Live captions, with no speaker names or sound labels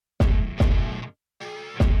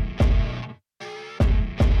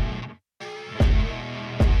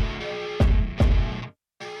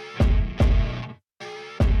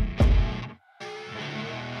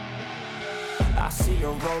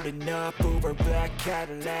Shapiro rolling up, Uber black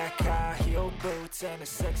Cadillac, high heel boots and a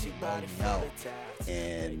sexy body full of tats.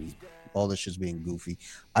 And all this shit's being goofy.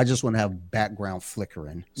 I just want to have background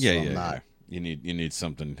flickering. So I'm not. You need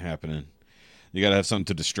something happening. You gotta have something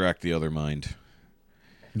to distract the other mind.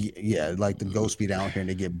 Yeah, like the ghosts be down here and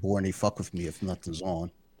they get bored and they fuck with me if nothing's on.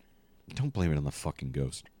 Don't blame it on the fucking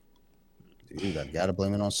ghost. Dude, I gotta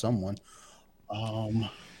blame it on someone.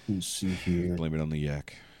 Let's see here. Blame it on the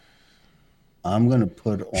yak. I'm gonna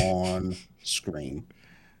put on Scream.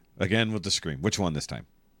 Again with the Scream. Which one this time?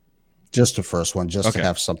 Just the first one, just to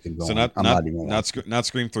have something going. So not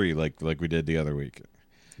Scream 3 like we did the other week.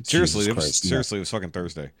 Seriously, it was fucking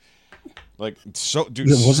Thursday. Like, so, dude,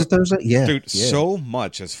 was it Thursday? Yeah, dude. Yeah. So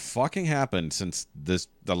much has fucking happened since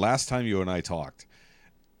the last time you and I talked,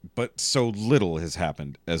 but so little has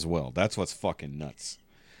happened as well. That's what's fucking nuts.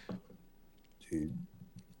 Dude,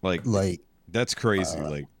 like that's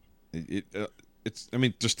crazy. It's. I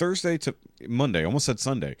mean, just Thursday to Monday. I almost said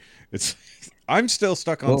Sunday. I'm still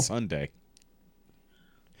stuck on Sunday.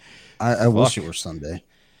 I wish it were Sunday.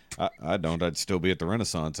 I don't. I'd still be at the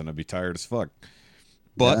Renaissance and I'd be tired as fuck.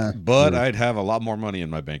 But I'd have a lot more money in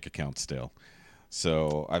my bank account still.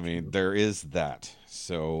 So, I mean, there is that.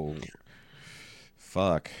 So,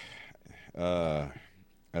 fuck.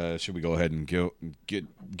 Should we go ahead and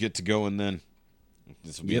get to going then?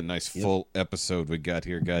 This will be a nice full episode we got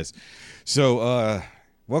here, guys. So,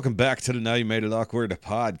 welcome back to the Now You Made It Awkward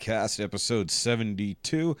podcast, episode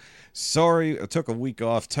 72. Sorry, I took a week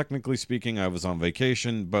off. Technically speaking, I was on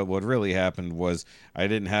vacation, but what really happened was I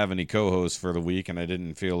didn't have any co-hosts for the week, and I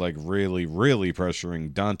didn't feel like really, really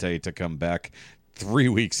pressuring Dante to come back 3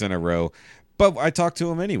 weeks in a row. But I talked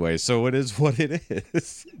to him anyway, so it is what it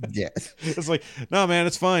is. Yeah. It's like, no, man,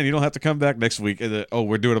 it's fine. You don't have to come back next week.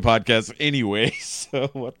 We're doing a podcast anyway, so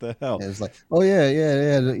what the hell? Yeah, it's like, oh, yeah.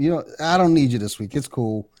 You know, I don't need you this week. It's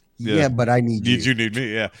cool. Yeah, but I need you. You need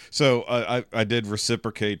me, yeah. So I did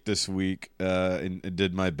reciprocate this week and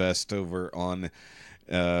did my best over on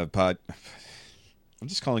Pod. I'm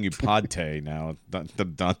just calling you Podte now,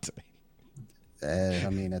 Dante. I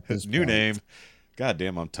mean, at this new point. name. God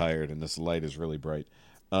damn, I'm tired, and this light is really bright.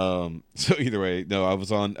 So either way, no, I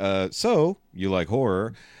was on So You Like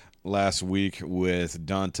Horror last week with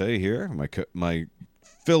Dante here, my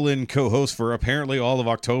fill-in co-host for apparently all of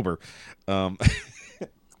October.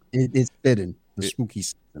 It's fitting, the spooky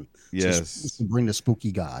season. Yes. To bring the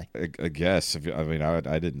spooky guy. I guess.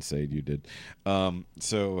 I didn't say it, you did.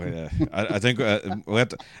 So I think I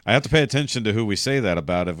have to pay attention to who we say that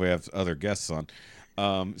about if we have other guests on.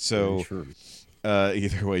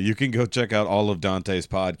 Either way, you can go check out all of Dante's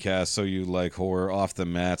podcasts, So You Like Horror, Off the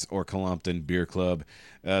Mats, or Columpton Beer Club.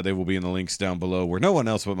 They will be in the links down below, where no one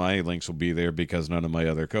else but my links will be there because none of my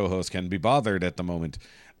other co-hosts can be bothered at the moment.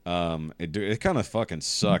 It kind of fucking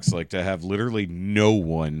sucks, like, to have literally no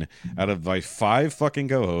one out of my 5 fucking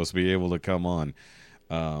co-hosts be able to come on.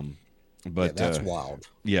 But that's wild.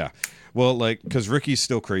 Yeah. Well, like, because Ricky's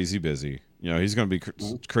still crazy busy. You know, he's going to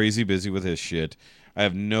be crazy busy with his shit. I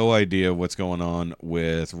have no idea what's going on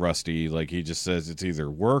with Rusty. Like, he just says it's either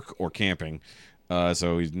work or camping,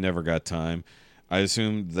 so he's never got time. I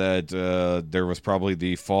assume that there was probably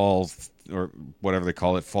the fall, or whatever they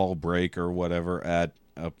call it, fall break or whatever at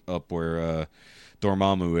up where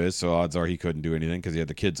Dormammu is, so odds are he couldn't do anything because he had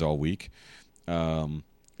the kids all week. And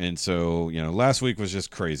so, you know, last week was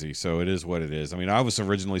just crazy, so it is what it is. I mean, I was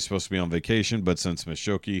originally supposed to be on vacation, but since Miss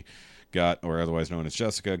Shoki or otherwise known as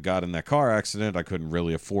Jessica, got in that car accident, I couldn't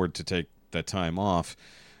really afford to take that time off.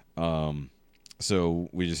 So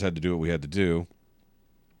we just had to do what we had to do.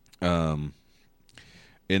 And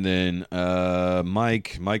then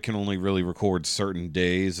Mike can only really record certain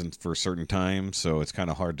days and for certain times, so it's kind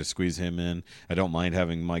of hard to squeeze him in. I don't mind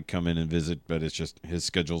having Mike come in and visit, but it's just his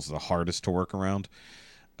schedule's the hardest to work around.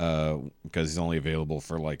 Because he's only available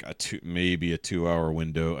for like maybe a 2-hour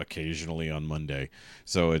window occasionally on Monday.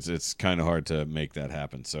 So it's kind of hard to make that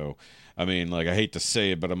happen. So, I mean, like, I hate to say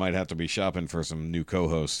it, but I might have to be shopping for some new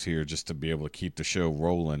co-hosts here just to be able to keep the show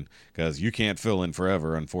rolling, because you can't fill in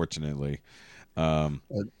forever, unfortunately. I'd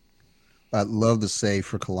love to say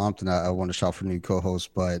for Columpton, I want to shop for new co-hosts,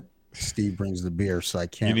 but Steve brings the beer, so I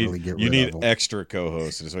can't really get rid of him. You need extra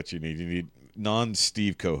co-hosts is what you need. You need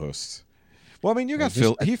non-Steve co-hosts. Well, I mean, you got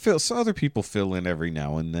Phil. So other people fill in every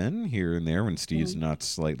now and then, here and there, when Steve's not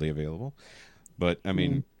slightly available. But I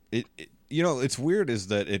mean, it you know, it's weird is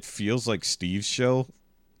that it feels like Steve's show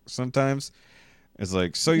sometimes. It's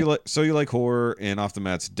like so you like horror, and Off the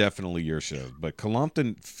Mat's definitely your show, but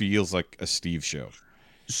Columpton feels like a Steve show.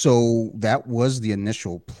 So that was the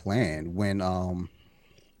initial plan when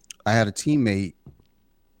I had a teammate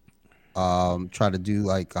try to do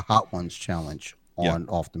like a hot ones challenge Yeah. on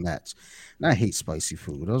off the mats. And I hate spicy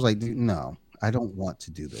food. I was like, dude, no, I don't want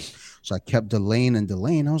to do this. So I kept delaying and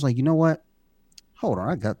delaying. I was like, you know what? Hold on,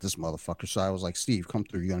 I got this motherfucker. So I was like, Steve, come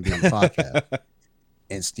through. You're gonna be on the podcast.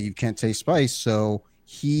 And Steve can't taste spice, so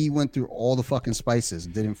he went through all the fucking spices,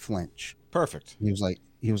 didn't flinch. Perfect. He was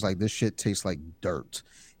like, this shit tastes like dirt.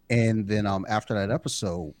 And then after that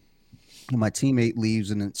episode, my teammate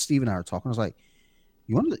leaves, and then Steve and I are talking. I was like,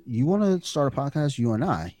 you want to start a podcast, you and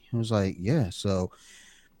I? He was like, yeah. So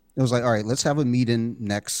it was like, all right, let's have a meeting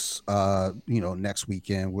next next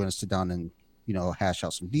weekend. We're gonna sit down and hash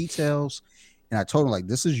out some details. And I told him, like,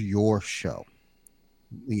 this is your show.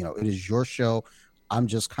 It is your show. I'm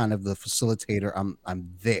just kind of the facilitator. I'm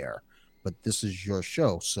there, but this is your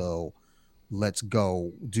show. So let's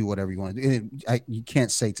go do whatever you want to do. You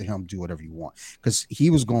can't say to him, do whatever you want, because he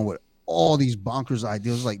was going with all these bonkers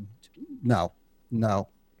ideas. Like, no, no,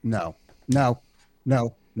 no, no,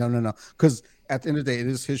 no, no, no, no. Because at the end of the day, it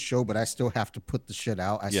is his show, but I still have to put the shit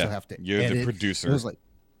out. I still have to. You're edit. the producer. It was like,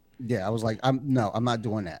 yeah, I was like, I'm not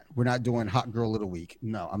doing that. We're not doing Hot Girl of the Week.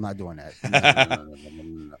 No, I'm not doing that.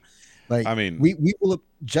 No. Like, I mean, we will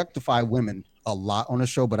objectify women a lot on the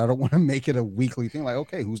show, but I don't want to make it a weekly thing. Like,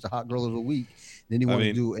 okay, who's the hot girl of the week? Then you want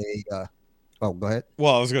to do a. Oh, go ahead.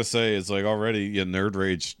 Well, I was gonna say, it's like already Nerd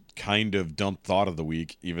Rage kind of dumped thought of the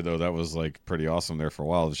week, even though that was like pretty awesome there for a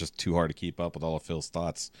while. It's just too hard to keep up with all of Phil's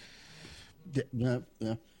thoughts. Yeah.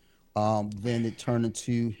 Then it turned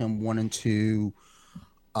into him wanting to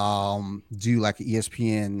do like an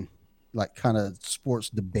ESPN like kind of sports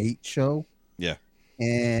debate show. Yeah.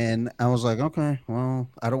 And I was like, okay, well,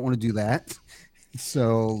 I don't want to do that.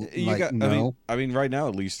 So no. I mean, right now,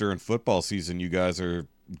 at least during football season, you guys are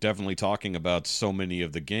definitely talking about so many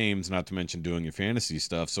of the games, not to mention doing your fantasy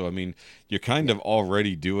stuff. So, I mean, you're kind of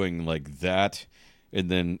already doing like that, and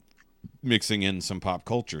then mixing in some pop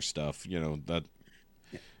culture stuff, that.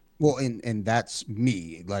 Well, and that's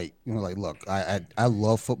me. Like, like, look, I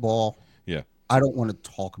love football. Yeah. I don't want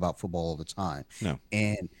to talk about football all the time. No.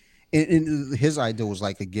 And his idea was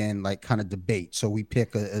like, again, like kind of debate. So we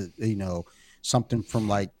pick a something from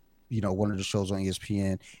like, one of the shows on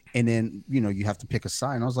ESPN, and then, you have to pick a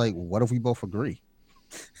side. I was like, what if we both agree?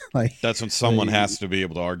 Like, that's when someone has to be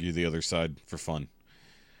able to argue the other side for fun.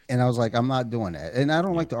 And I was like, I'm not doing that. And I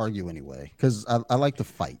don't like to argue anyway, because I like to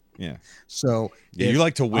fight. Yeah. So you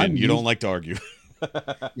like to win. You don't like to argue.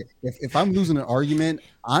 if I'm losing an argument,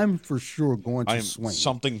 I'm for sure going to swing.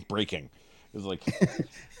 Something breaking. It's like,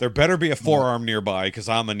 there better be a forearm nearby, because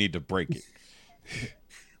I'm going to need to break it.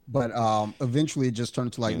 But eventually it just turned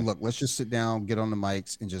into like, look, let's just sit down, get on the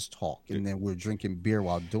mics, and just talk. And then we're drinking beer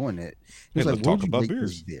while doing it. It was like, talk about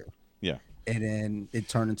beers. Beer? Yeah. And then it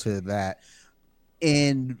turned into that.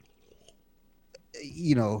 And,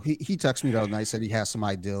 he texted me the other night, said he has some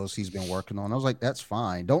ideals he's been working on. I was like, that's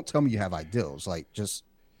fine. Don't tell me you have ideals. Like, just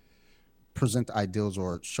present the ideals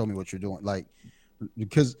or show me what you're doing. Like,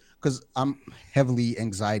 because I'm heavily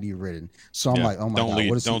anxiety ridden. So I'm like, oh my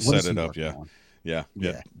God. Don't set it up. Yeah.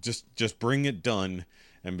 Just bring it done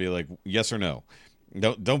and be like, yes or no.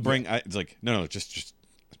 Don't bring. It's like, no. Just.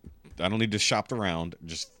 I don't need to shop around.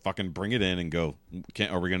 Just fucking bring it in and go.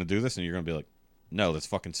 Are we gonna do this? And you're gonna be like, no, that's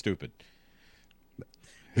fucking stupid.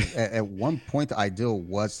 At one point, the ideal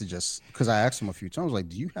was to just, because I asked him a few times, like,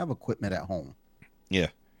 do you have equipment at home? Yeah.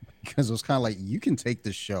 Because it was kind of like, you can take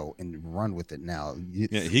this show and run with it now.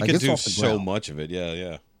 Yeah, he can do so much of it.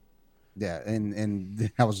 Yeah. Yeah, and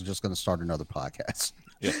I was just going to start another podcast.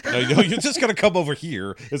 Yeah, no, you're just going to come over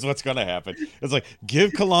here is what's going to happen. It's like,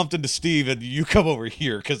 give Columpton to Steve and you come over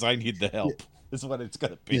here because I need the help. Is what it's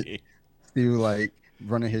going to be. Yeah. Steve, like,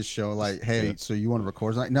 running his show, like, hey, so you want to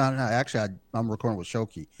record? Like, no, actually, I'm recording with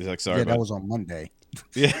Shoki. He's like, sorry, that was on Monday.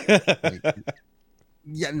 Yeah. Like,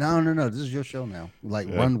 yeah, no, this is your show now. Like,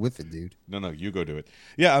 run with it, dude. No, you go do it.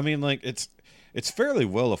 Yeah, I mean, like, it's fairly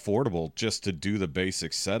well affordable just to do the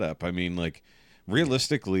basic setup. I mean, like,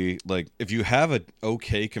 realistically, like, if you have an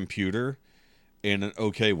okay computer and an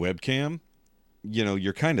okay webcam,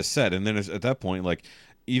 you're kind of set. And then at that point, like,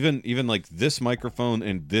 even like this microphone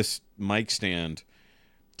and this mic stand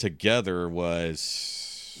together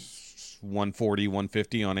was $140,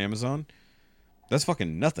 $150 on Amazon. That's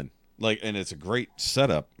fucking nothing. Like, and it's a great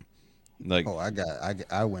setup. Like,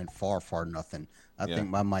 I went far nothing. I think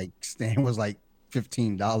my mic stand was like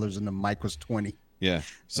 $15 and the mic was $20. Yeah.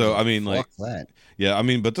 So I mean, like, that. Yeah, I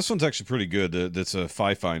mean, but this one's actually pretty good. That's a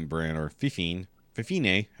Fifine brand, or Fifine,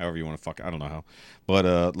 however you want to I don't know how.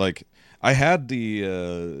 But like, I had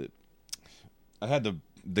the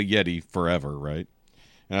Yeti forever, right?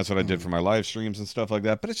 and that's what I did for my live streams and stuff like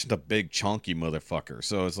that. But it's just a big chunky motherfucker.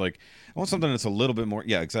 So it's like I want something that's a little bit more.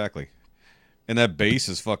 Yeah, exactly. And that base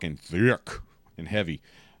is fucking thick and heavy.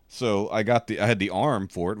 So I had the arm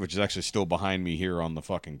for it, which is actually still behind me here on the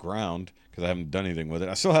fucking ground because I haven't done anything with it.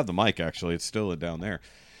 I still have the mic actually; it's still down there.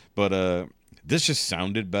 But this just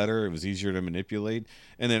sounded better. It was easier to manipulate,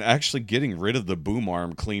 and then actually getting rid of the boom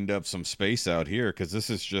arm cleaned up some space out here because this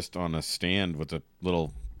is just on a stand with a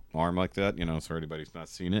little arm like that. So anybody who's not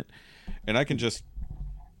seen it, and I can just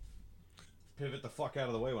pivot the fuck out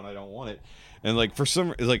of the way when I don't want it, and like for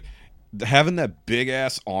some like. Having that big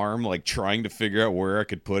ass arm, like trying to figure out where I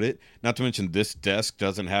could put it. Not to mention this desk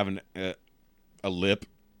doesn't have a lip,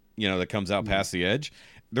 that comes out past the edge.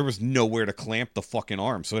 There was nowhere to clamp the fucking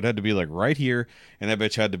arm, so it had to be like right here, and that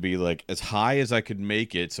bitch had to be like as high as I could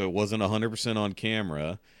make it, so it wasn't 100% on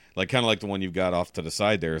camera, like kind of like the one you've got off to the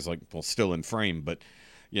side there is like still in frame, but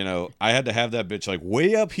I had to have that bitch like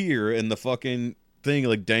way up here in the fucking thing,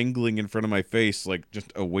 like dangling in front of my face, like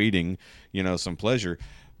just awaiting some pleasure.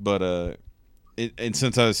 But and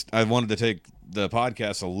since I wanted to take the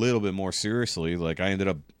podcast a little bit more seriously, like I ended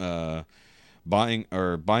up buying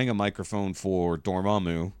a microphone for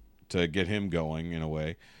Dormammu to get him going in a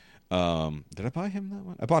way. Did I buy him that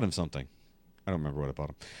one? I bought him something. I don't remember what I bought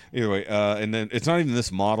him. Either way, and then it's not even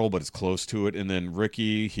this model, but it's close to it. And then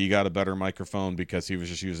Ricky, he got a better microphone because he was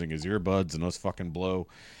just using his earbuds and those fucking blow.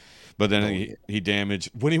 But then he damaged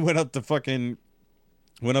when he went up for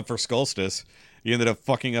Skullstis. He ended up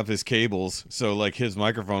fucking up his cables, so like his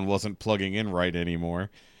microphone wasn't plugging in right anymore.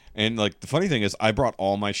 And like the funny thing is, I brought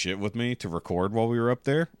all my shit with me to record while we were up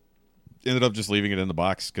there. Ended up just leaving it in the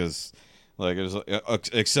box because, like, it was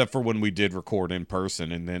except for when we did record in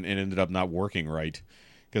person, and then it ended up not working right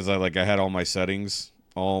because I had all my settings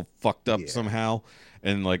all fucked up somehow,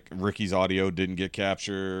 and like Ricky's audio didn't get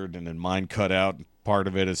captured, and then mine cut out part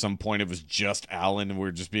of it. At some point, it was just Alan, and we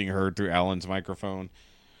were just being heard through Alan's microphone.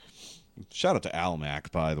 Shout out to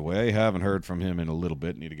Almac, by the way. Haven't heard from him in a little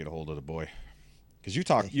bit. Need to get a hold of the boy. Because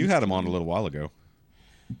you had him on a little while ago.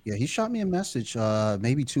 Yeah, he shot me a message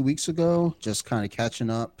maybe 2 weeks ago, just kind of catching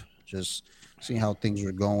up, just seeing how things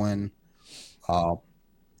were going.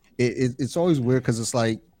 It's always weird because it's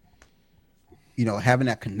like, having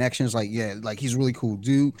that connection is like, yeah, like he's a really cool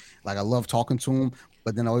dude. Like I love talking to him,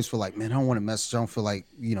 but then I always feel like, man, I don't want to message. I don't feel like,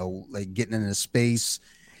 like getting in his space,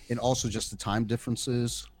 and also just the time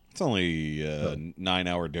differences. It's only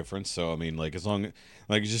 9-hour difference, so I mean, like as long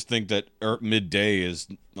you just think that midday is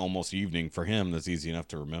almost evening for him. That's easy enough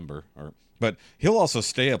to remember. But he'll also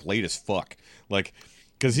stay up late as fuck, like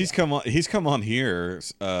because he's come on here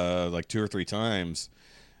like 2 or 3 times,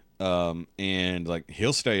 and like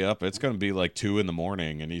he'll stay up. It's gonna be like 2 a.m,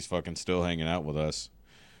 and he's fucking still hanging out with us.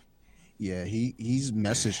 Yeah, he's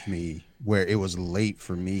messaged me where it was late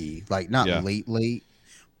for me, like not late.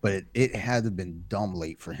 But it had to have been dumb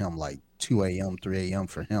late for him, like 2 a.m., 3 a.m.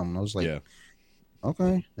 for him. And I was like,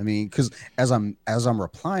 okay. I mean, because as I'm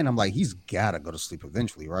replying, I'm like, he's got to go to sleep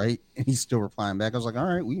eventually, right? And he's still replying back. I was like, all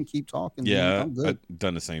right, we can keep talking. Yeah, I'm good. I've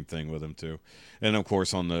done the same thing with him, too. And, of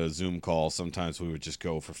course, on the Zoom call, sometimes we would just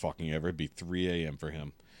go for fucking ever. It'd be 3 a.m. for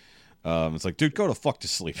him. It's like, dude, go to fuck to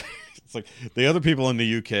sleep. It's like the other people in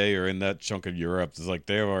the UK or in that chunk of Europe, it's like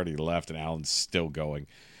they've already left and Alan's still going.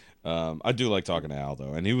 I do like talking to Al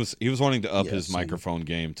though, and he was wanting to up his microphone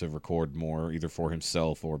game to record more, either for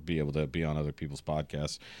himself or be able to be on other people's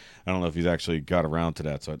podcasts. I don't know if he's actually got around to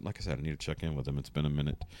that. So, like I said, I need to check in with him. It's been a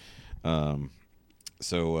minute.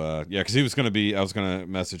 So because he was going to be, I was going to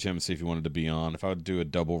message him and see if he wanted to be on. If I would do a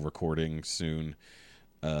double recording soon,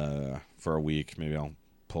 for a week, maybe I'll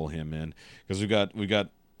pull him in because we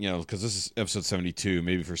got. Because this is episode 72,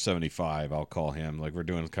 maybe for 75, I'll call him. Like, we're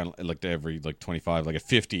doing kind of like every, 25, like at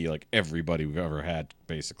 50, like everybody we've ever had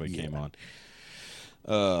basically came on.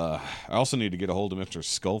 I also need to get a hold of Mr.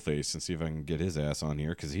 Skullface and see if I can get his ass on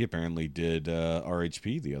here, because he apparently did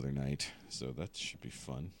RHP the other night. So that should be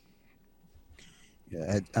fun.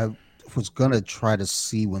 Yeah, I was going to try to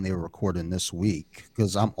see when they were recording this week,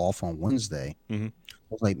 because I'm off on Wednesday. Mm-hmm.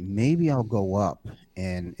 I was like, maybe I'll go up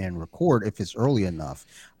and record if it's early enough.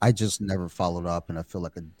 I just never followed up, and I feel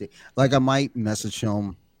like I might message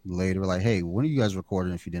him later, like, hey, when are you guys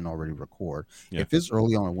recording if you didn't already record? Yeah. If it's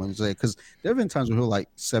early on a Wednesday, because there have been times where he'll like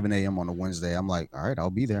 7 a.m. on a Wednesday. I'm like, all right, I'll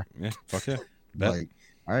be there. Yeah, fuck yeah. Like,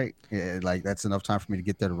 all right, yeah, like that's enough time for me to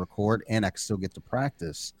get there to record, and I can still get to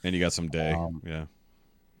practice. And you got some day, yeah.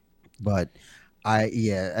 But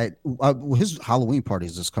his Halloween party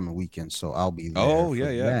is this coming weekend, so I'll be there. Oh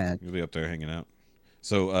yeah. You'll be up there hanging out.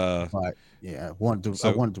 So I wanted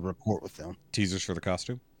to record with them. Teasers for the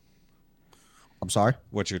costume? I'm sorry.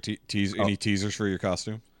 What's your tease? Any teasers for your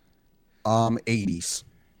costume? 80s.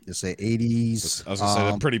 It's a 80s. I was gonna say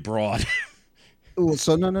that's pretty broad. Well,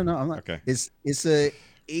 so no. I'm not. Okay. It's a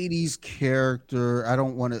 80s character. I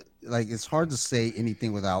don't want to like. It's hard to say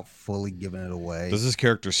anything without fully giving it away. Does this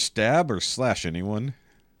character stab or slash anyone?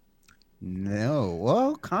 No.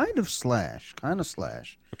 Well, kind of slash.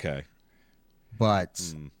 Okay. But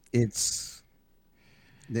it's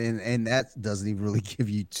and that doesn't even really give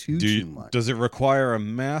you too much. Does it require a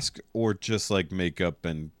mask or just like makeup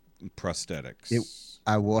and prosthetics?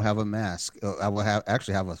 I will have a mask. I will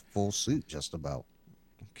actually have a full suit, just about.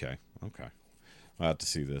 Okay. I'll have to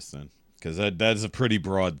see this then, because that is a pretty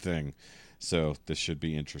broad thing. So this should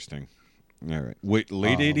be interesting. All right. Wait,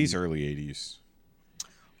 late 80s, early 80s.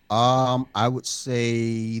 I would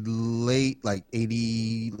say late, like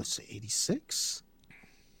 80. Let's say 86.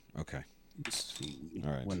 Okay. Let's see.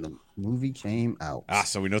 All right. When the movie came out.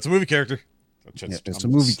 So we know it's a movie character. It's a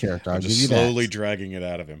movie character. I'm just slowly dragging it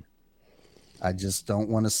out of him. I just don't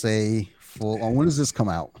want to say full. When does this come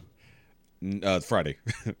out? Friday,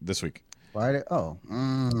 this week. Friday. Oh,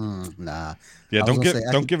 nah. Yeah, don't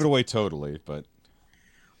give it away totally, but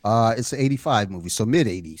it's an 85 movie, so mid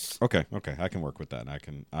 80s. Okay, I can work with that.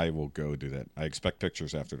 I will go do that. I expect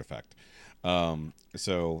pictures after the fact.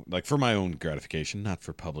 So like for my own gratification, not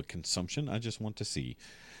for public consumption. I just want to see,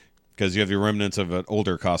 because you have your remnants of an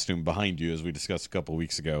older costume behind you, as we discussed a couple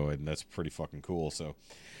weeks ago, and that's pretty fucking cool. So.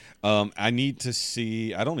 I need to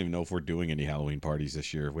see. I don't even know if we're doing any Halloween parties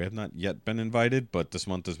this year. We have not yet been invited, but this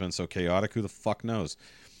month has been so chaotic. Who the fuck knows?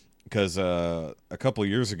 Because a couple of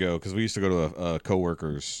years ago, because we used to go to a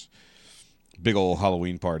coworker's big old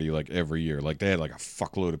Halloween party like every year. Like they had like a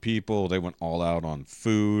fuckload of people. They went all out on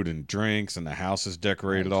food and drinks, and the house is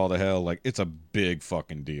decorated all the hell. Like it's a big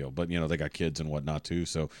fucking deal. But they got kids and whatnot too,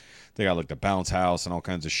 so they got like the bounce house and all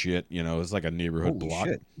kinds of shit. It's like a neighborhood block,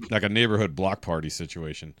 like a neighborhood block party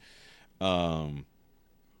situation.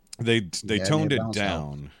 They toned it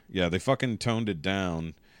down. Yeah, they fucking toned it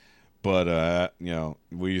down. But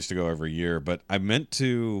we used to go every year. But I meant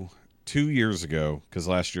to 2 years ago, because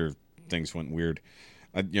last year things went weird.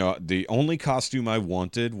 The only costume I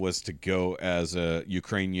wanted was to go as a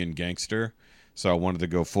Ukrainian gangster. So I wanted to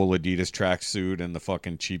go full Adidas tracksuit and the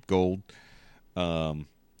fucking cheap gold, and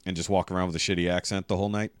just walk around with a shitty accent the whole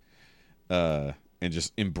night, and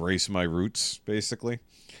just embrace my roots, basically.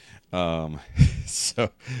 But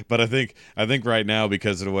I think right now,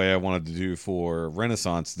 because of the way I wanted to do for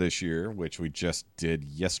Renaissance this year, which we just did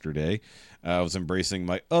yesterday, I was embracing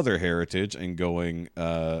my other heritage and going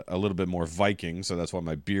a little bit more Viking. So that's why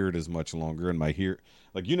my beard is much longer, and my hair,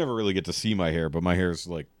 like, you never really get to see my hair, but my hair's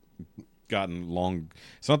like gotten long.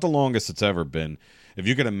 It's not the longest it's ever been. If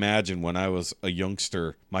you could imagine, when I was a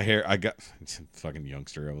youngster, my hair, I fucking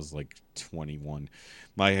youngster, I was like 21.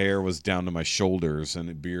 My hair was down to my shoulders, and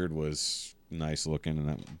the beard was nice looking.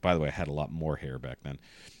 And by the way, I had a lot more hair back then.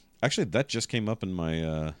 Actually, that just came up in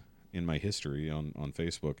my history on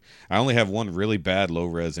Facebook. I only have one really bad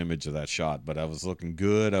low-res image of that shot, but I was looking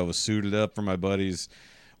good. I was suited up for my buddy's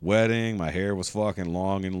wedding. My hair was fucking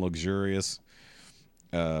long and luxurious.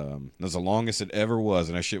 It was the longest it ever was,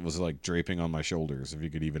 and that shit was like draping on my shoulders, if you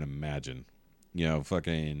could even imagine.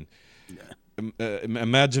 Fucking...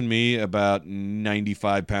 imagine me about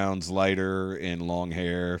 95 pounds lighter and long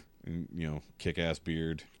hair and, kick-ass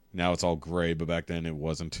beard. Now it's all gray, but back then it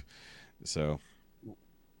wasn't. So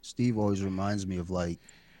Steve always reminds me of like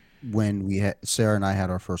when Sarah and I had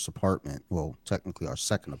our first apartment. Well, technically our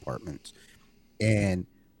second apartment. And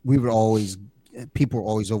people were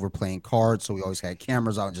always over playing cards, so we always had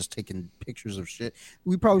cameras out and just taking pictures of shit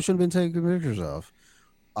we probably shouldn't have been taking pictures of.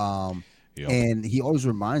 Yep. And he always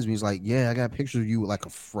reminds me, he's like, yeah, I got pictures of you with like a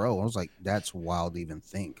fro. I was like, that's wild to even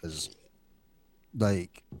think, because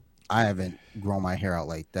like I haven't grown my hair out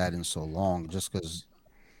like that in so long, just because,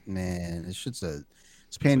 man,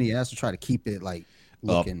 it's pain in the ass to try to keep it like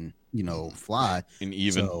looking, fly and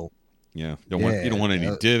even. So, you don't want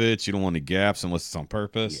any divots, you don't want any gaps unless it's on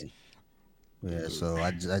purpose. Yeah, so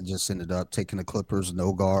I just ended up taking the clippers,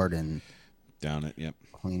 no guard, and down it. Yep,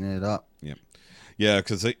 cleaning it up. Yep. Yeah,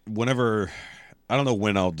 because whenever, I don't know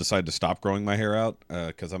when I'll decide to stop growing my hair out,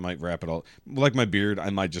 because I might wrap it all, like my beard,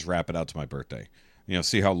 I might just wrap it out to my birthday.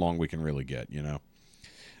 See how long we can really get, because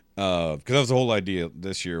that was the whole idea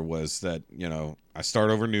this year, was that, I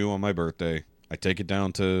start over new on my birthday, I take it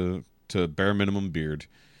down to bare minimum beard,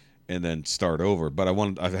 and then start over. But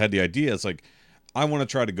I've had the idea, it's like, I want to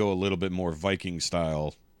try to go a little bit more Viking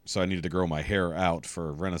style, so I needed to grow my hair out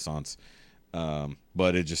for Renaissance.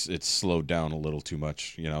 But it's slowed down a little too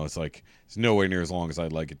much. It's like it's nowhere near as long as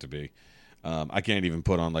I'd like it to be. I can't even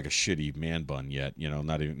put on like a shitty man bun yet,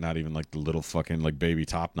 not even like the little fucking like baby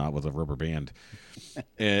top knot with a rubber band.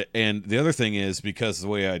 And the other thing is, because the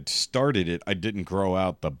way I started it, I didn't grow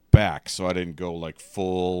out the back, so I didn't go like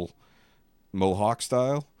full mohawk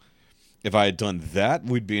style. If I had done that,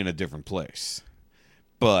 we'd be in a different place.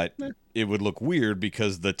 But it would look weird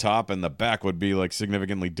because the top and the back would be like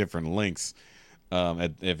significantly different lengths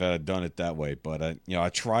if I had done it that way. But I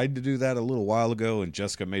tried to do that a little while ago, and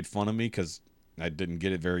Jessica made fun of me because I didn't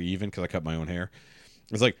get it very even because I cut my own hair.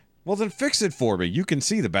 It's like, well, then fix it for me. You can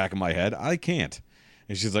see the back of my head. I can't.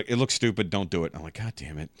 And she's like, it looks stupid. Don't do it. I'm like, God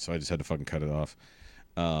damn it. So I just had to fucking cut it off.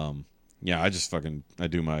 I just fucking I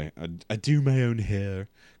do my own hair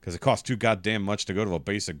because it costs too goddamn much to go to a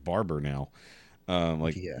basic barber now.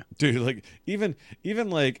 Dude, like even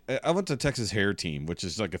like I went to Texas Hair Team, which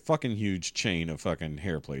is like a fucking huge chain of fucking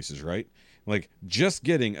hair places, right? Like just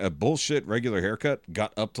getting a bullshit regular haircut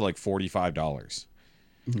got up to like $45.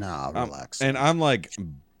 Nah, relax. And I'm like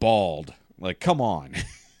bald. Like, come on. I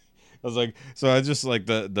was like, so I just like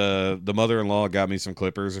the mother-in-law got me some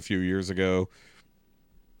clippers a few years ago.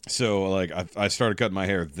 So like I started cutting my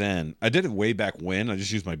hair then. I did it way back when. I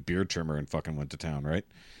just used my beard trimmer and fucking went to town, right?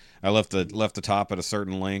 I left the top at a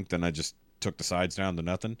certain length, and I just took the sides down to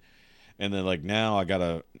nothing. And then like now I got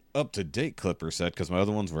a up-to-date clipper set because my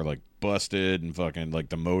other ones were like busted and fucking like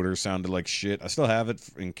the motor sounded like shit. I still have it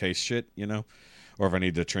in case shit, or if I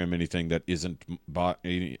need to trim anything that isn't bought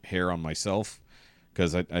any hair on myself,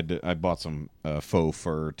 because I bought some faux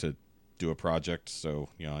fur to do a project, so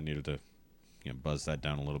I needed to buzz that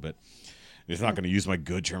down a little bit. It's not going to use my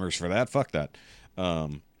good trimmers for that. Fuck that.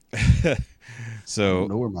 So I don't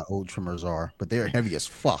know where my old trimmers are, but they're heavy as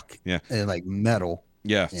fuck. Yeah, and like metal.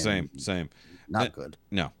 Yeah, same. Not good.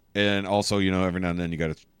 No, and also every now and then you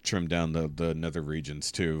got to trim down the nether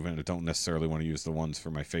regions too, and I don't necessarily want to use the ones for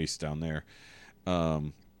my face down there.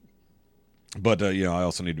 But I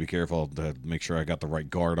also need to be careful to make sure I got the right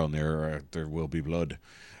guard on there, or there will be blood.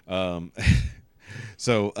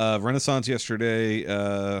 So Renaissance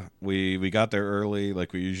yesterday, we got there early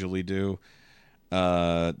like we usually do.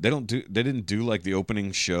 They didn't do like the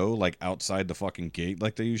opening show like outside the fucking gate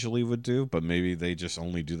like they usually would do, but maybe they just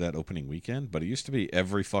only do that opening weekend. But it used to be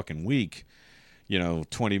every fucking week,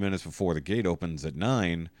 20 minutes before the gate opens at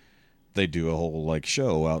 9, they do a whole like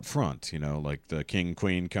show out front, like the king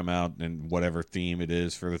queen come out and whatever theme it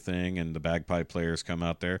is for the thing, and the bagpipe players come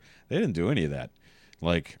out there. They didn't do any of that.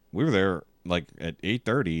 Like we were there like at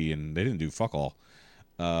 8:30 and they didn't do fuck all.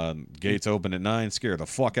 Gates open at 9, scare the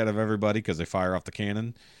fuck out of everybody because they fire off the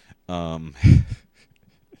cannon.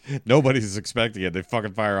 Nobody's expecting it. They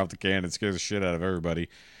fucking fire off the cannon, scare the shit out of everybody.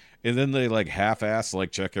 And then they like half-ass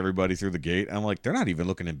like check everybody through the gate. I'm like, they're not even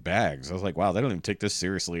looking in bags. I was like, wow, they don't even take this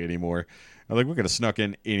seriously anymore. I'm like, we could have snuck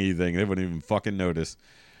in anything. They wouldn't even fucking notice.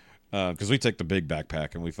 Because we take the big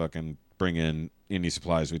backpack and we fucking bring in any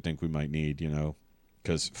supplies we think we might need,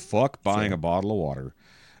 because fuck buying a bottle of water.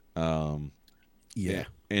 Yeah.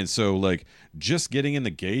 And so like just getting in the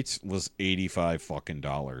gates was $85 fucking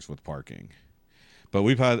with parking. But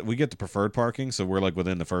we get the preferred parking, so we're like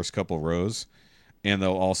within the first couple rows, and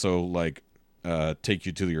they'll also like take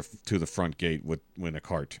you to the front gate with a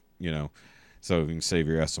cart, so you can save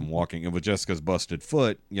your ass some walking. And with Jessica's busted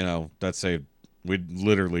foot, that saved. We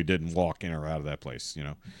literally didn't walk in or out of that place,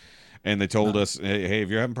 And they told us, hey, if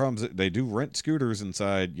you're having problems, they do rent scooters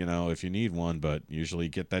inside, if you need one, but usually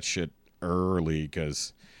get that shit early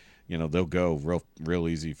because they'll go real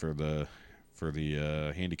easy for the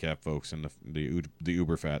handicap folks and the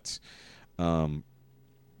Uber fats. But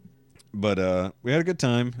we had a good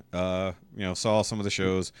time. Saw some of the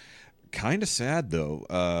shows. Kind of sad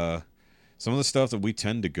though. Some of the stuff that we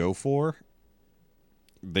tend to go for,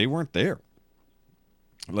 they weren't there.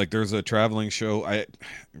 Like there's a traveling show. I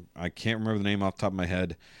can't remember the name off the top of my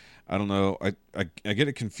head. I don't know. I get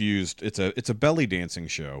it confused. It's a belly dancing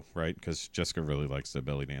show, right? Because Jessica really likes the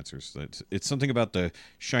belly dancers. It's something about the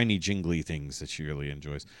shiny jingly things that she really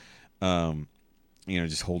enjoys.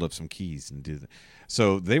 Just hold up some keys and do that.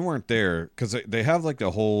 So they weren't there because they have like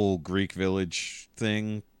the whole Greek village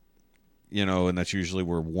thing, and that's usually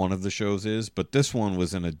where one of the shows is. But this one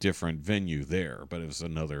was in a different venue there, but it was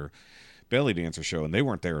another belly dancer show, and they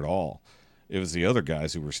weren't there at all. It was the other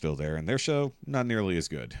guys who were still there, and their show not nearly as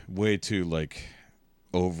good. Way too like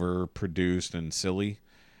overproduced and silly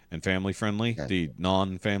and family friendly. Okay. The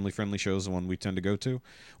non-family friendly shows, the one we tend to go to.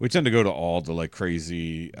 We tend to go to all the like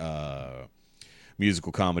crazy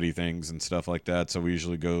musical comedy things and stuff like that. So we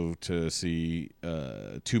usually go to see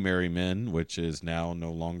Two Merry Men, which is now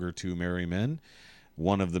no longer Two Merry Men.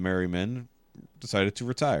 One of the Merry Men decided to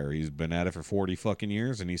retire. He's been at it for 40 fucking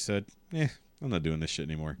years, and he said, I'm not doing this shit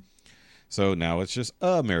anymore. So now it's just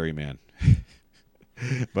a merry man.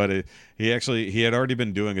 But he had already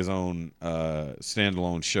been doing his own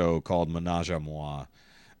standalone show called Menage a Moi.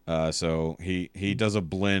 So he does a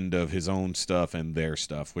blend of his own stuff and their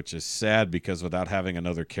stuff, which is sad because without having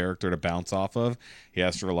another character to bounce off of, he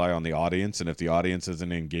has to rely on the audience. And if the audience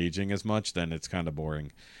isn't engaging as much, then it's kind of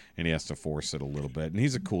boring, and he has to force it a little bit. And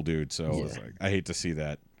he's a cool dude, so it's like, I hate to see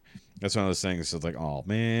that. That's one of those things. It's like, oh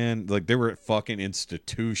man, like they were at fucking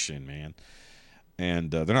institution, man.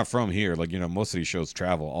 And they're not from here. Like, most of these shows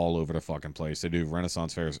travel all over the fucking place. They do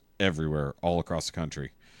Renaissance fairs everywhere, all across the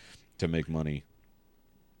country to make money.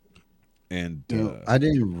 And I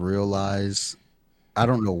didn't realize, I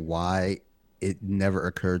don't know why it never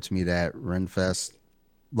occurred to me that Renfest,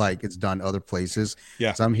 like, it's done other places.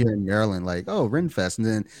 Yeah. So I'm here in Maryland, like, oh, Renfest. And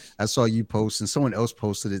then I saw you post and someone else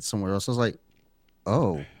posted it somewhere else. I was like,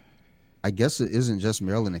 oh, I guess it isn't just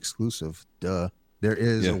Maryland exclusive. Duh. There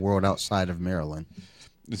is a world outside of Maryland.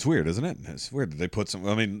 It's weird, isn't it? It's weird that they put some.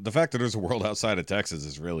 I mean, the fact that there's a world outside of Texas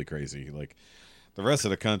is really crazy. Like the rest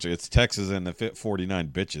of the country, it's Texas and the 49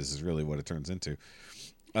 bitches is really what it turns into.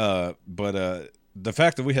 But the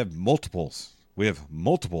fact that we have multiple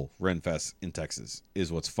Renfests in Texas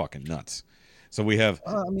is what's fucking nuts. So we have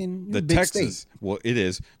the Texas. State. Well, it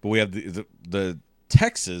is, but we have the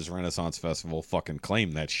Texas Renaissance Festival fucking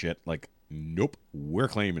claim that shit. Like, nope, we're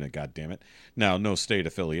claiming it, goddammit. Now, no state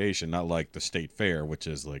affiliation, not like the state fair, which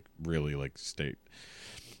is like really like state.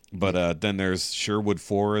 But then there's Sherwood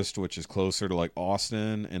Forest, which is closer to like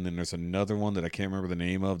Austin, and then there's another one that I can't remember the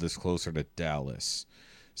name of that's closer to Dallas.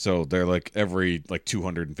 So they're like every like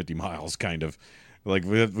 250 miles, kind of. Like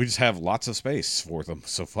we just have lots of space for them,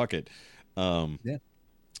 so fuck it. Yeah.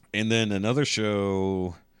 And then another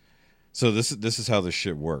show. So this is how this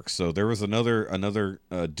shit works. So there was another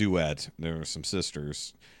duet. There were some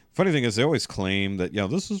sisters. Funny thing is, they always claim that,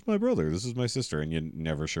 this is my brother, this is my sister, and you're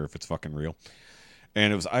never sure if it's fucking real.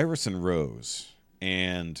 And it was Iris and Rose.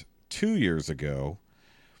 And 2 years ago,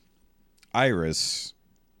 Iris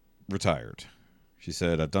retired. She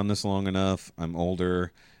said, I've done this long enough. I'm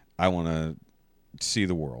older. I want to see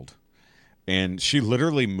the world. And she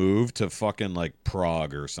literally moved to fucking like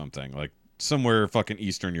Prague or something, like somewhere fucking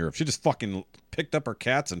Eastern Europe. She just fucking picked up her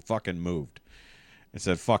cats and fucking moved and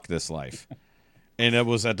said, fuck this life. And it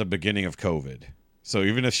was at the beginning of COVID. So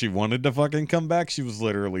even if she wanted to fucking come back, she was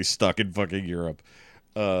literally stuck in fucking Europe.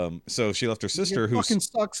 So she left her sister, who fucking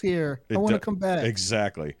sucks here. I want to come back.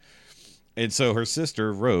 Exactly. And so her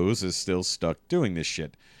sister Rose is still stuck doing this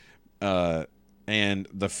shit. And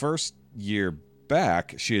the first year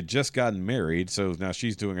back, she had just gotten married, so now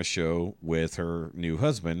she's doing a show with her new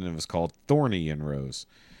husband, and it was called Thorny and Rose.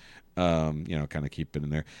 Kind of keep it in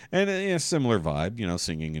there. And a similar vibe,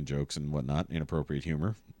 singing and jokes and whatnot, inappropriate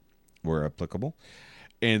humor where applicable.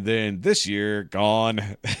 And then this year,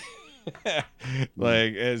 gone.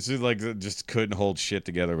 Like, she just couldn't hold shit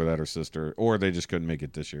together without her sister, or they just couldn't make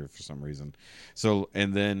it this year for some reason. So,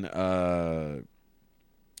 and then there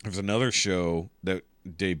was another show that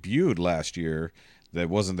debuted last year that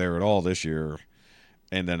wasn't there at all this year,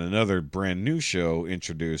 and then another brand new show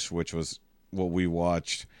introduced, which was what we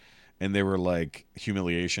watched, and they were like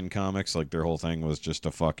humiliation comics. Like their whole thing was just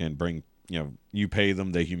to fucking bring, you pay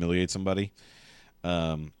them, they humiliate somebody.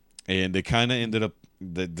 And they kind of ended up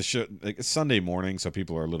the show, like, it's Sunday morning, so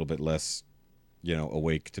people are a little bit less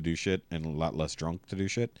awake to do shit and a lot less drunk to do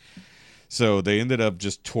shit. So they ended up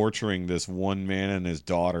just torturing this one man and his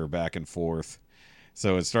daughter back and forth.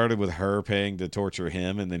 So it started with her paying to torture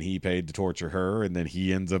him, and then he paid to torture her, and then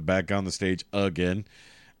he ends up back on the stage again.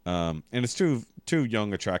 And it's two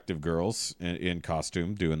young, attractive girls in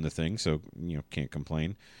costume doing the thing, so can't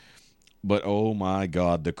complain. But oh my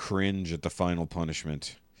god, the cringe at the final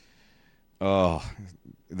punishment. Oh,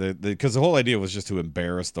 because the whole idea was just to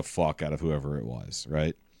embarrass the fuck out of whoever it was,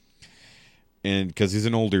 right? And because he's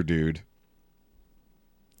an older dude.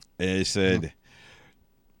 And they said,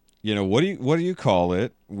 what do you call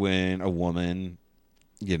it when a woman,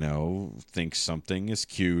 thinks something is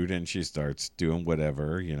cute and she starts doing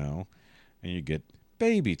whatever, and you get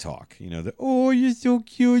baby talk, oh, you're so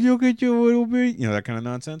cute, look at your little baby, that kind of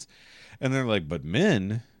nonsense. And they're like, but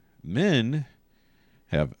men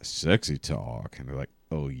have sexy talk. And they're like,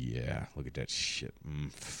 oh yeah, look at that shit.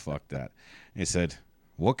 Fuck that. And he said,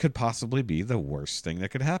 what could possibly be the worst thing that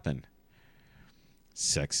could happen?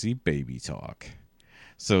 Sexy baby talk.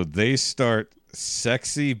 So they start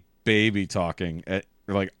sexy baby talking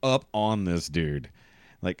up on this dude.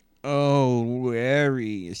 Like, oh,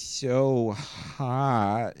 Larry is so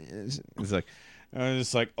hot. It's like, And I'm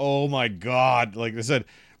just like, oh my God. Like they said,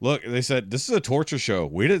 look, this is a torture show.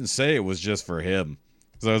 We didn't say it was just for him.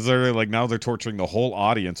 So it's literally like now they're torturing the whole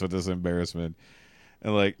audience with this embarrassment.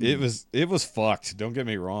 And like it was fucked. Don't get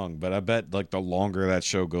me wrong, but I bet like the longer that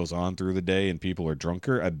show goes on through the day and people are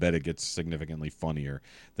drunker, I bet it gets significantly funnier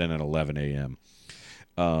than at 11 a.m.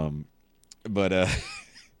 But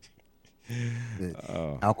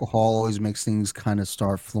alcohol always makes things kind of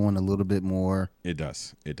start flowing a little bit more. It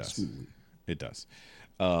does. Smoothly. It does.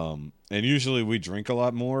 And usually we drink a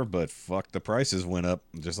lot more, but fuck, the prices went up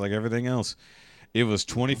just like everything else. It was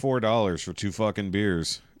 $24 for 2 fucking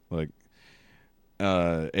beers. Like,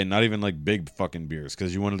 and not even like big fucking beers,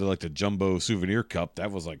 because you wanted to like the jumbo souvenir cup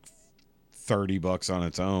that was like $30 on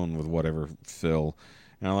its own with whatever fill,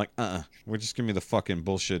 and I'm like, we're just give me the fucking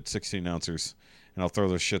bullshit 16 ounces, and I'll throw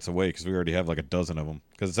those shits away because we already have like a dozen of them,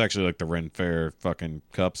 because it's actually like the Ren Fair fucking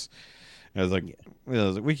cups. And I was like,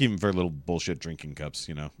 we keep them for little bullshit drinking cups,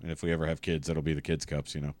 and if we ever have kids, that'll be the kids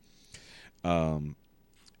cups,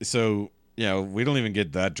 So we don't even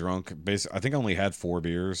get that drunk. Basically, I think I only had 4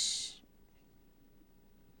 beers.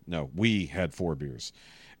 No, we had 4 beers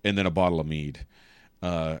and then a bottle of mead.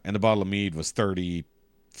 And the bottle of mead was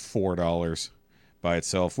 $34 by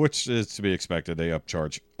itself, which is to be expected. They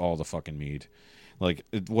upcharge all the fucking mead. Like,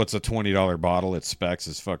 what's a $20 bottle at Specs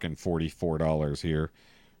is fucking $44 here.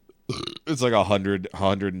 It's like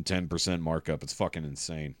 110% markup. It's fucking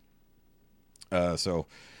insane. But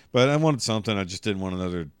I wanted something. I just didn't want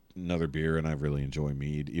another beer, and I really enjoy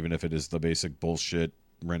mead. Even if it is the basic bullshit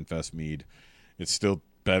Renfest mead, it's still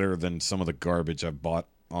better than some of the garbage I've bought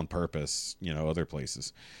on purpose, other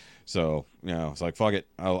places. So, it's like, fuck it.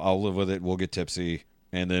 I'll live with it. We'll get tipsy.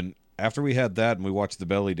 And then after we had that and we watched the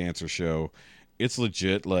Belly Dancer show, it's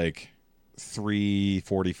legit like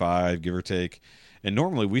 3:45, give or take. And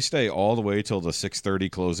normally we stay all the way till the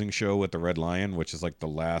 6:30 closing show at the Red Lion, which is like the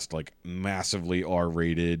last like massively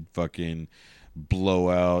R-rated fucking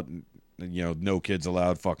blowout, no kids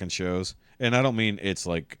allowed fucking shows. And I don't mean it's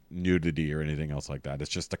like nudity or anything else like that. It's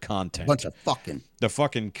just the content. Bunch of fucking.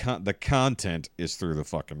 The content is through the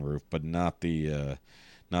fucking roof, but not the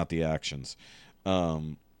actions.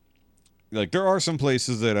 Like there are some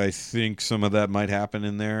places that I think some of that might happen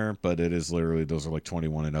in there, but it is literally, those are like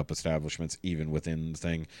 21 and up establishments even within the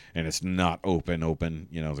thing, and it's not open.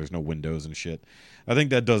 There's no windows and shit. I think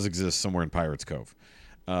that does exist somewhere in Pirates Cove.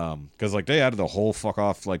 Because like they added the whole fuck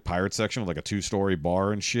off like pirate section with like a 2-story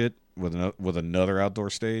bar and shit with another outdoor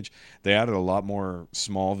stage. They added a lot more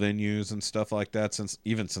small venues and stuff like that since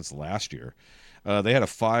last year. They had a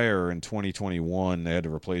fire in 2021. They had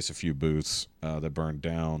to replace a few booths that burned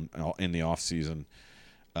down in the off season.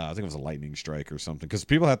 I think it was a lightning strike or something, because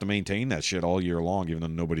people have to maintain that shit all year long, even though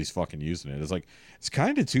nobody's fucking using it. It's like, it's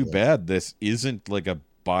kind of too bad this isn't like a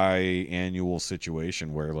biannual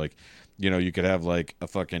situation where like, you could have like a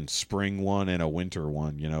fucking spring one and a winter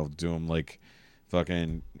one, do them like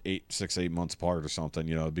fucking 8 months apart or something.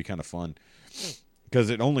 It'd be kind of fun, because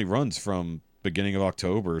it only runs from beginning of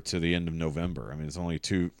October to the end of November. I mean, it's only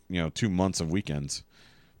 2 months of weekends.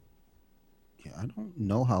 Yeah, I don't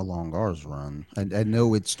know how long ours run. I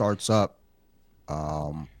know it starts up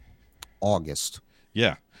August.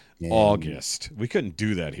 Yeah, and August. We couldn't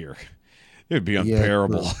do that here. It would be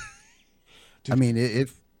unbearable. I mean,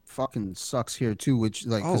 it fucking sucks here too, which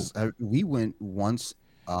like, because we went once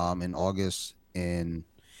in August, and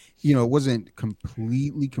it wasn't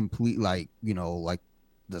complete like like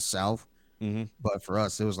the South. Mm-hmm. But for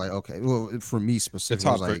us, it was like, okay, well, for me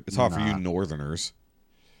specifically, it's hot for you Northerners.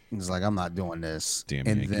 It's like, I'm not doing this. Damn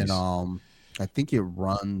and Yankees. Then I think it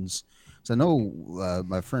runs. So I know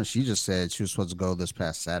my friend, she just said she was supposed to go this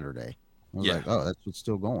past Saturday. I was like, oh, that's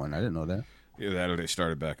still going. I didn't know that. Yeah, that or they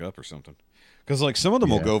started back up or something. Because like some of them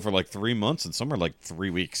will go for like 3 months, and some are like 3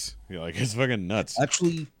 weeks. Like it's fucking nuts.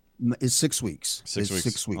 Actually, it's 6 weeks. 6 weeks.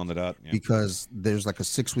 6 weeks on the dot. Yeah. Because there's like a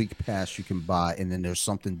 6-week pass you can buy, and then there's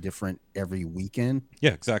something different every weekend.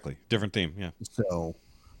 Yeah, exactly. Different theme. Yeah.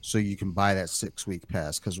 So you can buy that 6-week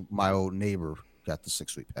pass, because my old neighbor got the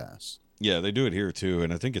 6-week pass. Yeah, they do it here too,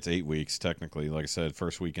 and I think it's 8 weeks technically. Like I said,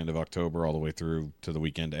 first weekend of October all the way through to the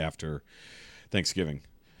weekend after Thanksgiving,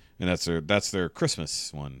 and that's their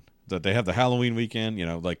Christmas one. That they have the Halloween weekend.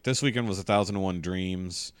 Like this weekend was 1001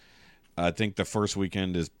 Dreams. I think the first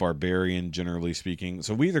weekend is Barbarian, generally speaking.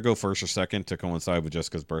 So we either go first or second to coincide with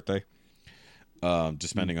Jessica's birthday,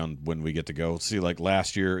 just depending on when we get to go. See, like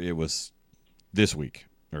last year, it was this week,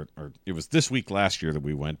 or it was this week last year that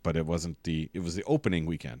we went, but it was the opening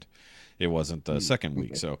weekend. It wasn't the second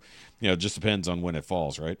week. So, it just depends on when it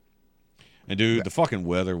falls, right? And dude, the fucking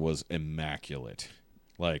weather was immaculate.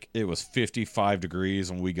 Like it was 55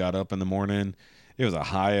 degrees when we got up in the morning, It was a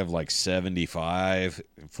high of like 75,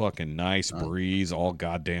 fucking nice breeze all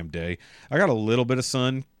goddamn day. I got a little bit of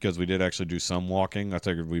sun because we did actually do some walking. I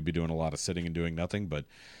figured we'd be doing a lot of sitting and doing nothing, but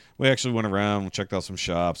we actually went around, checked out some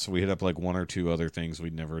shops. We hit up like one or two other things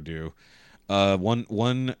we'd never do. One,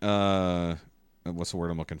 what's the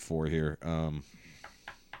word I'm looking for here?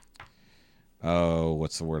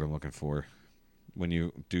 What's the word I'm looking for? When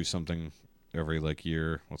you do something every like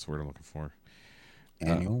year, what's the word I'm looking for?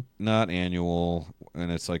 Annual? Not annual,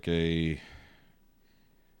 and it's like a. God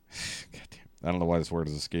damn, I don't know why this word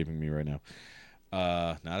is escaping me right now.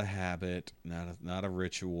 Not a habit, not a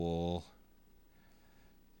ritual.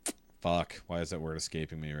 Fuck, why is that word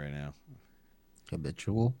escaping me right now?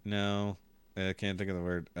 Habitual? No, I can't think of the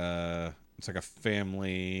word. It's like a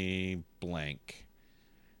family blank.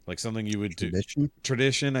 Like something you would Tradition? do.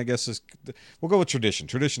 Tradition, I guess, is. We'll go with tradition.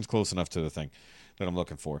 Tradition's close enough to the thing that I'm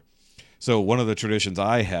looking for. So one of the traditions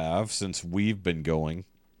I have since we've been going,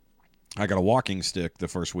 I got a walking stick the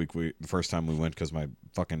first time we went because my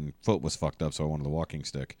fucking foot was fucked up, so I wanted the walking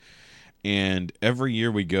stick. And every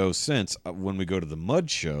year we go since, when we go to the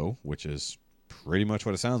mud show, which is pretty much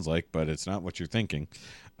what it sounds like, but it's not what you're thinking,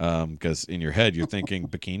 because in your head you're thinking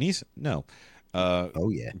bikinis. No.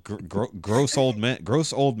 Oh yeah. Gross old men.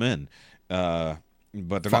 But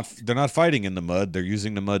they're not fighting in the mud. They're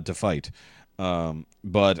using the mud to fight.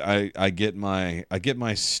 But I get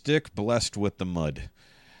my stick blessed with the mud,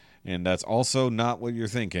 and that's also not what you're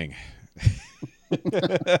thinking.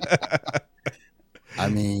 I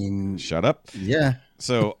mean, shut up. Yeah.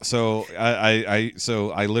 So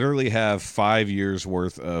I literally have 5 years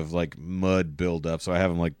worth of like mud build up. So I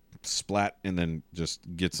have them like splat and then just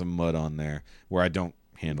get some mud on there where I don't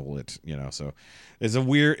handle it, So it's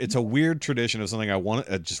a weird tradition of something I want,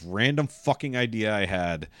 a just random fucking idea I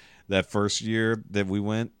had that first year that we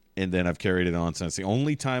went, and then I've carried it on since. The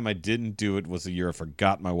only time I didn't do it was the year I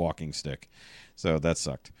forgot my walking stick. So that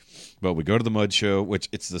sucked. But we go to the mud show, which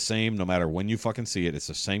it's the same no matter when you fucking see it. It's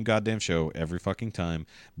the same goddamn show every fucking time,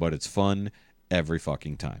 but it's fun every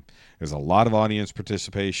fucking time. There's a lot of audience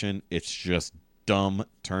participation. It's just dumb.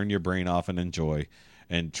 Turn your brain off and enjoy.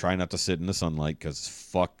 And try not to sit in the sunlight because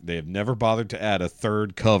fuck, they have never bothered to add a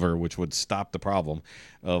third cover, which would stop the problem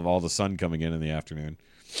of all the sun coming in the afternoon.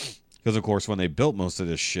 Because, of course, when they built most of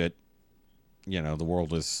this shit, the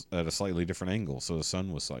world was at a slightly different angle, so the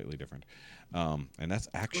sun was slightly different. And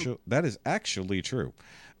that is actually true.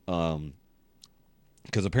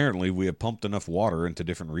 Because apparently we have pumped enough water into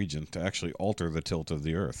different regions to actually alter the tilt of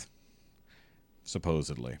the Earth,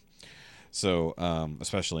 supposedly. So,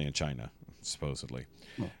 especially in China, supposedly.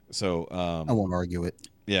 So I won't argue it.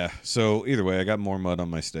 Yeah. So either way, I got more mud on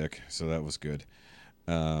my stick, so that was good.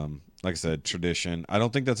 Like I said, tradition. I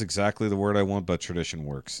don't think that's exactly the word I want, but tradition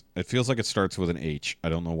works. It feels like it starts with an H. I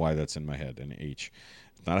don't know why that's in my head, an H.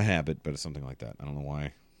 It's not a habit, but it's something like that. I don't know why.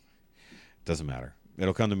 It doesn't matter.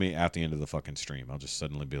 It'll come to me at the end of the fucking stream. I'll just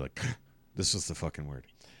suddenly be like, this was the fucking word.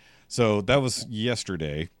 So that was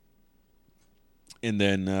yesterday. And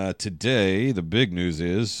then today, the big news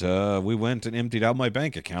is we went and emptied out my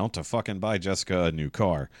bank account to fucking buy Jessica a new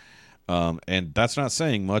car. And that's not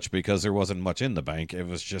saying much because there wasn't much in the bank. It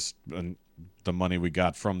was just the money we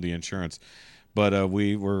got from the insurance. But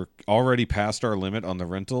we were already past our limit on the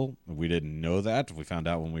rental. We didn't know that. We found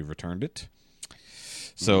out when we returned it.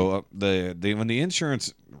 So when the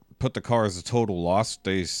insurance put the car as a total loss,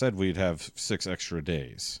 they said we'd have 6 extra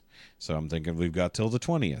days. So I'm thinking we've got till the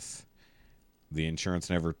 20th. The insurance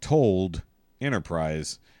never told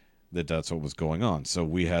Enterprise that that's what was going on. So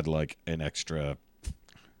we had like an extra...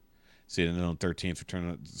 See, and then on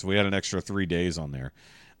 13th, so we had an extra 3 days on there.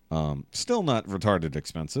 Still not retarded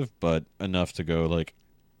expensive, but enough to go like,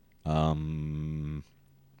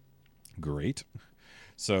 great.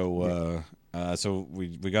 So, so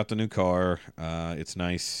we got the new car. It's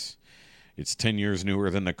nice. It's 10 years newer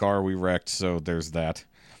than the car we wrecked, so there's that.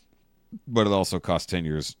 But it also costs 10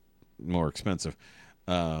 years more expensive.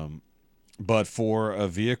 But for a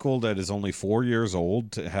vehicle that is only 4 years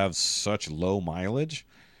old to have such low mileage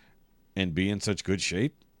and be in such good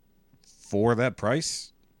shape for that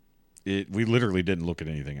price, we literally didn't look at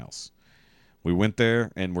anything else. We went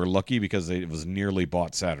there and we're lucky because it was nearly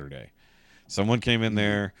bought Saturday. Someone came in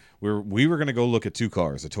there. We were going to go look at 2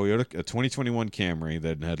 cars, a 2021 Camry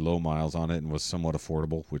that had low miles on it and was somewhat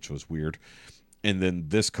affordable, which was weird. And then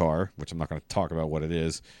this car, which I'm not going to talk about what it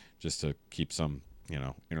is, just to keep some,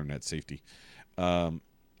 internet safety. And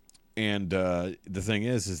the thing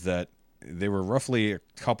is that they were roughly a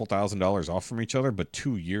couple $1,000s off from each other, but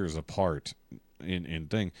 2 years apart in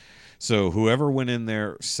thing. So whoever went in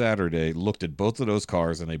there Saturday looked at both of those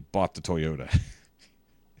cars and they bought the Toyota.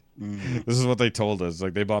 This is what they told us.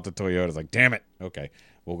 Like, they bought the Toyota. It's like, damn it. Okay,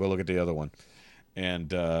 we'll go look at the other one.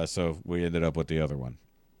 And so we ended up with the other one.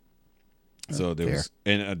 So there was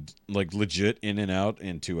like legit in and out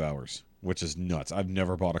in 2 hours, which is nuts. I've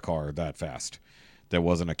never bought a car that fast. That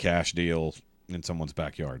wasn't a cash deal in someone's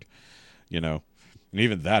backyard, you know. And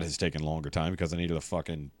even that has taken longer time because I needed a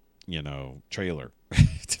fucking, you know, trailer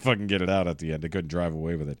to fucking get it out at the end. I couldn't drive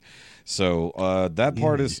away with it. So that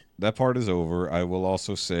part is over. I will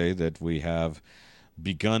also say that we have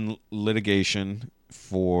begun litigation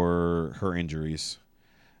for her injuries.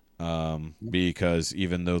 Because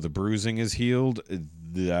even though the bruising is healed,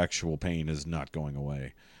 the actual pain is not going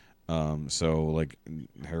away. So like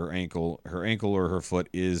her ankle or her foot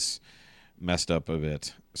is messed up a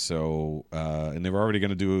bit. So and they were already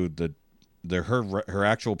going to do her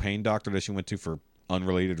actual pain doctor that she went to for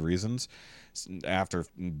unrelated reasons. After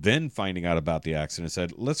then finding out about the accident,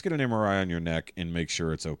 said, let's get an MRI on your neck and make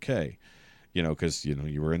sure it's okay. You know, because you know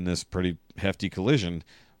you were in this pretty hefty collision.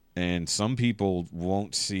 And some people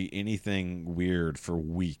won't see anything weird for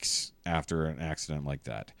weeks after an accident like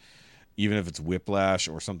that, even if it's whiplash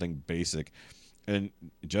or something basic. And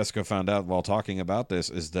Jessica found out while talking about this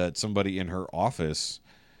is that somebody in her office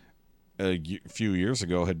a few years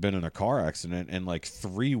ago had been in a car accident, and like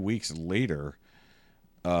 3 weeks later,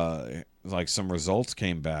 like some results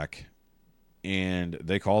came back, and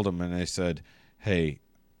they called them and they said, "Hey,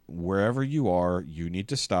 wherever you are, you need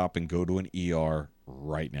to stop and go to an ER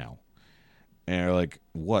right now." And they're like,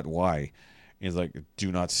 "What? Why?" And he's like,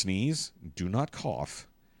 "Do not sneeze, do not cough,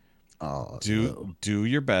 do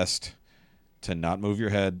your best to not move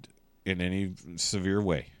your head in any severe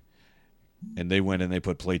way." And they went and they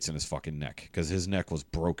put plates in his fucking neck because his neck was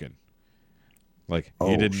broken. Like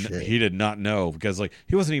he did not know, because like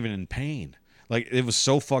he wasn't even in pain. Like it was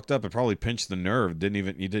so fucked up, it probably pinched the nerve. He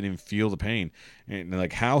didn't even feel the pain, and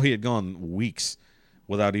like how he had gone weeks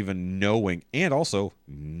without even knowing, and also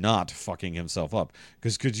not fucking himself up.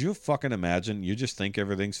 Because could you fucking imagine? You just think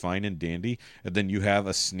everything's fine and dandy, and then you have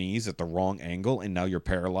a sneeze at the wrong angle, and now you're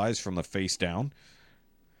paralyzed from the face down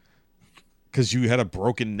because you had a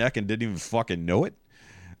broken neck and didn't even fucking know it.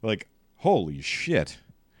 Like, holy shit!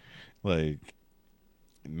 Like,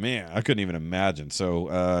 man, I couldn't even imagine.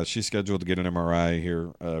 So she's scheduled to get an MRI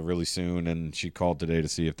here really soon, and she called today to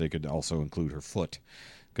see if they could also include her foot,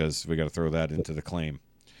 because we got to throw that into the claim.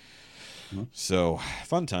 So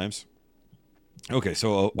fun times. Okay,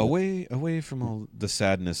 so away from all the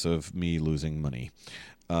sadness of me losing money,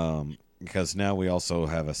 because now we also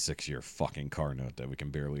have a 6-year fucking car note that we can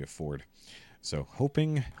barely afford. So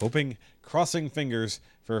hoping, crossing fingers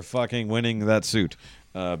for fucking winning that suit,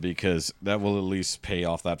 because that will at least pay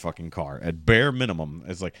off that fucking car at bare minimum.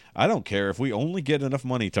 It's like, I don't care if we only get enough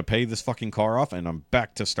money to pay this fucking car off, and I'm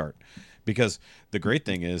back to start. Because the great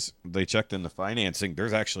thing is they checked in the financing.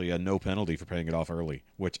 There's actually a no penalty for paying it off early,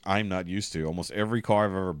 which I'm not used to. Almost every car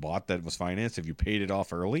I've ever bought that was financed, if you paid it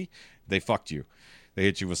off early, they fucked you. They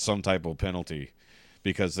hit you with some type of penalty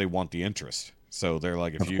because they want the interest. So they're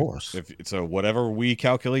like, so whatever we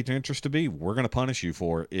calculate the interest to be, we're going to punish you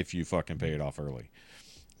for if you fucking pay it off early.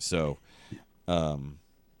 So,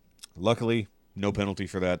 luckily, no penalty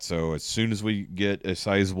for that. So as soon as we get a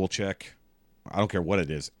sizable check, I don't care what it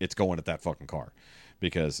is, it's going at that fucking car.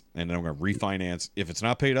 And then I'm going to refinance. If it's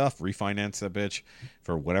not paid off, refinance that bitch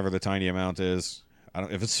for whatever the tiny amount is.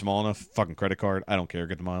 If it's small enough, fucking credit card, I don't care.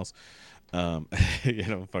 Get the miles.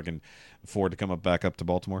 Fucking afford to come back up to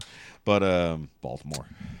Baltimore. But Baltimore.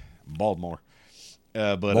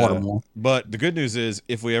 But the good news is,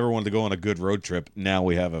 if we ever wanted to go on a good road trip, now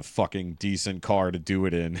we have a fucking decent car to do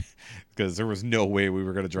it in, because there was no way we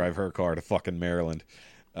were going to drive her car to fucking Maryland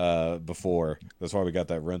before. That's why we got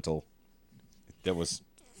that rental. That was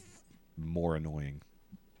more annoying.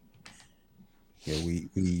 Yeah,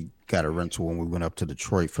 we got a rental when we went up to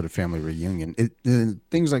Detroit for the family reunion.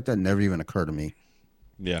 Things like that never even occurred to me.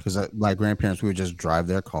 Yeah, because my grandparents, we would just drive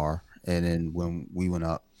their car, and then when we went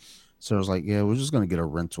up, so I was like, yeah, we're just gonna get a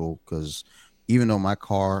rental, because even though my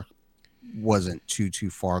car wasn't too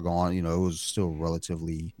far gone, it was still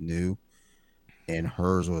relatively new, and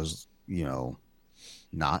hers was,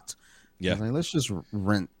 not. Yeah, like, let's just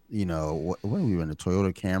rent. What did we rent? A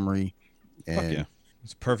Toyota Camry, and fuck yeah.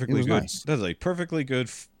 It's perfectly good. Nice. That's a perfectly good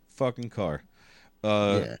fucking car.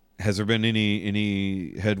 Yeah. Has there been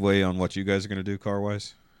any headway on what you guys are going to do car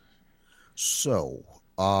wise? So,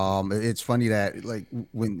 it's funny that like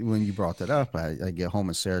when you brought that up, I get home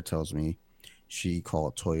and Sarah tells me she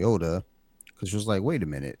called Toyota because she was like, "Wait a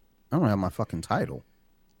minute, I don't have my fucking title."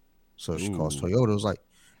 So she calls Toyota. Was like,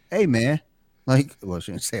 "Hey man," like, well,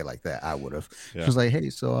 she didn't say it like that. I would have. Yeah. She was like, "Hey,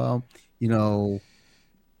 so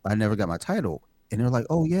I never got my title. And they're like,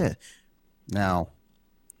 oh yeah. Now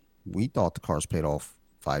we thought the car's paid off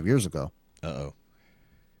 5 years ago. Uh-oh.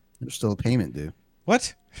 There's still a payment due.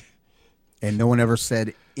 What? And no one ever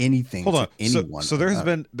said anything Hold to on. anyone. So about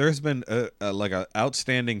it. there's been like a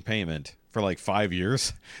outstanding payment for like 5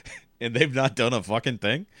 years, and they've not done a fucking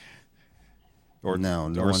thing. No Or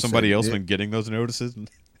one somebody said else it. been getting those notices.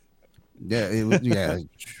 Yeah, it was, yeah.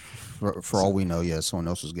 For all we know, yeah, someone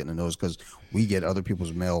else was getting a notice because we get other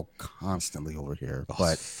people's mail constantly over here. Oh,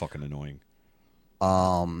 But it's fucking annoying.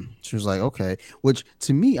 she was like, okay, which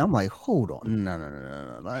to me, I'm like, hold on,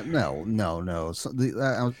 no. So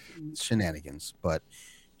shenanigans. But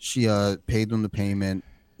she paid them the payment,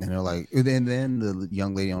 and they're like, and then the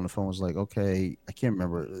young lady on the phone was like, okay, I can't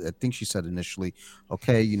remember. I think she said initially,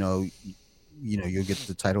 okay, you'll get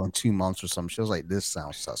the title in 2 months or something. She was like, this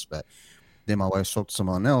sounds suspect. Then my wife spoke to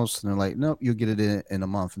someone else, and they're like, nope, you'll get it in a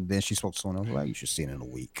month. And then she spoke to someone else, like, you should see it in a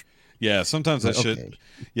week. Yeah, sometimes that Like, shit. okay.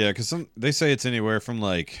 Yeah, because they say it's anywhere from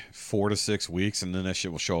like 4 to 6 weeks, and then that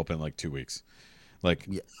shit will show up in like 2 weeks. Like,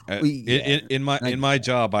 Yeah. in I my get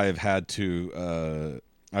job, I have had to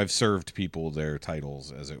I've served people their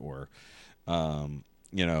titles, as it were.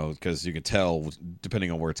 Because you can tell depending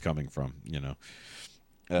on where it's coming from.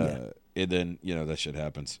 And then that shit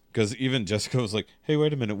happens. Because even Jessica was like, "Hey,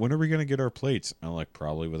 wait a minute, when are we gonna get our plates?" I'm like,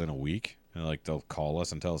 "Probably within a week." And like they'll call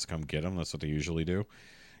us and tell us to come get them. That's what they usually do.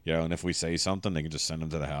 Yeah, and if we say something, they can just send them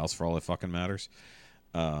to the house for all it fucking matters.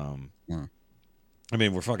 Hmm. I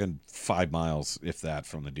mean, we're fucking 5 miles, if that,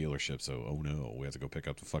 from the dealership. So, oh no, we have to go pick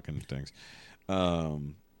up the fucking things.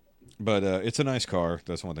 But it's a nice car.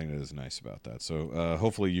 That's one thing that is nice about that. So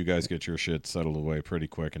hopefully you guys get your shit settled away pretty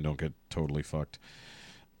quick and don't get totally fucked.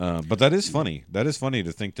 But that is funny. That is funny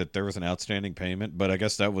to think that there was an outstanding payment, but I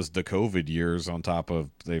guess that was the COVID years on top of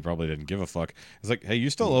they probably didn't give a fuck. It's like, hey, you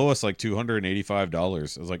still owe us like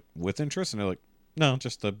 $285. I was like, with interest? And they're like, no,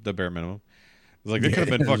 just the bare minimum. It's like they could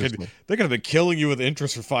have been fucking they could have been killing you with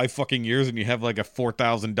interest for 5 fucking years and you have like a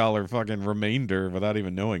 $4,000 fucking remainder without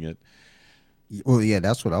even knowing it. Well, yeah,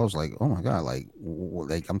 that's what I was like. Oh my god, like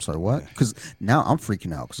I'm sorry, what? Because now I'm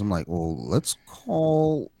freaking out because I'm like, well, let's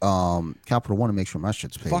call Capital One to make sure my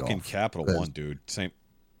shit's paid Fucking off. Capital One, dude. Same.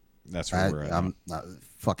 That's where we're at. I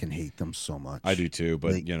fucking hate them so much. I do too,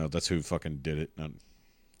 but Like, that's who fucking did it.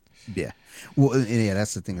 yeah. Well, yeah,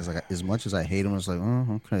 that's the thing. Is like as much as I hate them, it's like,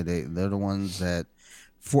 oh, okay, they're the ones that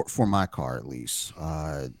for my car at least,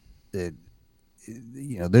 they're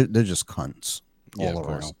just cunts all of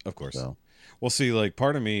around. Of course. So. Well, see, like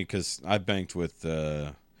part of me, because I've banked with,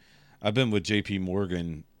 I've been with J.P.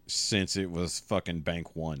 Morgan since it was fucking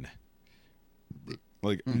Bank One.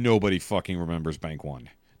 Like nobody fucking remembers Bank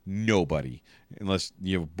One. Nobody, unless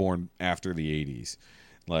you're born after the 80s.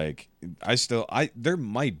 Like there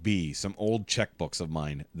might be some old checkbooks of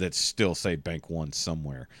mine that still say Bank One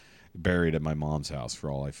somewhere, buried at my mom's house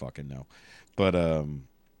for all I fucking know. But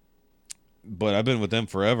I've been with them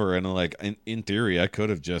forever, and like in theory, I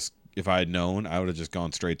could have just, if I had known, I would have just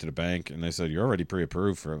gone straight to the bank, and they said you're already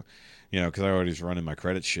pre-approved for, because I already was running my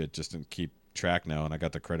credit shit just to keep track now, and I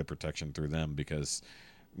got the credit protection through them because,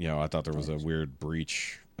 I thought there was a weird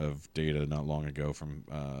breach of data not long ago from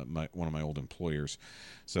one of my old employers,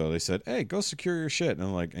 so they said, hey, go secure your shit, and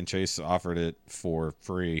I'm like, and Chase offered it for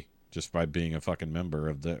free just by being a fucking member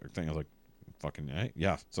of the thing. I was like, fucking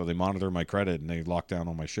yeah. So they monitor my credit and they lock down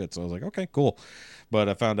all my shit. So I was like, okay, cool. But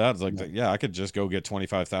I found out it's like, I could just go get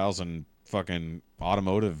 25,000 fucking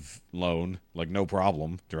automotive loan, like no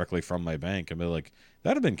problem, directly from my bank. And be like,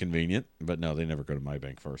 that'd have been convenient. But no, they never go to my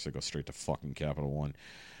bank first. They go straight to fucking Capital One,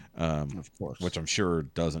 Of course. which I'm sure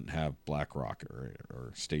doesn't have BlackRock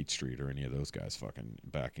or State Street or any of those guys fucking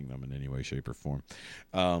backing them in any way, shape, or form.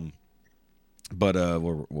 But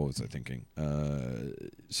what was I thinking?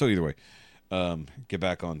 So either way. Get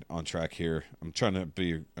back on track here. I'm trying to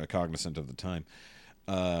be cognizant of the time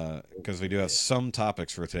because we do have some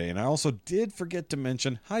topics for today. And I also did forget to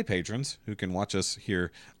mention, hi, patrons who can watch us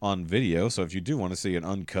here on video. So if you do want to see an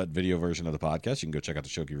uncut video version of the podcast, you can go check out the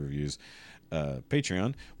Shoki Reviews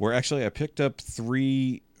Patreon, where actually I picked up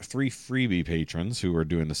three freebie patrons who are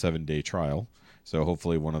doing the 7-day trial. So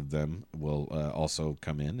hopefully one of them will also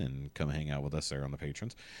come in and come hang out with us there on the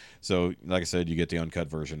patrons. So like I said, you get the uncut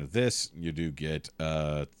version of this. You do get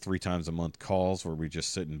 3 times a month calls where we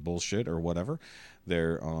just sit and bullshit or whatever.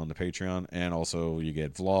 there on the Patreon, and also you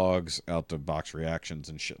get vlogs, out the box reactions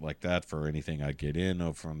and shit like that for anything I get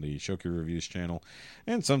in from the Shoki Reviews channel,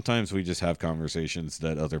 and sometimes we just have conversations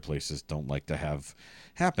that other places don't like to have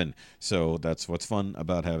happen. So that's what's fun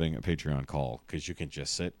about having a Patreon call, because you can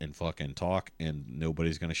just sit and fucking talk and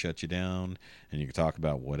nobody's going to shut you down, and you can talk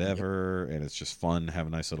about whatever, and it's just fun, have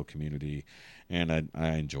a nice little community, and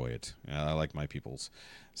I enjoy it. I like my peoples.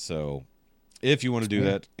 So if you want to do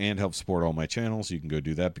that and help support all my channels, you can go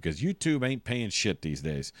do that, because YouTube ain't paying shit these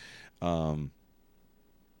days. And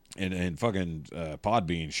fucking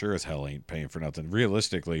Podbean sure as hell ain't paying for nothing.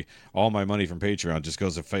 Realistically, all my money from Patreon just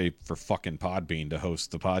goes to pay for fucking Podbean to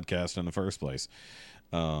host the podcast in the first place.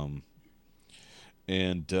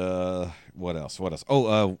 And what else?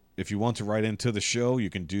 Oh, if you want to write into the show,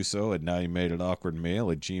 you can do so at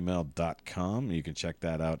nowyoumadadeitawkwardmail@gmail.com. You can check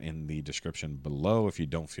that out in the description below. If you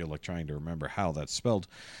don't feel like trying to remember how that's spelled,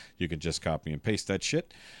 you can just copy and paste that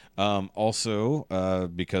shit. Also,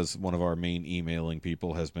 because one of our main emailing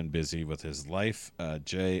people has been busy with his life,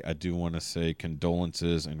 Jay, I do want to say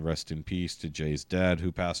condolences and rest in peace to Jay's dad,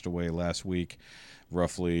 who passed away last week,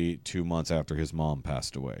 roughly 2 months after his mom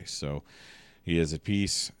passed away. So he is at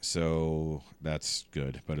peace, so that's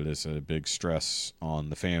good. But it is a big stress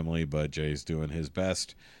on the family, but Jay's doing his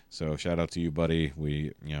best. So shout out to you, buddy.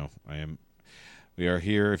 We are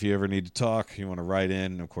here if you ever need to talk. You want to write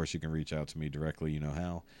in, of course you can reach out to me directly, you know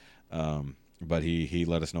how. But he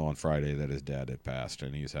let us know on Friday that his dad had passed,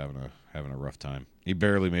 and he's having a rough time. He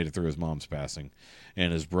barely made it through his mom's passing,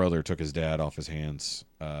 and his brother took his dad off his hands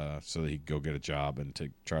so that he could go get a job and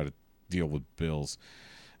to try to deal with bills.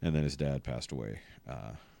 And then his dad passed away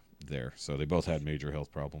there. So they both had major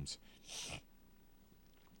health problems.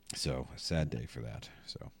 So a sad day for that.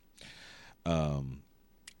 So,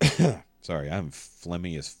 sorry, I'm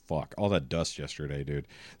phlegmy as fuck. All that dust yesterday, dude.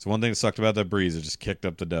 So one thing that sucked about that breeze, it just kicked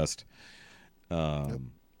up the dust.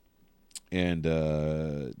 And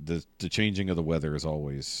the changing of the weather is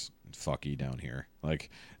always fucky down here. Like,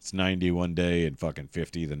 it's 90 one day and fucking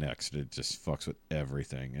 50 the next. It just fucks with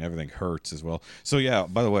everything. Everything hurts as well. So yeah,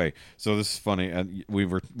 by the way, so this is funny, and we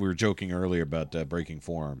were joking earlier about breaking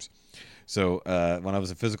forearms. So when I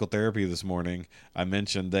was in physical therapy this morning, I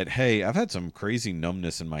mentioned that, hey, I've had some crazy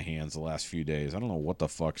numbness in my hands the last few days. I don't know what the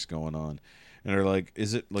fuck's going on. And they're like,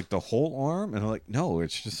 is it like the whole arm? And I'm like, no,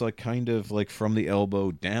 it's just like kind of like from the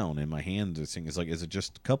elbow down in my hand. It's like, is it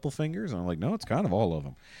just a couple fingers? And I'm like, no, it's kind of all of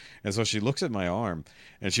them. And so she looks at my arm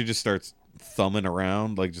and she just starts thumbing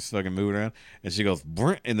around, like just fucking moving around. And she goes,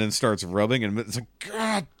 Brr, and then starts rubbing. And it's like,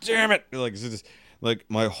 God damn it. Like, it's just, like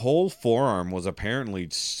my whole forearm was apparently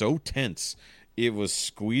so tense. It was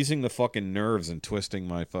squeezing the fucking nerves and twisting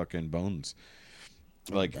my fucking bones.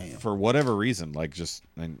 Like, for whatever reason, like, just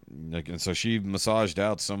and so she massaged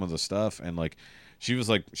out some of the stuff, and like she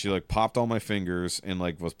popped all my fingers and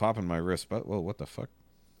like was popping my wrist. But whoa, what the fuck?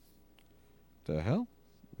 The hell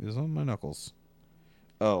is on my knuckles?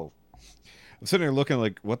 Oh, I'm sitting here looking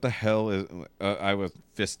like, what the hell is? I was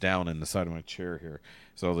fist down in the side of my chair here,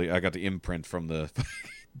 so I got the imprint from the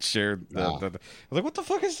chair. I was like, what the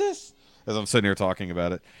fuck is this? As I'm sitting here talking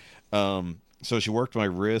about it. So she worked my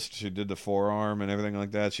wrist, she did the forearm and everything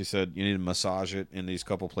like that. She said, you need to massage it in these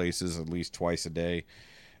couple places at least twice a day.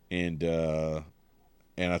 And I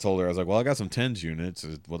told her, I was like, well, I got some TENS units.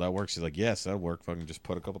 Will that work? She's like, yes, that'll work. Fucking just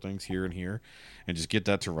put a couple things here and here and just get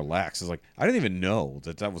that to relax. I was like, I didn't even know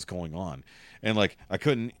that was going on. And like, I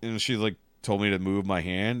couldn't, and she like told me to move my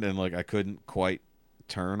hand, and like, I couldn't quite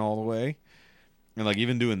turn all the way. And like,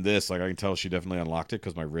 even doing this, like, I can tell she definitely unlocked it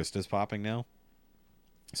because my wrist is popping now.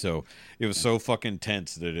 So it was so fucking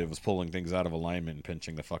tense that it was pulling things out of alignment and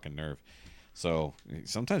pinching the fucking nerve. So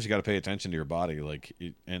sometimes you got to pay attention to your body, like,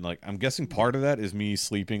 and like, I'm guessing part of that is me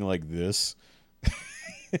sleeping like this.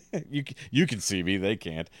 You can see me, they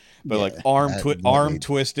can't. But yeah, like arm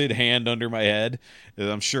twisted, hand under my head.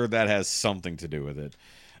 I'm sure that has something to do with it.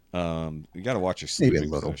 You got to watch your sleeping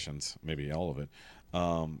positions, maybe all of it.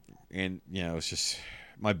 And you know, it's just,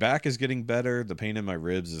 my back is getting better. The pain in my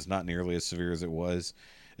ribs is not nearly as severe as it was.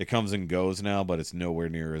 It comes and goes now, but it's nowhere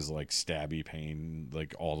near as like stabby pain,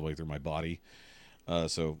 like all the way through my body.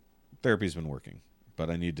 So therapy's been working, but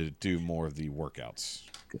I need to do more of the workouts.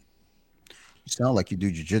 You sound like you do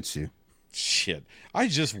jiu-jitsu. Shit. I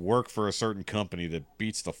just work for a certain company that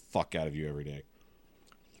beats the fuck out of you every day.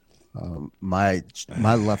 My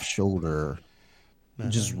left shoulder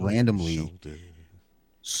just randomly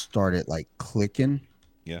started like clicking.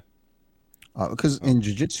 Yeah. Because in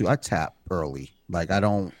jiu-jitsu, I tap early. Like, I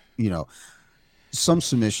don't, some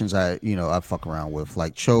submissions I fuck around with,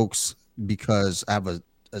 like chokes, because I have a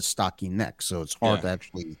stocky neck. So it's hard to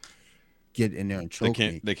actually get in there and choke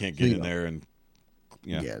me. They can't So, get you in know, there and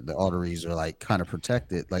yeah, the arteries are like kind of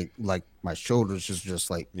protected, like my shoulders is just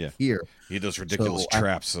like yeah. here. He does ridiculous So I,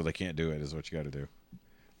 traps, so they can't do it. Is what you got to do.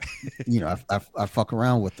 I fuck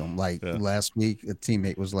around with them. Like Yeah. last week, a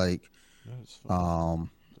teammate was like, That's fun.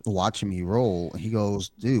 watching me roll. He goes,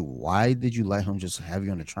 dude, why did you let him just have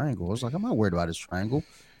you on the triangle? I was like, I'm not worried about his triangle.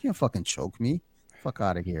 You can't fucking choke me. Fuck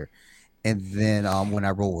out of here. And then when I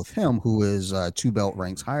roll with him, who is 2 belt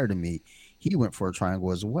ranks higher than me, he went for a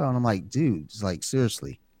triangle as well. And I'm like, dude, it's like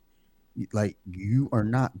seriously, like you are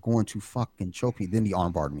not going to fucking choke me. Then he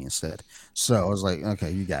armbarred me instead. So I was like,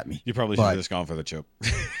 okay, you got me. You probably should have But just gone for the choke.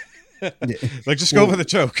 yeah, Like, just go well, for the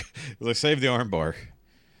choke. Like, save the arm bar.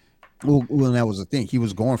 well, that was the thing. He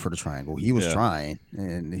was going for the triangle. He was Yeah. trying,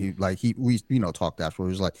 and we talked after. He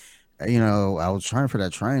was like, I was trying for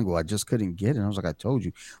that triangle. I just couldn't get it. And I was like, I told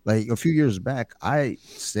you. Like a few years back, I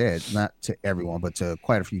said not to everyone, but to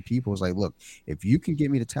quite a few people, was like, look, if you can get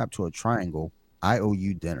me to tap to a triangle, I owe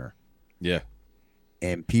you dinner. Yeah.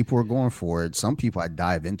 And people are going for it. Some people I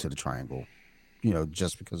dive into the triangle,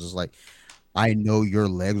 just because it's like I know your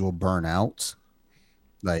legs will burn out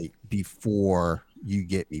like before you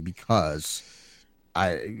get me because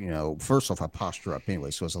first off, I posture up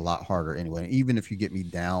anyway, so it's a lot harder anyway. And even if you get me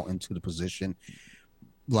down into the position,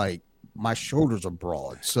 like my shoulders are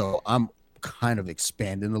broad, so I'm kind of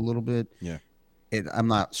expanding a little bit. Yeah. I'm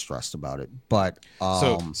not stressed about it, but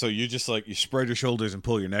So you just like you spread your shoulders and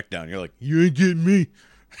pull your neck down. You're like, you ain't getting me. it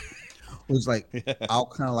was like I'll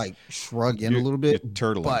kind of like shrug in a little You're bit,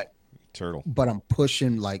 turtling. but I'm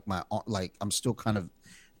pushing like like I'm still kind of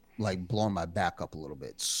like blowing my back up a little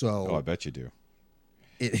bit. So Oh, I bet you do.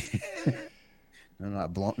 I'm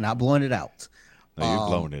not blowing it out. No, you're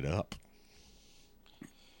blowing it up.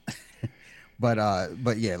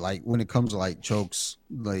 But yeah, like when it comes to like chokes,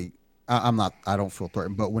 like I don't feel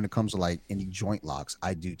threatened. But when it comes to like any joint locks,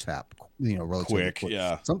 I do tap, relatively quick.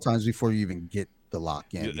 Yeah. Sometimes before you even get the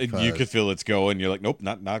lock in, You could feel it's going. You're like, nope,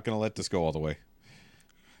 not gonna let this go all the way.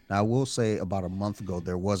 Now, I will say about a month ago,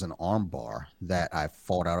 there was an arm bar that I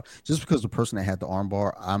fought out. Just because the person that had the arm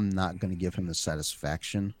bar, I'm not going to give him the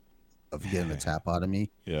satisfaction of getting a tap out of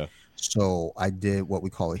me. Yeah. So I did what we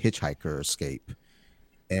call a hitchhiker escape.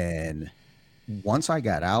 And once I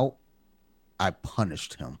got out, I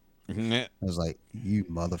punished him. I was like, you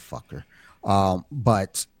motherfucker.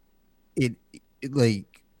 But it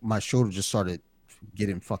like my shoulder just started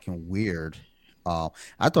getting fucking weird. I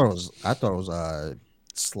thought it was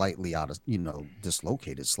slightly out of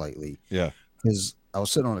dislocated slightly. Yeah. Because I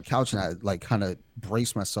was sitting on the couch and I like kind of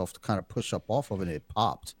braced myself to kind of push up off of it, and it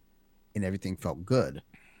popped and everything felt good.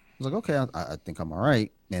 I was like, okay, I think I'm all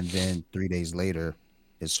right. And then 3 days later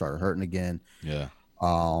it started hurting again. Yeah.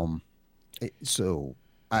 So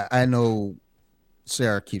I know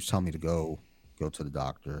Sarah keeps telling me to go to the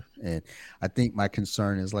doctor, and I think my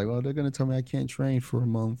concern is like, well, they're gonna tell me I can't train for a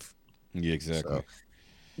month. Yeah, exactly. So,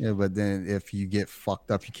 yeah, but then if you get fucked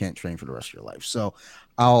up, you can't train for the rest of your life. So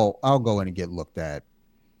I'll go in and get looked at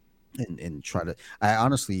and try to. I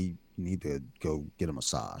honestly need to go get a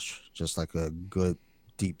massage, just like a good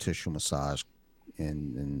deep tissue massage,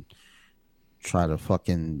 and try to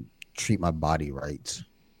fucking treat my body right.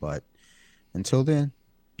 But until then,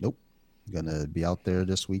 nope. Gonna be out there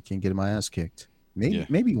this weekend getting my ass kicked.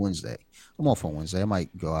 Maybe Wednesday. I'm off on Wednesday. I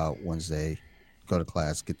might go out Wednesday, go to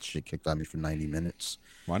class, get the shit kicked out of me for 90 minutes.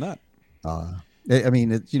 Why not? I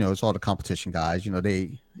mean, it's all the competition guys.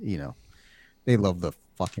 They love to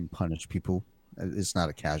fucking punish people. It's not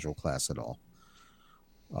a casual class at all.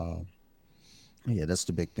 Yeah, that's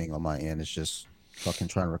the big thing on my end. It's just fucking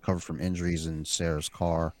trying to recover from injuries in Sarah's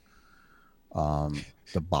car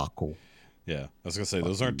debacle. Yeah, I was gonna say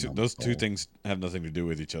those two things have nothing to do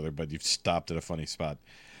with each other, but you've stopped at a funny spot.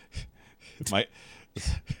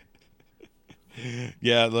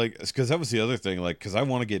 Yeah, like because that was the other thing, like because I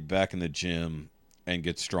want to get back in the gym and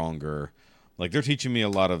get stronger. Like they're teaching me a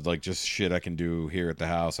lot of like just shit I can do here at the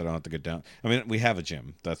house. I don't have to get down. I mean, we have a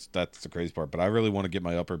gym. That's the crazy part. But I really want to get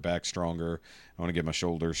my upper back stronger. I want to get my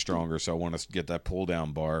shoulders stronger. So I want to get that pull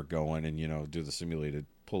down bar going and do the simulated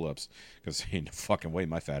pull-ups because ain't no fucking way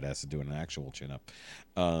my fat ass is doing an actual chin up.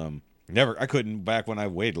 I couldn't back when I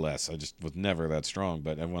weighed less. I just was never that strong,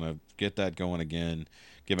 but I want to get that going again,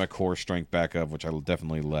 get my core strength back up, which I'll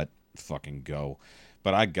definitely let fucking go.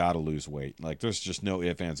 But I gotta lose weight. Like there's just no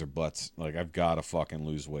ifs, ands, or buts. Like I've gotta fucking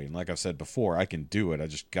lose weight. And like I've said before, I can do it. I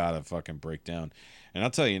just gotta fucking break down. And I'll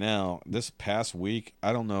tell you now, this past week,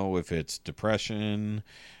 I don't know if it's depression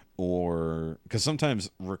or because sometimes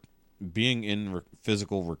being in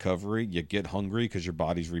physical recovery, you get hungry because your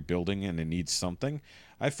body's rebuilding and it needs something.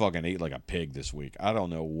 I fucking ate like a pig this week. I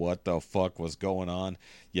don't know what the fuck was going on.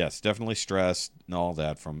 Yes, definitely stress and all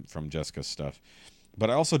that from Jessica's stuff.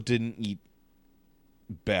 But I also didn't eat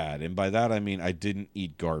bad. And by that, I mean I didn't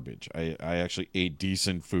eat garbage. I actually ate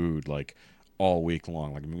decent food like all week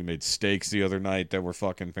long. Like we made steaks the other night that were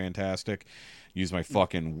fucking fantastic. Used my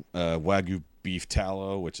fucking Wagyu beef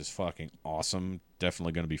tallow, which is fucking awesome.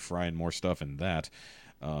 Definitely going to be frying more stuff in that.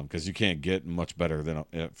 Because you can't get much better than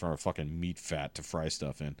for a fucking meat fat to fry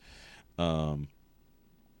stuff in.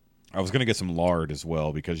 I was gonna get some lard as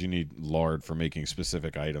well because you need lard for making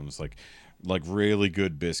specific items. Like really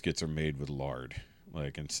good biscuits are made with lard,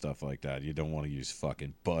 like and stuff like that. You don't want to use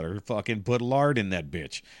fucking butter. Fucking put lard in that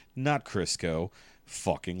bitch, not Crisco.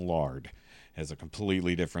 Fucking lard has a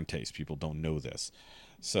completely different taste. People don't know this,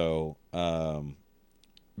 so.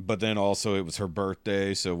 But then also it was her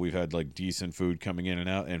birthday, so we've had like decent food coming in and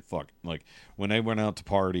out. And fuck, like when they went out to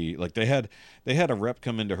party, like they had a rep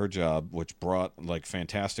come into her job, which brought like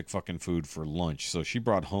fantastic fucking food for lunch. So she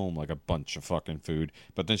brought home like a bunch of fucking food.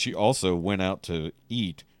 But then she also went out to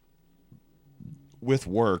eat with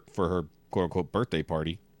work for her quote unquote birthday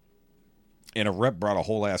party. And a rep brought a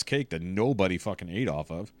whole ass cake that nobody fucking ate off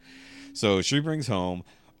of. So she brings home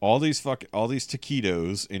all these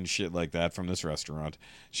taquitos and shit like that from this restaurant.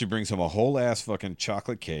 She brings home a whole ass fucking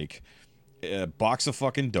chocolate cake, a box of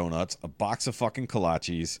fucking donuts, a box of fucking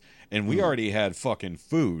kolaches, and we already had fucking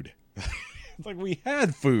food. Like we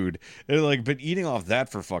had food. And like been eating off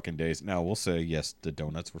that for fucking days. Now we'll say yes, the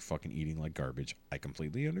donuts were fucking eating like garbage. I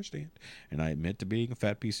completely understand, and I admit to being a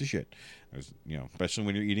fat piece of shit. There's, especially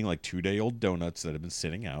when you're eating like 2-day-old donuts that have been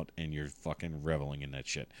sitting out and you're fucking reveling in that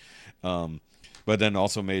shit. But then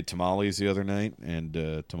also made tamales the other night, and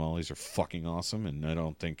tamales are fucking awesome, and I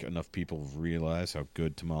don't think enough people realize how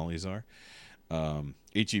good tamales are.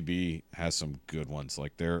 HEB has some good ones.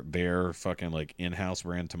 Like their fucking like in-house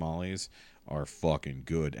brand tamales are fucking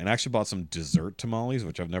good. And I actually bought some dessert tamales,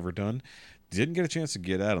 which I've never done. Didn't get a chance to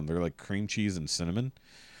get at them. They're like cream cheese and cinnamon.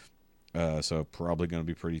 So probably going to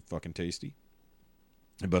be pretty fucking tasty.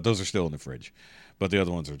 But those are still in the fridge. But the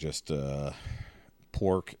other ones are just...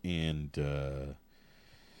 pork and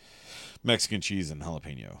Mexican cheese and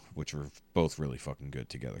jalapeno, which are both really fucking good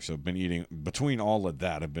together. So I've been eating, between all of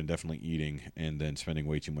that, I've been definitely eating and then spending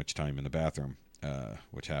way too much time in the bathroom,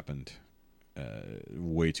 which happened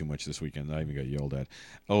way too much this weekend. I even got yelled at.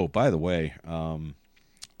 Oh, by the way,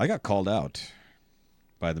 I got called out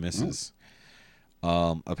by the missus.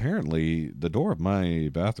 Apparently the door of my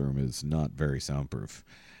bathroom is not very soundproof.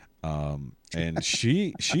 And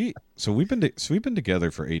so we've been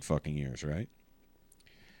together for 8 fucking years, right?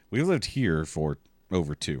 We lived here for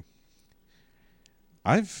over 2.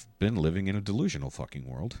 I've been living in a delusional fucking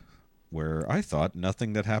world where I thought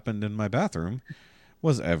nothing that happened in my bathroom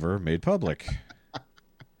was ever made public.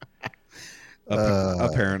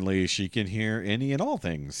 Apparently she can hear any and all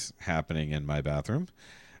things happening in my bathroom,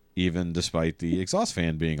 even despite the exhaust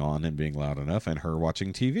fan being on and being loud enough and her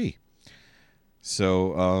watching TV.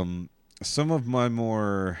 So, some of my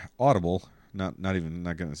more audible, not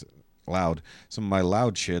gonna say loud, some of my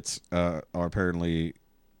loud shits are apparently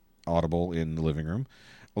audible in the living room,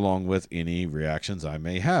 along with any reactions I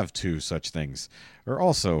may have to such things are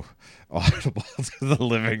also audible to the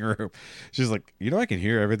living room. She's like, I can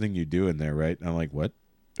hear everything you do in there, right? And I'm like, what?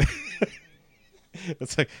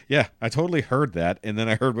 It's like, yeah, I totally heard that, and then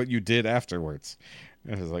I heard what you did afterwards.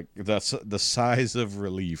 And it was like, that's the size of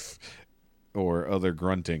relief. Or other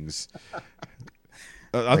gruntings.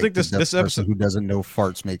 I think this episode, who doesn't know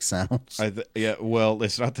farts make sounds. Yeah, well,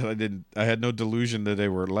 it's not that I had no delusion that they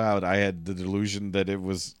were loud. I had the delusion that it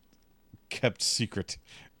was kept secret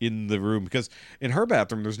in the room, because in her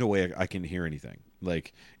bathroom, there's no way I can hear anything.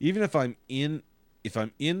 Like even if I'm in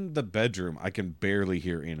the bedroom, I can barely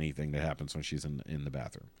hear anything that happens when she's in the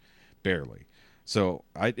bathroom, barely. So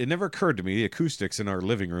it never occurred to me the acoustics in our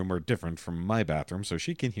living room are different from my bathroom, so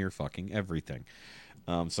she can hear fucking everything.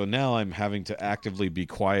 So now I'm having to actively be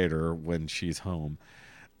quieter when she's home.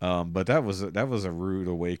 But that was a rude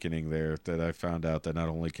awakening there, that I found out that not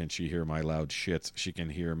only can she hear my loud shits, she can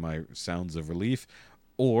hear my sounds of relief,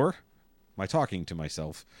 or my talking to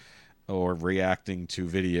myself, or reacting to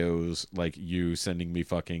videos like you sending me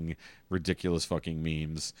fucking ridiculous fucking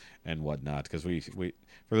memes and whatnot. Because we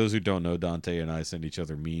for those who don't know, Dante and I send each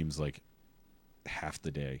other memes like half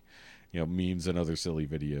the day, memes and other silly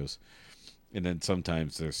videos. And then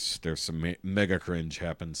sometimes there's some mega cringe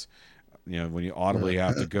happens, when you audibly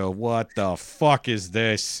have to go, what the fuck is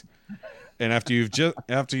this? And after you've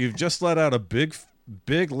just let out a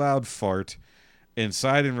big loud fart,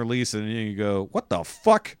 inside and release, and you go, what the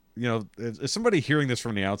fuck? You know, if somebody hearing this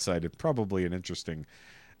from the outside, it's probably an interesting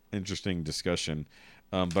discussion.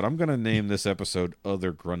 But I'm gonna name this episode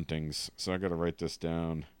 "Other Gruntings," so I gotta write this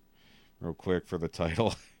down real quick for the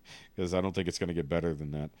title because I don't think it's gonna get better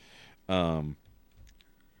than that.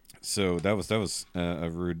 So that was a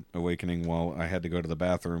rude awakening while I had to go to the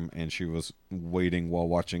bathroom, and she was waiting while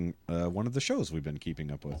watching one of the shows we've been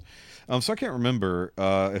keeping up with. So I can't remember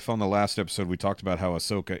if on the last episode we talked about how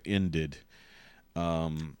Ahsoka ended.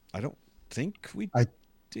 I don't think we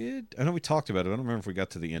did. I know we talked about it. I don't remember if we got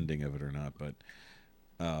to the ending of it or not, but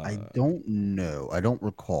I don't know. I don't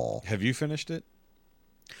recall. Have you finished it?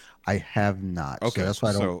 I have not. Okay, So that's why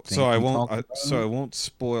I don't. So I won't. I won't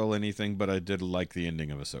spoil anything. But I did like the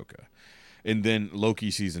ending of Ahsoka, and then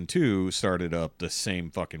Loki season 2 started up the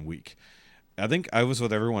same fucking week. I think I was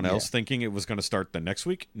with everyone else thinking it was going to start the next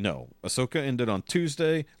week. No, Ahsoka ended on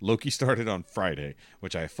Tuesday. Loki started on Friday,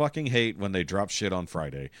 which I fucking hate when they drop shit on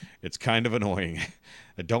Friday. It's kind of annoying.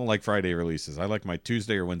 I don't like Friday releases. I like my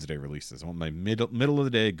Tuesday or Wednesday releases. I want my middle of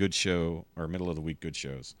the day good show or middle of the week good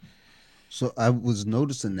shows. So I was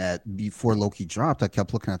noticing that before Loki dropped, I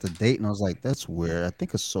kept looking at the date and I was like, "That's weird." I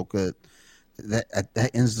think Ahsoka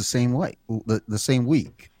that ends the same way, the same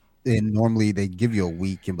week, and normally they give you a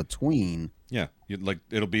week in between. Yeah,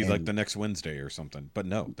 it'll be like the next Wednesday or something, but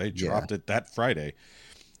no, they dropped it that Friday.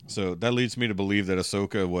 So that leads me to believe that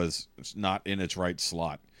Ahsoka was not in its right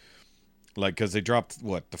slot, like because they dropped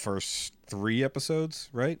the first 3 episodes,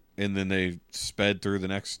 right, and then they sped through the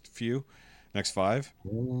next 5.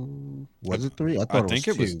 Was it 3? I thought it was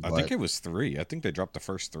 2. I think it was 3. I think they dropped the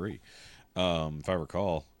first 3, if I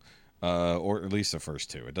recall, or at least the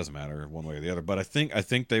first 2. It doesn't matter one way or the other. But I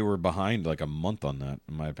think they were behind like a month on that,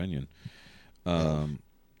 in my opinion.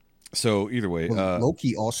 So either way,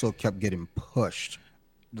 Loki also kept getting pushed.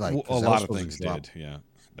 Like a lot of things did. Yeah,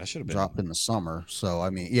 that should have been dropped in the summer. So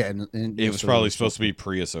I mean, yeah, and it was probably supposed to be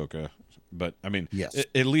pre-Ahsoka. But I mean, yes.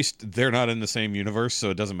 At least they're not in the same universe,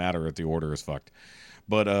 so it doesn't matter if the order is fucked.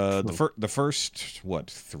 But the first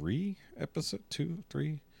 3 episodes, 2,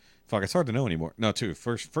 3, fuck, it's hard to know anymore. No, 2.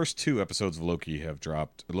 First 2 episodes of Loki have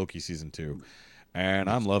dropped. Loki season 2, and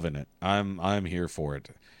I'm loving it. I'm here for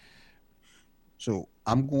it. So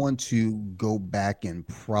I'm going to go back and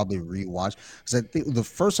probably rewatch because I think the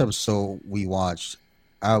first episode we watched,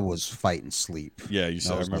 I was fighting sleep. Yeah, you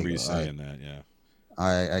said. I remember you saying that. Yeah.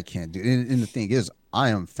 I can't do it. And the thing is, I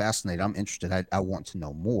am fascinated. I'm interested. I want to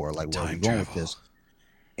know more. Like, where are we going with this?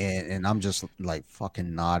 And I'm just like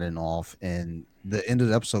fucking nodding off. And the end of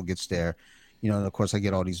the episode gets there, and of course I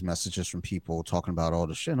get all these messages from people talking about all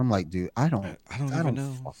the shit. And I'm like, dude, I don't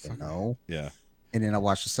know. Fucking know. Yeah. And then I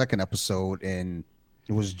watched the second episode and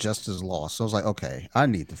it was just as lost. So I was like, okay, I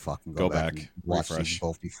need to fucking go back and watch these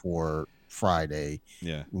both before Friday.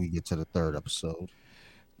 Yeah. We get to the third episode.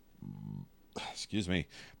 Excuse me.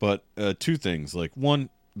 But 2 things. Like, one,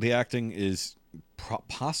 the acting is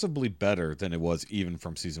possibly better than it was even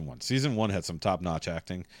from season 1. Season 1 had some top-notch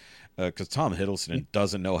acting because Tom Hiddleston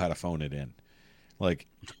doesn't know how to phone it in. Like,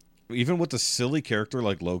 even with a silly character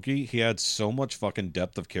like Loki, he had so much fucking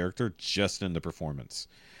depth of character just in the performance.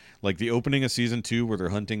 Like the opening of season 2 where they're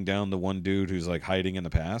hunting down the one dude who's like hiding in the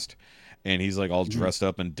past, and he's like all dressed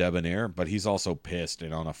up and debonair, but he's also pissed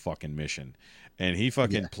and on a fucking mission. And he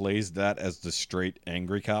fucking plays that as the straight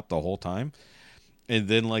angry cop the whole time. And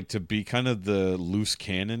then like to be kind of the loose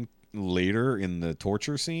cannon later in the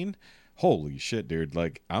torture scene. Holy shit, dude.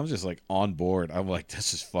 Like I was just like on board. I'm like,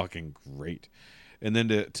 this is fucking great. And then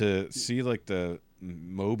to see like the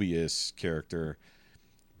Mobius character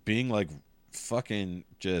being like fucking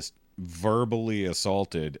just verbally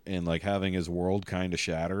assaulted and like having his world kind of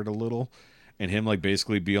shattered a little, and him like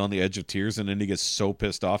basically be on the edge of tears, and then he gets so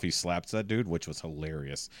pissed off he slaps that dude, which was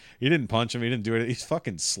hilarious. He didn't punch him, he didn't do it, he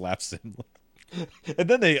fucking slaps him. And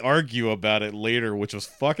then they argue about it later, which was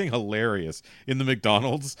fucking hilarious in the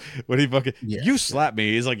McDonald's when he fucking you slapped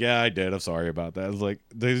me. He's like, yeah, I did. I'm sorry about that. I was like,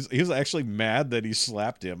 he was actually mad that he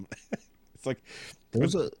slapped him. It's like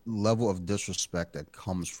there's a level of disrespect that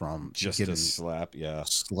comes from just getting slapped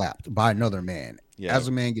by another man. Yeah. As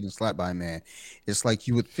a man getting slapped by a man, it's like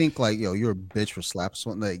you would think like, you're a bitch for slapping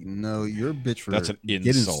something. Like, no, you're a bitch for that's an getting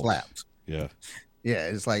insult. slapped. Yeah. Yeah.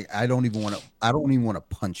 It's like I don't even want to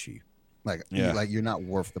punch you. Like, yeah. Like you're not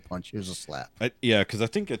worth the punch. Here's a slap. Because I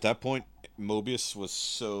think at that point Mobius was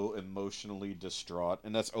so emotionally distraught,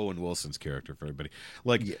 and that's Owen Wilson's character for everybody.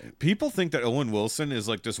 Like people think that Owen Wilson is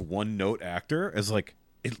like this one note actor. As like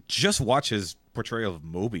just watch his portrayal of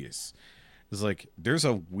Mobius. It's like there's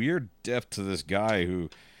a weird depth to this guy who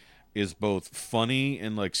is both funny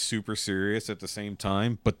and like super serious at the same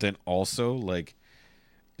time, but then also like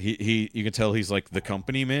you can tell he's like the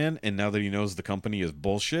company man, and now that he knows the company is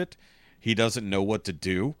bullshit, he doesn't know what to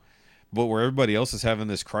do. But where everybody else is having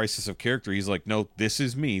this crisis of character, he's like, no, this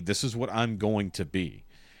is me. This is what I'm going to be.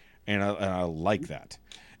 And I like that.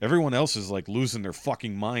 Everyone else is like losing their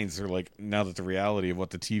fucking minds. They're like, now that the reality of what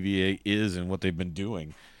the TVA is and what they've been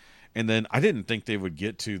doing. And then I didn't think they would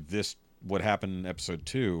get to this, what happened in episode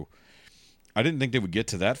 2. I didn't think they would get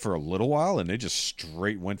to that for a little while, and they just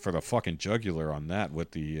straight went for the fucking jugular on that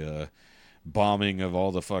with the bombing of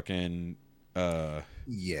all the fucking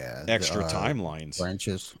extra timelines.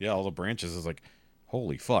 Branches. Yeah, all the branches is like,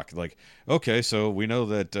 holy fuck. Like, okay, so we know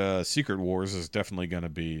that Secret Wars is definitely going to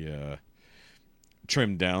be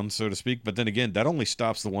trimmed down, so to speak. But then again, that only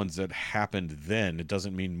stops the ones that happened then. It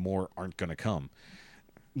doesn't mean more aren't going to come.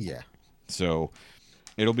 Yeah. So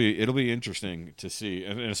it'll be interesting to see,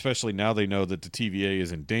 and especially now they know that the TVA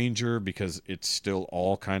is in danger because it's still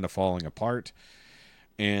all kind of falling apart.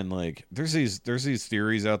 And like, there's these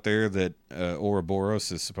theories out there that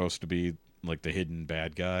Ouroboros is supposed to be like the hidden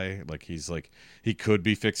bad guy. Like he could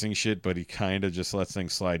be fixing shit, but he kind of just lets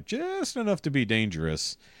things slide just enough to be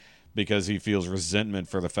dangerous because he feels resentment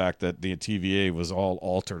for the fact that the TVA was all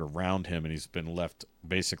altered around him and he's been left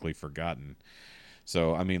basically forgotten.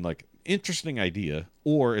 So I mean, like, interesting idea.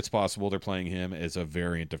 Or it's possible they're playing him as a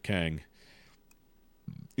variant of Kang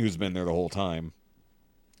who's been there the whole time.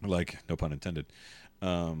 Like, no pun intended.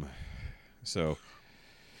 So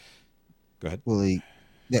go ahead. Well,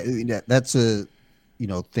 that's a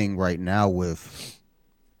thing right now with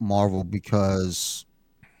Marvel, because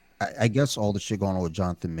I guess all the shit going on with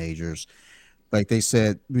Jonathan Majors, like they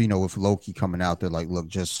said, with Loki coming out, they're like, look,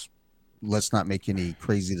 just let's not make any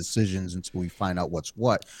crazy decisions until we find out what's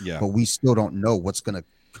what. Yeah. But we still don't know what's going to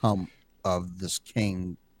come of this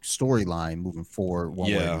King storyline moving forward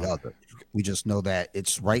one way or the other. We just know that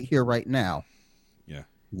it's right here, right now. Yeah.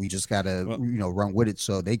 We just got to, run with it.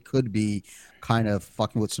 So they could be kind of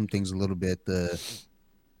fucking with some things a little bit to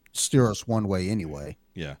steer us one way anyway.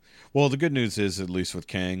 Yeah. Well, the good news is, at least with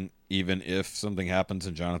Kang, even if something happens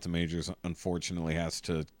and Jonathan Majors unfortunately has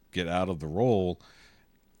to get out of the role,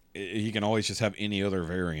 he can always just have any other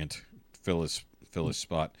variant fill his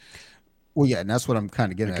spot. Well, yeah, and that's what I'm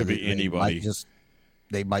kind of getting at. It could be anybody.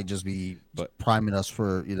 They might just be priming us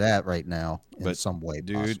for that right now in some way,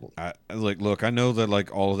 dude, possibly. Look, I know that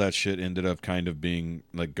like all of that shit ended up kind of being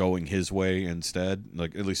like going his way instead,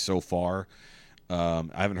 like at least so far. I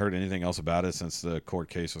haven't heard anything else about it since the court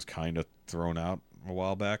case was kind of thrown out a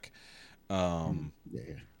while back.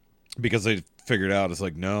 Because they figured out, it's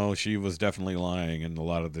like, no, she was definitely lying in a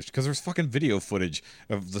lot of this, because there's fucking video footage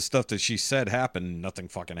of the stuff that she said happened. Nothing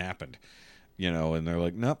fucking happened. And they're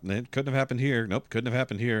like, nope, it couldn't have happened here. Nope, couldn't have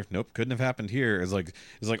happened here. Nope, couldn't have happened here. It's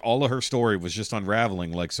like all of her story was just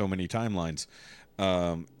unraveling like so many timelines.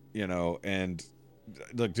 And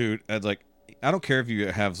look, dude, I don't care if you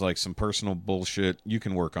have like some personal bullshit. You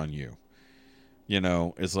can work on you.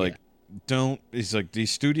 It's like, it's like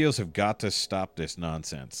these studios have got to stop this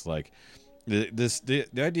nonsense. Like the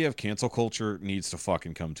idea of cancel culture needs to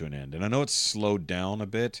fucking come to an end. And I know it's slowed down a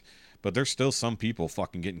bit, but there's still some people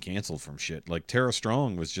fucking getting canceled from shit. Like Tara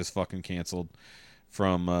Strong was just fucking canceled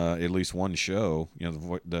from at least one show.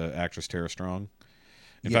 The actress Tara Strong.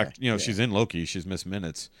 In fact, she's in Loki. She's Miss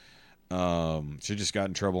Minutes. She just got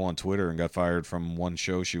in trouble on Twitter and got fired from one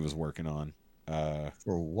show she was working on.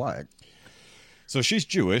 For what? So she's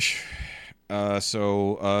Jewish.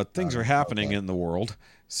 So things are happening in the world.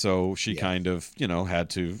 So she kind of, had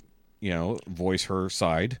to, voice her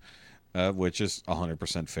side. Which is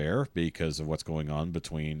 100% fair because of what's going on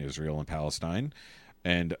between Israel and Palestine.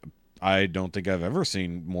 And I don't think I've ever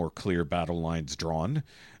seen more clear battle lines drawn.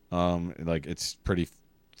 Like, it's pretty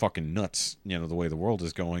fucking nuts, the way the world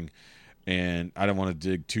is going. And I don't want to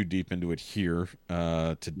dig too deep into it here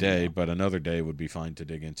today, but another day would be fine to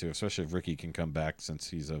dig into, especially if Ricky can come back since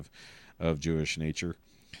he's of Jewish nature.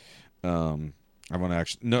 I want to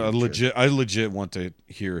actually, I legit want to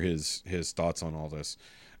hear his thoughts on all this.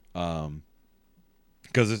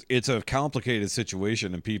 Because it's a complicated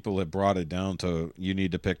situation, and people have brought it down to, you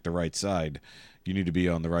need to pick the right side, you need to be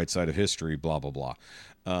on the right side of history, blah blah blah.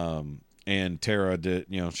 And Tara did,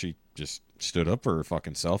 she just stood up for her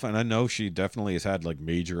fucking self, and I know she definitely has had like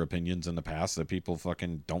major opinions in the past that people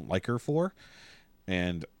fucking don't like her for,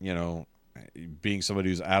 and being somebody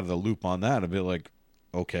who's out of the loop on that, I'd be like,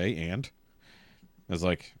 okay, and it's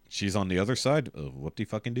like, she's on the other side. What do you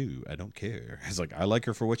fucking do? I don't care. It's like, I like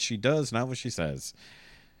her for what she does, not what she says.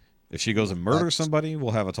 If she goes and murders somebody,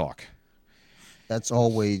 we'll have a talk. That's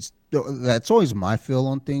always my feel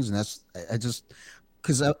on things, and I just,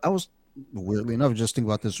 because I was weirdly enough, just think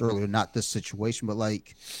about this earlier, not this situation, but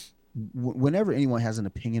like whenever anyone has an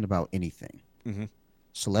opinion about anything, Mm-hmm.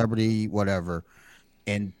 celebrity, whatever,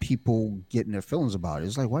 and people getting their feelings about it,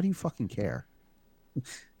 it's like, why do you fucking care?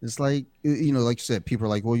 It's like, like you said, people are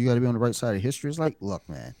like, well, you got to be on the right side of history. It's like, look,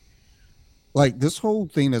 man, like this whole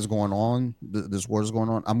thing that's going on, this war is going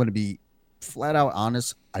on. I'm going to be flat out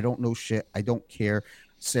honest. I don't know shit. I don't care.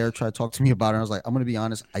 Sarah tried to talk to me about it. I was like, I'm going to be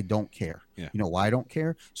honest. I don't care. Yeah. You know why I don't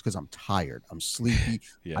care? It's because I'm tired. I'm sleepy.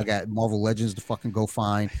 Yeah. I got Marvel Legends to fucking go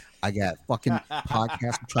find. I got fucking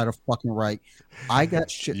podcasts to try to fucking write. I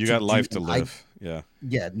got shit. You got life to and live. Yeah.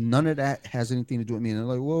 Yeah. None of that has anything to do with me. And they're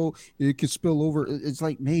like, well, it could spill over. It's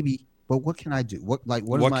like, maybe, but what can I do? What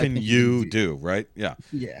can you do? Right? Yeah.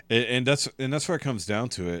 Yeah. And that's where it comes down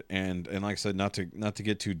to it. And like I said, not to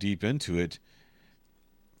get too deep into it.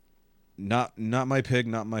 Not my pig,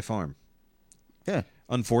 not my farm. Yeah.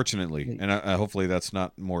 Unfortunately, and I hopefully that's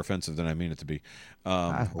not more offensive than I mean it to be.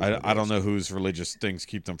 I don't know whose religious things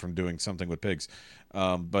keep them from doing something with pigs,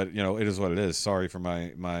 but it is what it is. Sorry for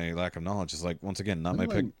my lack of knowledge. It's like, once again, not my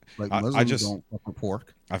pig. Like Muslims I just don't fuck with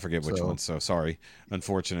pork. I forget which one. So sorry.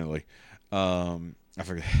 Unfortunately, I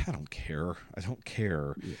forget. I don't care.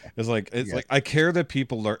 Yeah. It's like I care that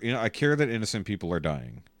people are. I care that innocent people are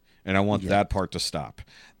dying, and I want that part to stop.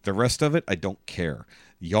 The rest of it, I don't care.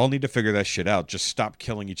 Y'all need to figure that shit out. Just stop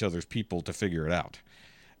killing each other's people to figure it out.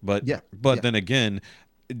 But then again,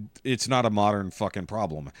 it's not a modern fucking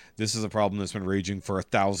problem. This is a problem that's been raging for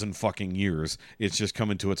 1,000 fucking years. It's just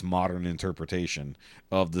coming to its modern interpretation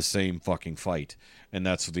of the same fucking fight. And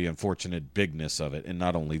that's the unfortunate bigness of it. And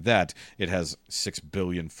not only that, it has 6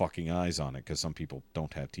 billion fucking eyes on it, because some people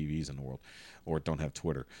don't have TVs in the world, or don't have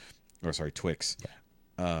Twitter, or sorry, Twix.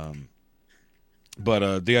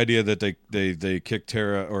 But the idea that they kicked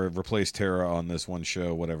Tara or replaced Tara on this one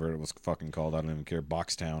show, whatever it was fucking called, I don't even care,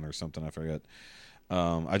 Boxtown or something, I forget.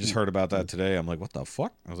 I just heard about that today. I'm like, what the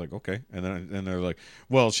fuck? I was like, okay. And they're like,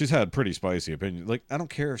 well, she's had pretty spicy opinions. Like, I don't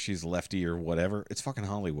care if she's lefty or whatever. It's fucking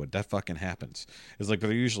Hollywood. That fucking happens. It's like, but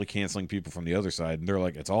they're usually canceling people from the other side, and they're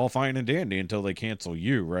like, it's all fine and dandy until they cancel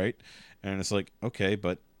you, right? And it's like, okay,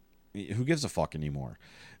 but who gives a fuck anymore?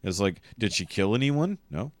 It's like, did she kill anyone?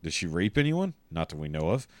 No. Did she rape anyone? Not that we know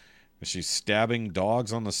of. Is she stabbing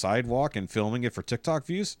dogs on the sidewalk and filming it for TikTok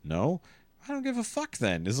views? No. I don't give a fuck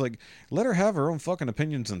then. It's like, let her have her own fucking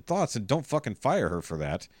opinions and thoughts, and don't fucking fire her for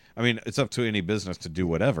that. I mean, it's up to any business to do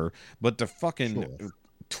whatever, but the fucking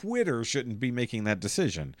Twitter shouldn't be making that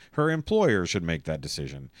decision. Her employer should make that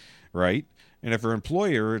decision, right? And if her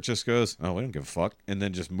employer just goes, oh, we don't give a fuck, and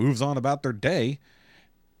then just moves on about their day,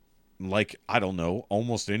 like, I don't know,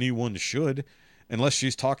 almost anyone should, unless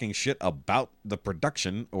she's talking shit about the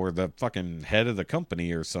production or the fucking head of the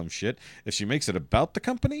company or some shit. If she makes it about the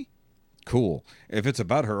company, cool. If it's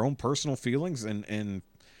about her own personal feelings and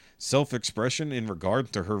self-expression in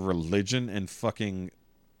regard to her religion and fucking,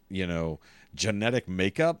 genetic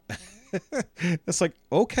makeup, it's like,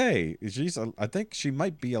 okay, I think she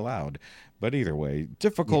might be allowed. But either way,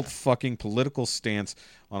 difficult fucking political stance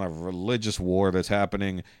on a religious war that's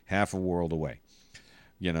happening half a world away.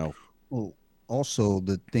 Well, also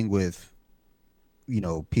the thing with,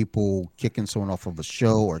 people kicking someone off of a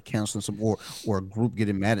show or canceling some, or a group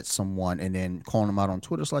getting mad at someone and then calling them out on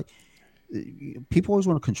Twitter. It's like, people always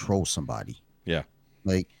want to control somebody. Yeah.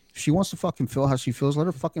 Like, if she wants to fucking feel how she feels, let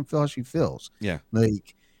her fucking feel how she feels. Yeah.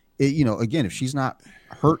 Like, again, if she's not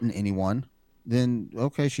hurting anyone, then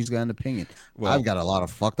okay, she's got an opinion. Well, I've got a lot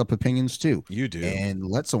of fucked up opinions too. You do. And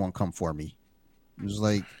let someone come for me. It's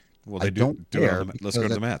like, well, they don't care. Let's go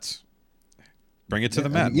to the mats. Bring it to the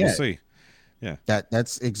mat. We'll see. Yeah.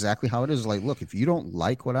 That's exactly how it is. Like, look, if you don't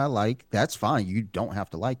like what I like, that's fine. You don't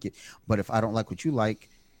have to like it. But if I don't like what you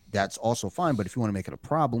like, that's also fine. But if you want to make it a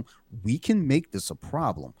problem, we can make this a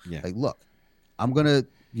problem. Yeah. Like, look, I'm gonna,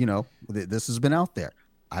 this has been out there.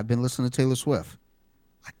 I've been listening to Taylor Swift.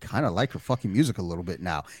 I kind of like her fucking music a little bit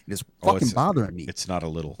now. It's fucking bothering me. It's not a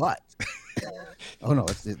little. But oh no,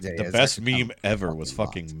 the best meme ever was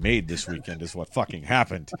fucking made this weekend. Is what fucking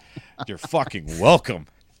happened. You're fucking welcome.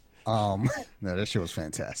 No, that shit was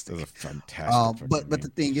fantastic. It was a fantastic. But the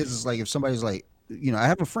thing is like, if somebody's like, I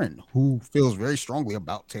have a friend who feels very strongly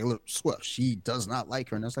about Taylor Swift. She does not like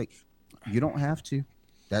her, and it's like, you don't have to.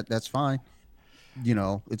 That's fine.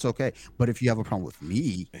 It's okay. But if you have a problem with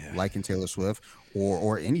me liking Taylor Swift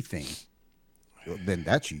or anything, then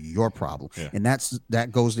that's your problem. Yeah. And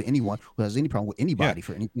that goes to anyone who has any problem with anybody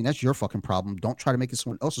for anything. That's your fucking problem. Don't try to make it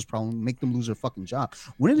someone else's problem. Make them lose their fucking job.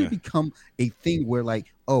 When did it become a thing where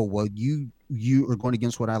like, oh, well, you are going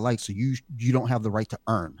against what I like, so you don't have the right to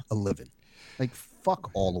earn a living? Like,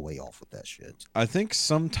 fuck all the way off with that shit. I think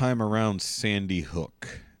sometime around Sandy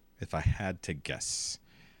Hook, if I had to guess.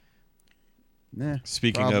 Nah,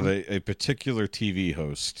 Speaking probably. of a particular TV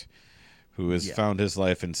host who has found his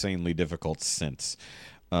life insanely difficult since.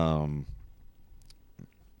 Either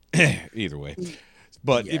way.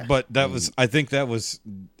 But that was, I think that was,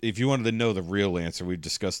 if you wanted to know the real answer, we've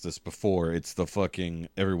discussed this before, it's the fucking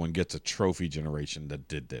everyone gets a trophy generation that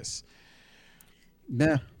did this.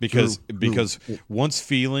 Nah, because true. once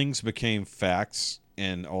feelings became facts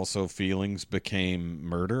and also feelings became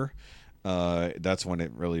murder, that's when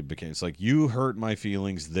it really became, it's like, you hurt my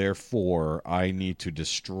feelings, therefore I need to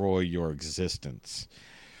destroy your existence.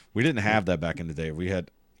 We didn't have that back in the day. We had,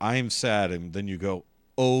 I'm sad, and then you go,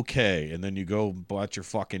 okay, and then you go about your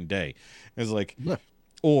fucking day. It's like,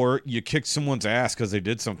 or you kicked someone's ass because they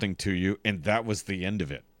did something to you, and that was the end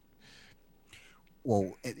of it.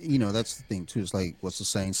 Well, you know, that's the thing too. It's like, what's the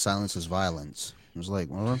saying? Silence is violence. It's like,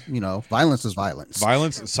 well, you know, violence is violence.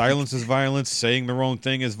 Silence is violence. Saying the wrong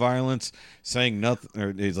thing is violence. Saying nothing,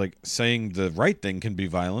 or it's like saying the right thing can be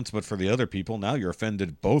violence, but for the other people, now you're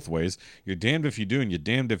offended both ways. You're damned if you do, and you're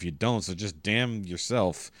damned if you don't. So just damn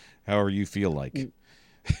yourself, however you feel like.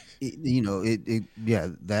 Yeah,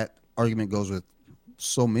 that argument goes with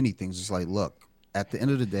so many things. It's like, look, at the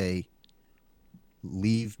end of the day,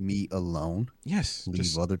 leave me alone. Yes.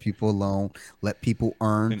 Leave other people alone. Let people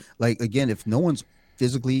earn. Like, again, if no one's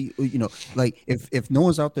physically, like if no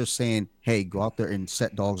one's out there saying, hey, go out there and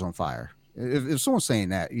set dogs on fire. If someone's saying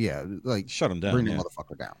that, yeah, like, shut them down, bring the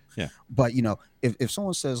motherfucker down. Yeah. But, if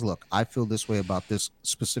someone says, look, I feel this way about this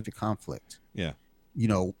specific conflict. Yeah.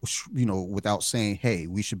 Without saying, hey,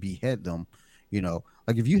 we should behead them,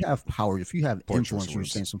 like, if you have power, if you have influence, you're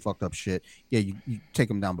saying some fucked up shit, yeah, you take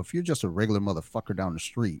them down. But if you're just a regular motherfucker down the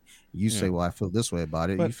street, you say, well, I feel this way about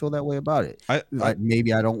it. But you feel that way about it.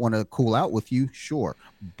 Maybe I don't want to cool out with you, sure,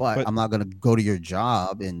 but I'm not going to go to your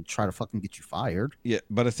job and try to fucking get you fired. Yeah,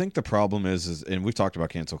 but I think the problem is, and we've talked about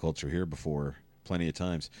cancel culture here before plenty of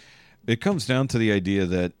times, it comes down to the idea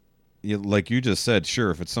that, like you just said, sure,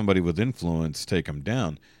 if it's somebody with influence, take them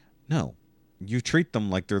down. No, you treat them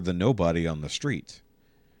like they're the nobody on the street.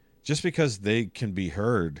 Just because they can be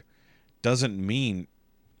heard doesn't mean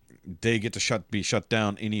they get to be shut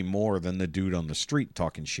down any more than the dude on the street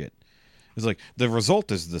talking shit. It's like, the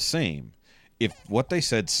result is the same. If what they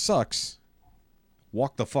said sucks,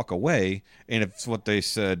 walk the fuck away. And if what they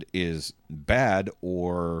said is bad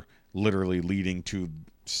or literally leading to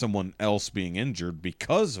someone else being injured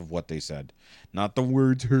because of what they said, not the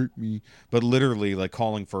words hurt me, but literally like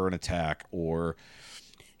calling for an attack or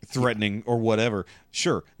threatening or whatever,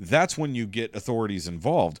 sure, that's when you get authorities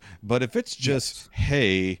involved. But if it's just,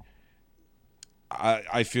 hey,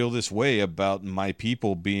 I feel this way about my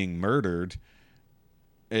people being murdered,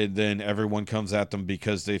 and then everyone comes at them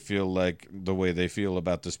because they feel like the way they feel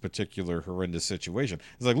about this particular horrendous situation.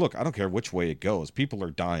 It's like, look, I don't care which way it goes. People are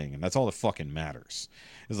dying, and that's all that fucking matters.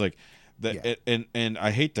 It's like that, and I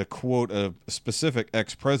hate to quote a specific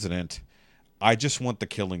ex-president, I just want the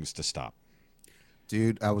killings to stop.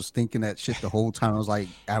 Dude, I was thinking that shit the whole time. I was like,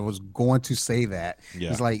 I was going to say that.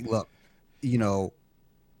 Yeah. It's like, look,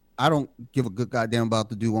 I don't give a good goddamn about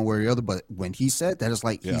the dude one way or the other, but when he said that, it's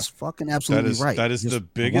like, he's fucking absolutely right. That is the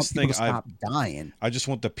biggest thing. Stop dying. I just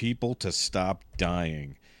want the people to stop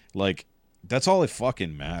dying. Like, that's all it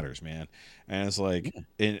fucking matters, man. And it's like,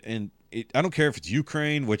 I don't care if it's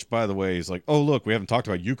Ukraine, which, by the way, is like, oh, look, we haven't talked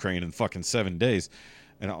about Ukraine in fucking 7 days.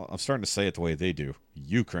 And I'm starting to say it the way they do.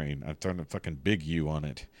 Ukraine. I'm throwing a fucking big U on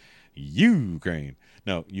it. Ukraine.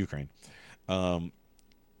 No, Ukraine.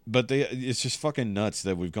 But it's just fucking nuts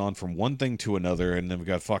that we've gone from one thing to another, and then we've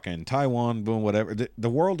got fucking Taiwan, boom, whatever. The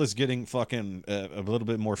world is getting fucking a little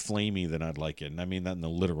bit more flamey than I'd like it. And I mean that in the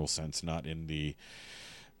literal sense, not in the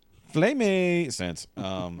flamey sense.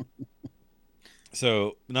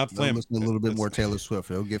 So, not flamey. Listen a little bit more Taylor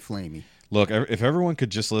Swift. It'll get flamey. Look, if everyone could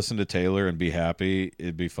just listen to Taylor and be happy,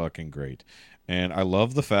 it'd be fucking great. And I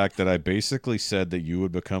love the fact that I basically said that you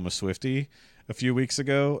would become a Swiftie a few weeks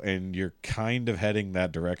ago, and you're kind of heading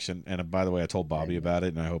that direction. And by the way, I told Bobby about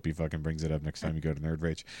it, and I hope he fucking brings it up next time you go to Nerd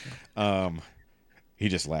Rage. He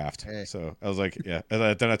just laughed. So I was like, yeah.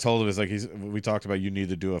 And then I told him, it's like, we talked about you need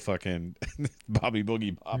to do a fucking Bobby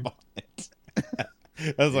Boogie Bob on it.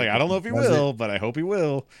 I was like, I don't know if he will, but I hope he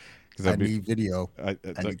will. I need video. I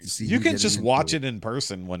need to see you can just watch it in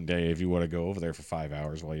person one day if you want to go over there for 5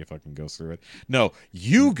 hours while you fucking go through it. No,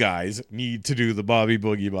 you guys need to do the Bobby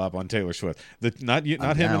Boogie Bop on Taylor Swift. Not him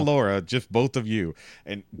and Laura, just both of you,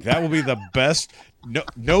 and that will be the best.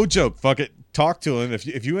 No joke. Fuck it. Talk to him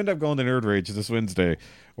if you end up going to Nerd Rage this Wednesday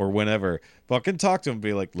or whenever. Fucking talk to him. And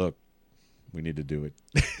be like, look, We need to do it.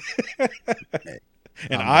 Hey,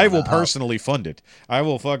 And I'm I down. will personally fund it. I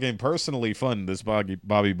will fucking personally fund this Bobby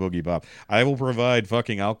Boogie Bob. I will provide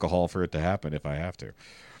fucking alcohol for it to happen if I have to.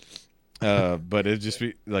 But it just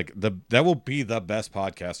be like that will be the best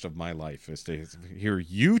podcast of my life is to hear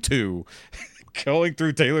you two going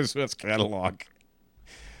through Taylor Swift's catalog.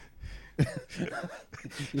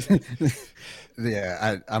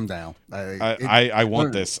 Yeah, I'm down. I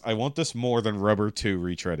want this. I want this more than Rubber 2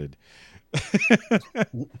 retreaded.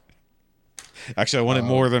 Actually, I want it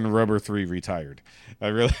more than Rubber 3 retired. I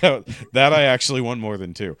really that I actually want more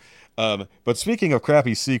than 2. But speaking of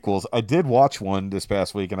crappy sequels, I did watch one this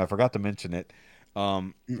past week, and I forgot to mention it.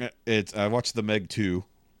 I watched The Meg 2,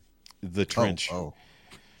 The Trench. Oh.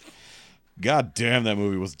 God damn, that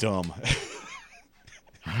movie was dumb.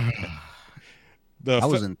 I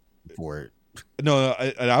wasn't for it. No,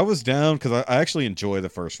 I was down because I actually enjoy the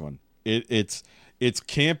first one. It's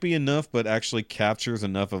campy enough, but actually captures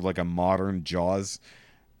enough of like a modern Jaws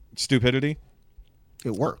stupidity.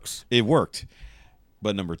 It works. It worked.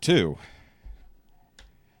 But number 2,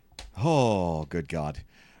 oh, good God.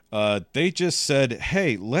 They just said,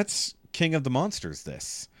 hey, let's King of the Monsters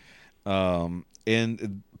this. And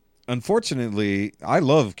unfortunately, I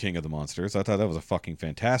love King of the Monsters. I thought that was a fucking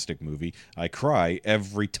fantastic movie. I cry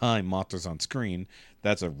every time Mothra's on screen.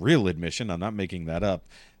 That's a real admission. I'm not making that up.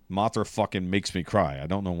 Mothra fucking makes me cry. I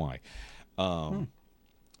don't know why. Don't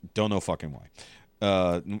know fucking why.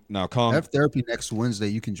 Now Kong, I have therapy next Wednesday.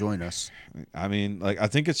 You can join us. I mean, like, I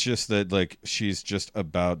think it's just that, like, she's just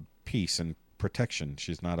about peace and protection.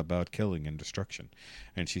 She's not about killing and destruction.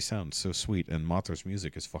 And she sounds so sweet. And Mothra's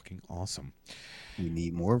music is fucking awesome. We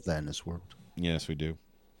need more of that in this world. Yes, we do.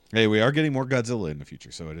 Hey, we are getting more Godzilla in the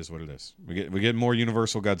future, so it is what it is. We get more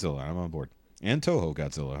Universal Godzilla. I'm on board. And Toho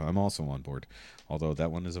Godzilla. I'm also on board. Although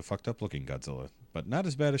that one is a fucked up looking Godzilla. But not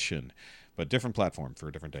as bad as Shin. But different platform for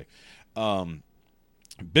a different day.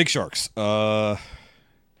 Big Sharks.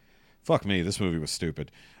 Fuck me, this movie was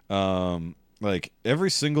stupid. Like,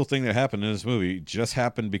 every single thing that happened in this movie just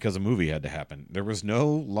happened because a movie had to happen. There was no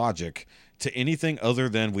logic to anything other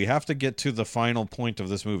than we have to get to the final point of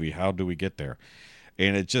this movie. How do we get there?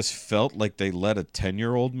 And it just felt like they let a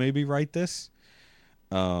 10-year-old maybe write this.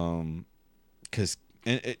 Because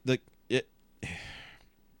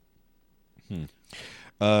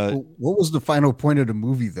what was the final point of the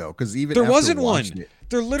movie, though? Because even there after wasn't one. watching it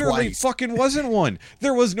There literally twice. fucking wasn't one.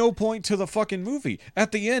 There was no point to the fucking movie.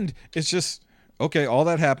 At the end, it's just, okay, all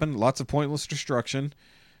that happened. Lots of pointless destruction.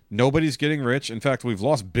 Nobody's getting rich. In fact, we've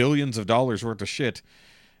lost billions of dollars worth of shit.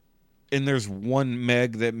 And there's one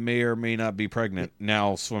Meg that may or may not be pregnant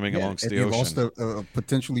now swimming amongst the ocean. Lost a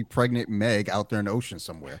potentially pregnant Meg out there in the ocean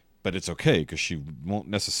somewhere. But it's okay because she won't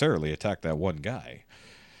necessarily attack that one guy.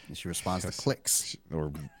 And she responds to clicks.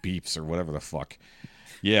 Or beeps or whatever the fuck.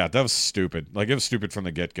 Yeah, that was stupid. Like, it was stupid from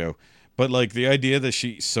the get-go. But, like, the idea that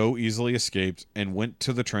she so easily escaped and went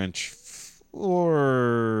to the trench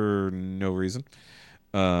for no reason.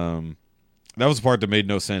 That was the part that made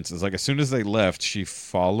no sense. It's like, as soon as they left, she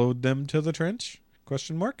followed them to the trench? ?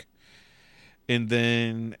 And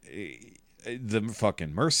then the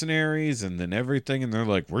fucking mercenaries and then everything, and they're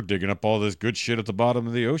like, we're digging up all this good shit at the bottom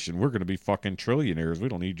of the ocean. We're going to be fucking trillionaires. We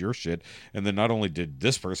don't need your shit. And then not only did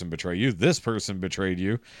this person betray you, this person betrayed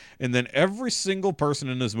you. And then every single person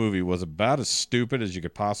in this movie was about as stupid as you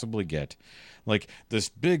could possibly get. Like, this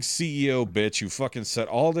big CEO bitch who fucking set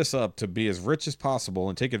all this up to be as rich as possible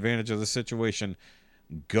and take advantage of the situation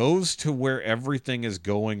goes to where everything is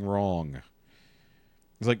going wrong.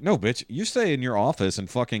 It's like, no, bitch, you stay in your office and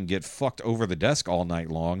fucking get fucked over the desk all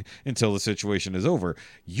night long until the situation is over.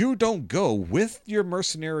 You don't go with your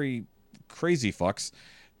mercenary crazy fucks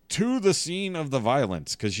to the scene of the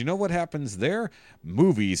violence. Because you know what happens there?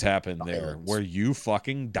 Movies happen there where you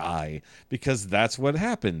fucking die. Because that's what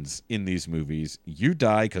happens in these movies. You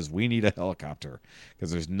die because we need a helicopter.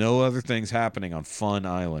 Because there's no other things happening on Fun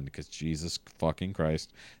Island. Because Jesus fucking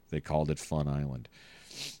Christ, they called it Fun Island.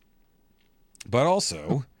 But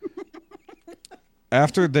also,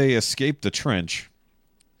 after they escaped the trench,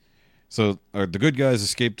 the good guys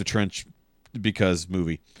escaped the trench because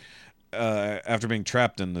movie. After being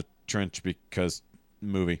trapped in the trench because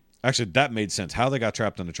movie. Actually, that made sense. How they got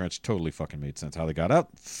trapped in the trench totally fucking made sense. How they got out,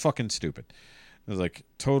 fucking stupid. It was like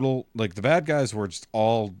total, like the bad guys were just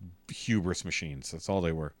all hubris machines. That's all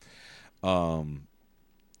they were. Why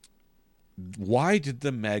did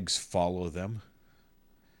the Megs follow them?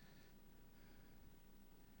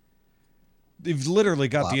 They've literally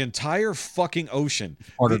got the entire fucking ocean.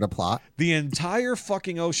 Part of the plot. The entire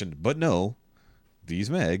fucking ocean. But no,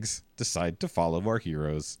 these Megs decide to follow our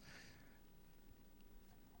heroes.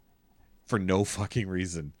 for no fucking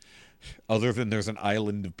reason other than there's an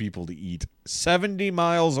island of people to eat 70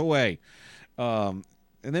 miles away.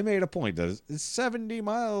 And they made a point that it's 70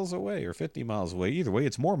 miles away or 50 miles away. Either way,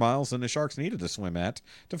 it's more miles than the sharks needed to swim at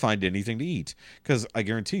to find anything to eat. Because I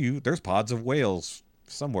guarantee you, there's pods of whales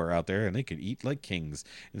somewhere out there, and they could eat like kings.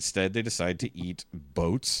 Instead, they decide to eat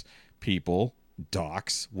boats, people,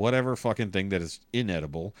 docks, whatever fucking thing that is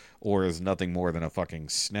inedible or is nothing more than a fucking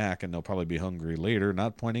snack, and they'll probably be hungry later,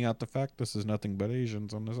 not pointing out the fact this is nothing but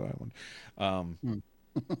Asians on this island.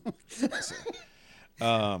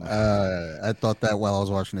 I thought that while I was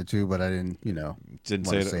watching it too, but I didn't, Didn't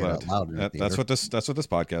say it out loud. That's what this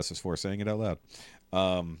podcast is for, saying it out loud.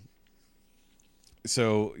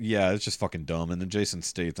 So yeah, it's just fucking dumb. And then Jason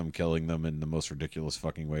Statham killing them in the most ridiculous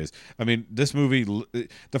fucking ways. I mean, this movie,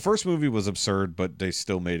 the first movie was absurd, but they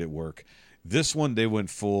still made it work. This one, they went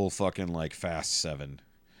full fucking like Fast 7.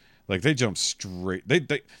 Like they jumped straight. They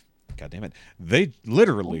God damn it. They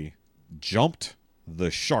literally jumped the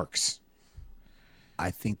sharks.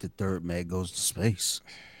 I think the third Meg goes to space.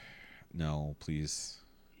 No, please.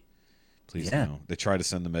 Yeah. No. They try to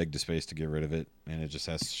send the Meg to space to get rid of it, and it just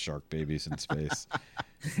has shark babies in space.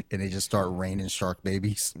 And they just start raining shark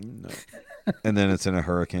babies. No. And then it's in a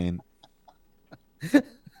hurricane. And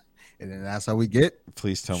then that's how we get.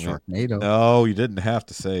 Please tell Sharknado. me. No, you didn't have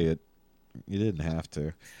to say it. You didn't have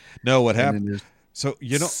to. No, what happened? So,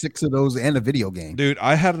 6 of those and a video game. Dude,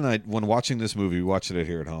 I had an idea when watching this movie. We watched it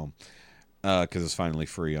here at home. Because it's finally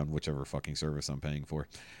free on whichever fucking service I'm paying for.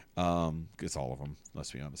 It's all of them,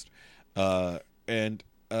 let's be honest. And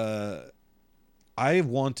I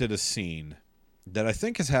wanted a scene that I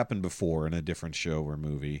think has happened before in a different show or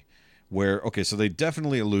movie where, okay, so they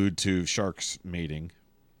definitely allude to sharks mating.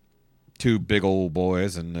 2 big old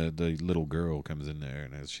boys, and the little girl comes in there,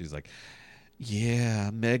 and she's like, yeah,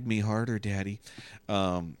 Meg me harder, daddy.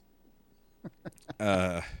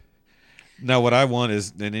 Now, what I want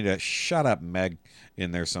is they need a shut up Meg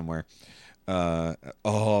in there somewhere.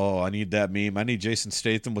 I need that meme. I need Jason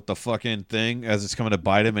Statham with the fucking thing as it's coming to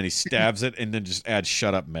bite him, and he stabs it, and then just add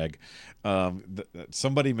shut up Meg.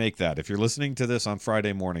 Somebody make that. If you're listening to this on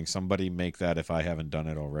Friday morning, somebody make that if I haven't done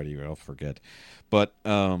it already, or I'll forget. But,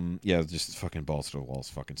 yeah, just fucking balls to the wall is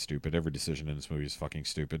fucking stupid. Every decision in this movie is fucking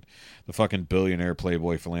stupid. The fucking billionaire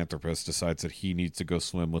playboy philanthropist decides that he needs to go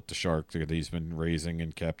swim with the shark that he's been raising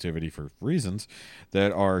in captivity for reasons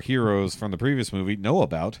that our heroes from the previous movie know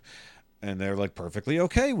about, and they're, like, perfectly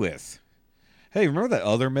okay with. Hey, remember that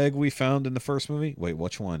other Meg we found in the first movie? Wait,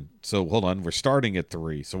 which one? So, hold on. We're starting at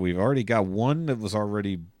 3. So, we've already got one that was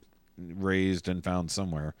already raised and found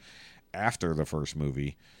somewhere after the first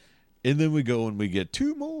movie. And then we go and we get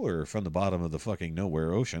 2 more from the bottom of the fucking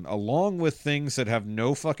nowhere ocean, along with things that have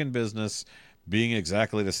no fucking business being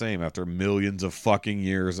exactly the same after millions of fucking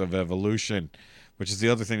years of evolution, which is the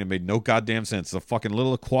other thing that made no goddamn sense. The fucking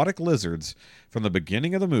little aquatic lizards from the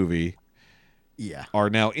beginning of the movie are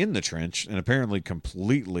now in the trench and apparently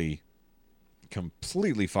completely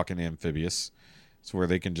fucking amphibious. It's where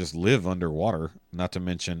they can just live underwater, not to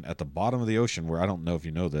mention at the bottom of the ocean where I don't know if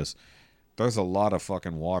you know this, there's a lot of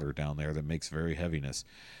fucking water down there that makes very heaviness.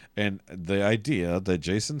 And the idea that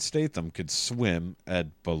Jason Statham could swim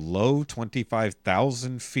at below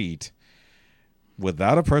 25,000 feet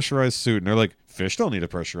without a pressurized suit. And they're like, fish don't need a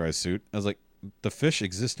pressurized suit. I was like, the fish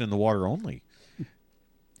exist in the water only.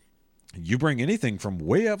 You bring anything from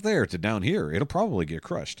way up there to down here, it'll probably get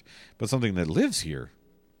crushed. But something that lives here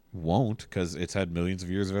won't, because it's had millions of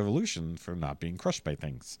years of evolution for not being crushed by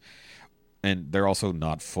things. And they're also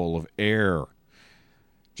not full of air.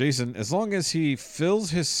 Jason, as long as he fills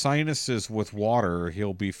his sinuses with water,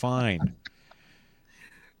 he'll be fine.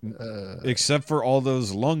 Except for all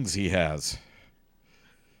those lungs he has.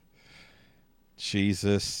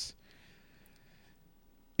 Jesus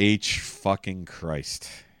H fucking Christ.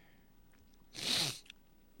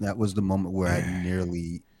 That was the moment where I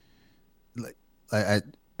nearly,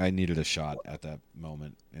 I needed a shot at that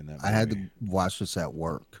moment in that movie. I had to watch this at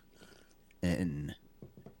work. And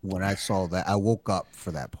when I saw that, I woke up for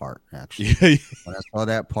that part, actually. When I saw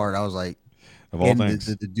that part, I was like, of all things.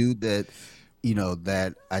 The dude that,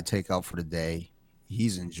 that I take out for the day,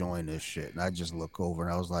 he's enjoying this shit. And I just look over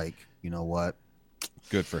and I was like, you know what?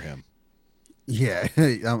 Good for him. Yeah.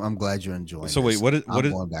 I'm glad you're enjoying So this. wait, what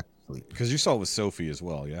is going back to sleep. Because you saw it with Sophie as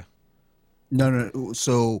well, yeah? No.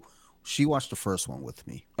 So she watched the first one with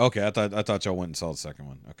me. Okay, I thought y'all went and saw the second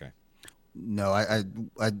one. Okay. No, I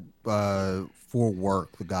for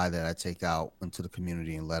work, the guy that I take out into the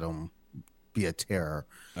community and let him be a terror.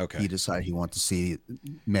 Okay. He decided he wanted to see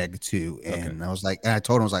Meg 2. And I was like, and I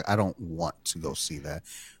told him, I was like, I don't want to go see that.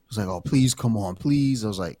 was like, "Oh, please come on, please." I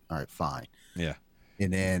was like, "All right, fine." Yeah.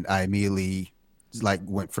 And then I immediately like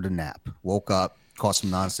went for the nap. Woke up, caught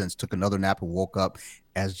some nonsense, took another nap, and woke up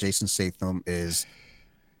as Jason Statham is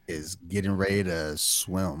getting ready to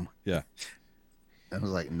swim. Yeah. I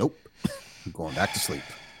was like, "Nope, I'm going back to sleep."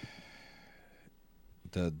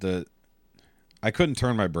 I couldn't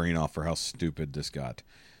turn my brain off for how stupid this got.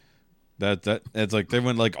 That it's like they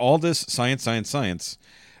went like all this science, and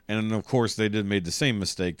then of course they made the same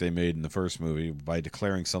mistake they made in the first movie by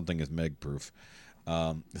declaring something as Meg proof.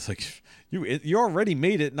 It's like you already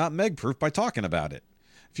made it not Meg proof by talking about it.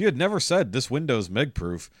 If you had never said this window's Meg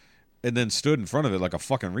proof and then stood in front of it like a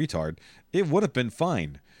fucking retard, it would have been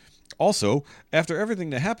fine. Also, after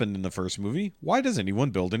everything that happened in the first movie, why does anyone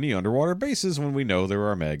build any underwater bases when we know there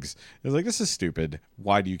are Megs? It's like, this is stupid.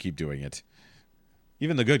 Why do you keep doing it?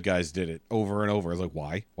 Even the good guys did it over and over. It's like,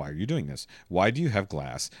 why? Why are you doing this? Why do you have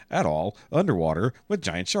glass at all underwater with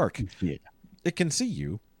giant shark? Yeah. It can see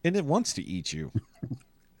you, and it wants to eat you.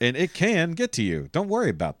 And it can get to you. Don't worry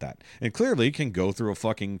about that. And clearly can go through a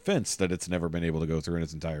fucking fence that it's never been able to go through in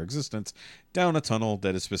its entire existence, down a tunnel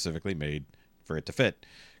that is specifically made for it to fit.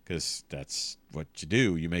 Because that's what you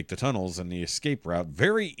do. You make the tunnels and the escape route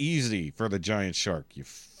very easy for the giant shark. You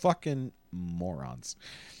fucking morons.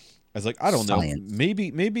 I was like, I don't know.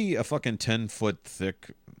 Maybe a fucking 10-foot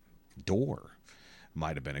thick door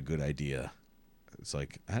might have been a good idea. It's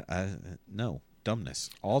like, no. Dumbness.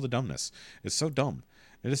 All the dumbness. It's so dumb.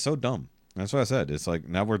 It is so dumb. That's what I said. It's like,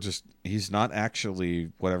 now he's not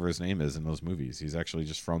actually whatever his name is in those movies. He's actually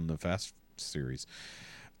just from the Fast series.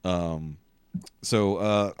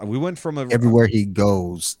 So we went from Everywhere he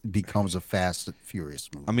goes becomes a Fast and Furious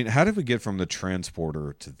movie. I mean, how did we get from the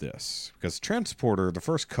Transporter to this? Because Transporter, the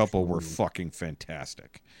first couple were fucking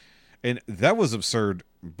fantastic. And that was absurd,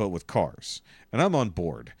 but with cars. And I'm on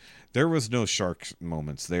board. There was no shark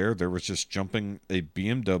moments there. There was just jumping a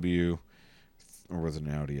BMW, or was it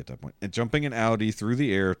an Audi at that point? And jumping an Audi through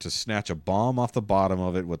the air to snatch a bomb off the bottom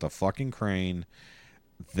of it with a fucking crane.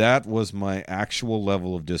 That was my actual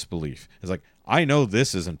level of disbelief. It's like, I know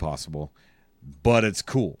this isn't possible, but it's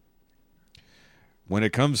cool. When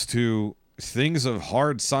it comes to things of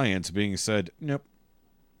hard science being said, nope,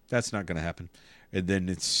 that's not going to happen. And then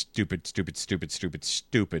it's stupid.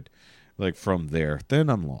 Like from there, then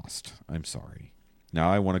I'm lost. I'm sorry.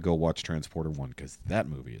 Now I want to go watch Transporter 1 because that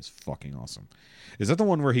movie is fucking awesome. Is that the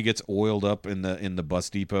one where he gets oiled up in the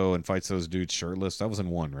bus depot and fights those dudes shirtless? That was in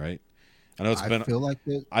 1, right? I know I feel like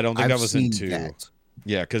that. I don't think that was in 2. That.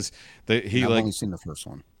 Yeah, because I've only seen the first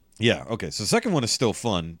one. Yeah, okay. So the second one is still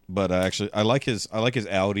fun, but I like his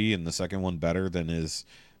Audi in the second one better than his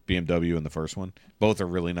BMW in the first one. Both are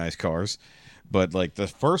really nice cars, but like the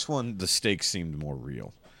first one, the stakes seemed more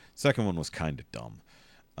real. Second one was kind of dumb.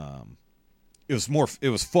 It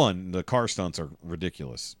was fun. The car stunts are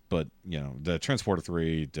ridiculous, but the Transporter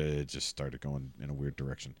 3 just started going in a weird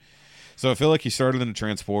direction. So I feel like he started in a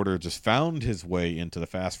Transporter, just found his way into the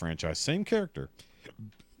Fast franchise, same character.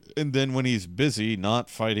 And then when he's busy not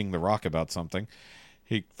fighting The Rock about something,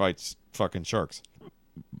 he fights fucking sharks.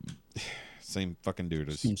 Same fucking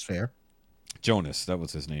dude. Seems fair. Jonas, that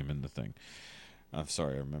was his name in the thing. I'm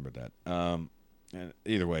sorry, I remember that.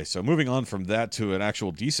 Either way, so moving on from that to an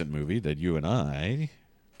actual decent movie that you and I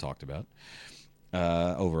talked about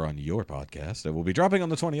over on your podcast that will be dropping on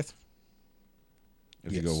the 20th.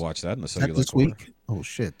 If you go watch that in the Is this week? Oh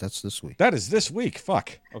shit, that's this week. That is this week.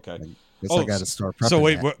 Fuck. Okay. I got to start prepping. So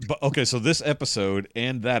wait, okay. So this episode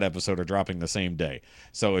and that episode are dropping the same day.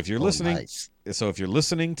 So if you're listening, if you're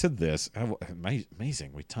listening to this,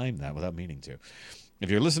 amazing. We timed that without meaning to. If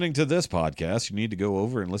you're listening to this podcast, you need to go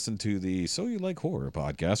over and listen to the So You Like Horror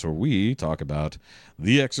podcast, where we talk about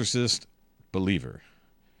The Exorcist Believer.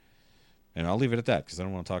 And I'll leave it at that because I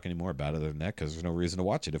don't want to talk any more about it other than that because there's no reason to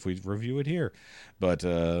watch it if we review it here. But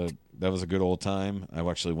that was a good old time. I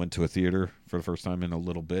actually went to a theater for the first time in a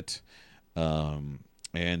little bit. And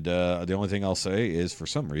the only thing I'll say is for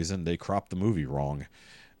some reason they cropped the movie wrong.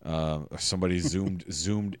 Somebody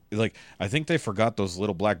zoomed. Like, I think they forgot those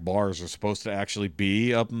little black bars are supposed to actually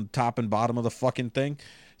be up on top and bottom of the fucking thing.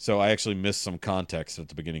 So I actually missed some context at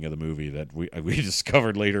the beginning of the movie that we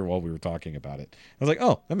discovered later while we were talking about it. I was like,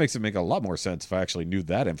 oh, that makes it make a lot more sense if I actually knew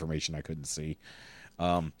that information I couldn't see.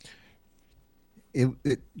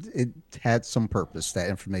 It had some purpose, that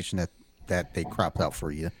information that they cropped out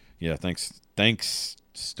for you. Yeah, thanks,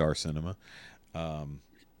 Star Cinema. All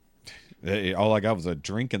I got was a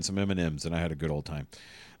drink and some M&Ms, and I had a good old time.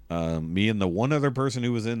 Me and the one other person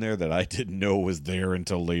who was in there that I didn't know was there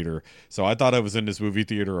until later. So I thought I was in this movie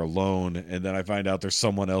theater alone, and then I find out there's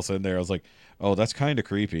someone else in there. I was like, oh, that's kind of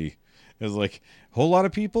creepy. It's like a whole lot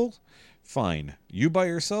of people, fine. You by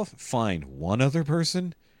yourself, fine. One other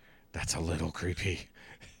person, that's a little creepy.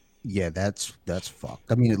 Yeah, that's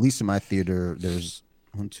fucked. I mean, at least in my theater, there's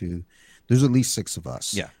one, two, there's at least 6 of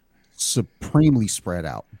us. Yeah. Supremely spread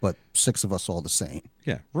out, but 6 of us all the same.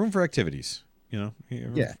 Yeah, room for activities. Yeah.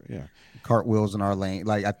 Yeah. Cartwheels in our lane.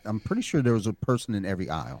 Like I'm pretty sure there was a person in every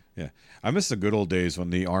aisle. Yeah. I miss the good old days when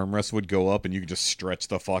the armrest would go up and you could just stretch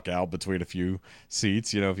the fuck out between a few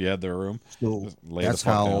seats, if you had the room. So Just lay that's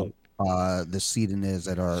the fuck how down. the seating is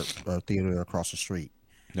at our theater across the street.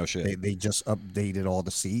 No shit. They just updated all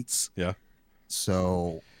the seats. Yeah.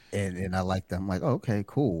 So and I like them. I'm like, oh, okay,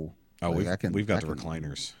 cool. Oh, Like, we've got the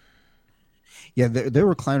recliners. Yeah, they're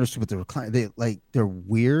recliners too, but they're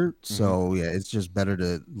weird. So yeah, it's just better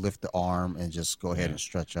to lift the arm and just go ahead and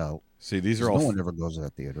stretch out. See, these are all no one ever goes to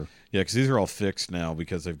that theater. Yeah, because these are all fixed now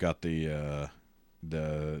because they've got the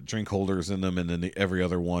drink holders in them, and then every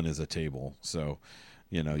other one is a table. So,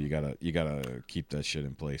 you gotta keep that shit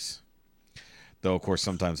in place. Though, of course,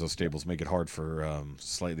 sometimes those tables make it hard for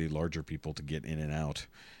slightly larger people to get in and out.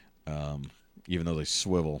 Even though they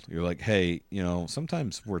swivel, you're like, hey,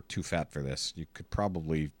 sometimes we're too fat for this. You could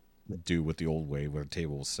probably do with the old way where the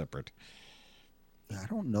table was separate. I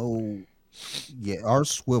don't know. Yeah, our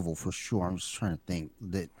swivel for sure. I'm just trying to think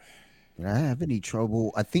did I have any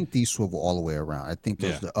trouble? I think these swivel all the way around. I think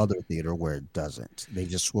there's the other theater where it doesn't. They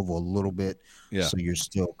just swivel a little bit. Yeah. So you're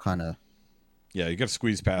still kind of. Yeah, you got to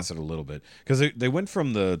squeeze past it a little bit because they went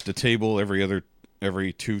from the table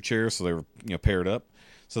every 2 chairs, so they were paired up.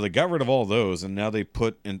 So they got rid of all those, and now they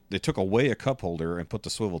took away a cup holder and put the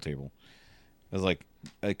swivel table. I was like,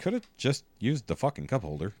 I could have just used the fucking cup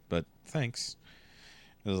holder, but thanks.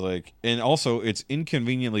 It was like, and also it's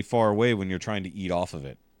inconveniently far away when you're trying to eat off of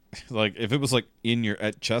it. Like if it was like in your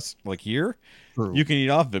at chest, like here, True. you can eat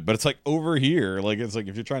off of it, but it's like over here. Like it's like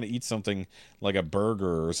if you're trying to eat something like a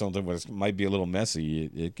burger or something, but it might be a little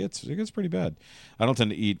messy. It gets pretty bad. I don't tend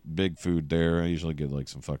to eat big food there. I usually get like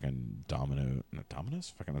some fucking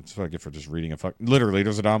Domino's. Fucking that's what I get for just reading literally.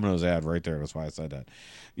 There's a Domino's ad right there. That's why I said that.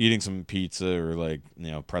 Eating some pizza or like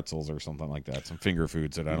pretzels or something like that. Some finger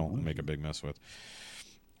foods that I don't make a big mess with.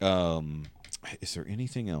 Is there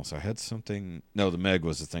anything else? I had something. No, the Meg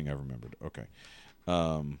was the thing I remembered. Okay.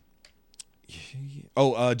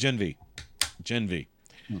 Gen V.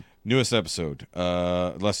 Newest episode.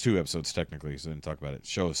 Last 2 episodes technically, so I didn't talk about it.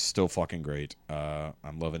 Show is still fucking great.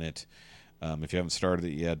 I'm loving it. If you haven't started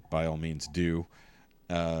it yet, by all means do.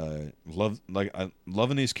 I'm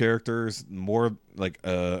loving these characters. More like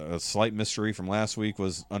a slight mystery from last week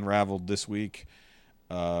was unraveled this week,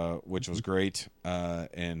 which was great.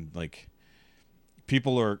 And like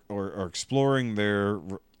people are exploring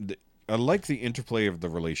I like the interplay of the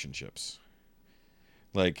relationships.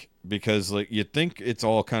 Like, because like you think it's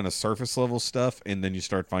all kind of surface level stuff, and then you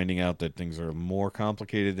start finding out that things are more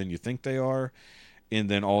complicated than you think they are. And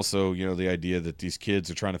then also, the idea that these kids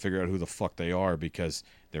are trying to figure out who the fuck they are because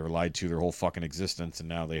they were lied to their whole fucking existence, and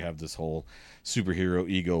now they have this whole superhero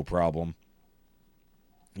ego problem.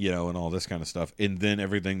 And all this kind of stuff. And then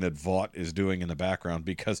everything that Vought is doing in the background,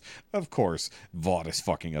 because, of course, Vought is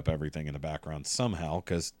fucking up everything in the background somehow,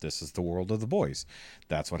 because this is the world of the boys.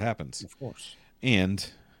 That's what happens. Of course. And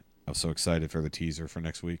I'm so excited for the teaser for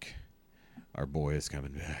next week. Our boy is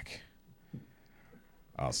coming back.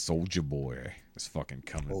 Our soldier boy is fucking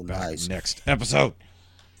coming back next episode.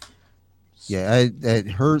 Yeah, I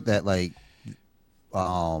heard that, like,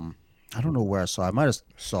 I don't know where I saw. I might have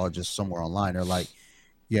saw it just somewhere online. They're like,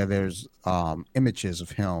 yeah, there's images of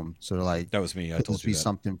him. So they're like, that was me. I told you be that.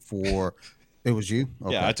 Something for. It was you.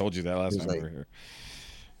 Okay. Yeah, I told you that last time we were here.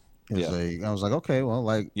 I was like, okay, well,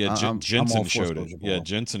 like, yeah, Jensen showed it. Yeah, Ball.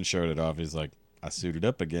 Jensen showed it off. He's like, I suited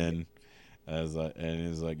up again, and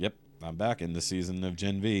he's like, yep, I'm back in the season of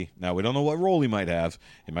Gen V. Now we don't know what role he might have.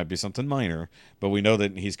 It might be something minor, but we know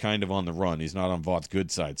that he's kind of on the run. He's not on Vaught's good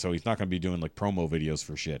side, so he's not going to be doing like promo videos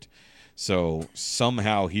for shit. So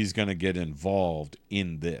somehow he's going to get involved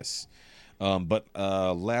in this. But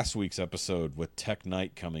last week's episode with Tech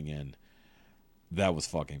Knight coming in, that was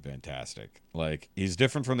fucking fantastic. Like, he's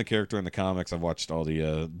different from the character in the comics. I've watched all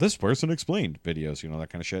the This Person Explained videos, that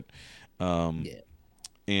kind of shit. Yeah.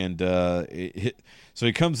 And so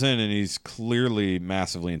he comes in and he's clearly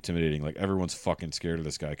massively intimidating. Like, everyone's fucking scared of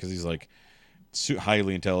this guy because he's like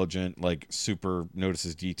highly intelligent, like super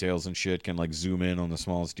notices details and shit, can like zoom in on the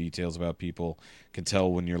smallest details about people, can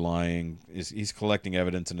tell when you're lying. He's collecting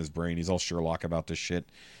evidence in his brain. He's all Sherlock about this shit.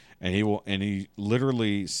 And he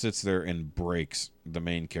literally sits there and breaks the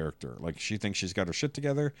main character. Like, she thinks she's got her shit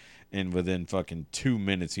together, and within fucking 2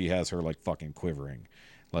 minutes he has her like fucking quivering.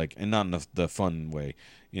 like, and not in the fun way,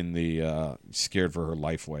 in the scared for her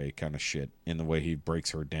life way kind of shit, in the way he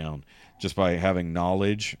breaks her down just by having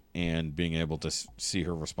knowledge and being able to see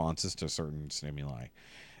her responses to certain stimuli,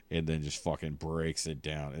 and then just fucking breaks it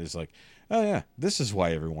down. It's like, oh yeah, this is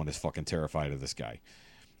why everyone is fucking terrified of this guy.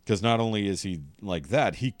 Because not only is he like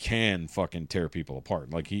that, he can fucking tear people apart.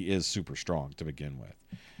 Like, he is super strong to begin with.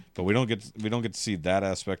 But we don't get to see that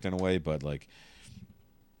aspect in a way. But like,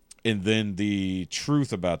 and then the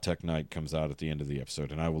truth about Tech Knight comes out at the end of the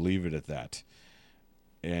episode, and I will leave it at that.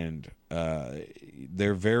 And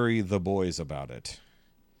they're very the boys about it.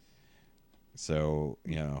 So,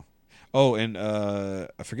 you know. Oh, and I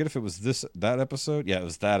forget if it was that episode. Yeah, it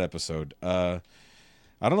was that episode.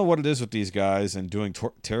 I don't know what it is with these guys and doing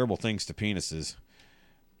terrible things to penises.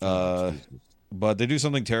 But they do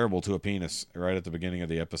something terrible to a penis right at the beginning of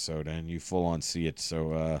the episode, and you full on see it.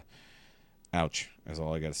 So, ouch, is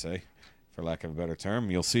all I got to say, for lack of a better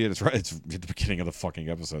term. You'll see it. It's at the beginning of the fucking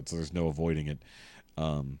episode, so there's no avoiding it.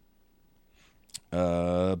 But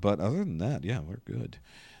other than that, yeah, we're good.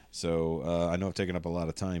 So I know I've taken up a lot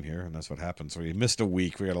of time here, and that's what happens. So we missed a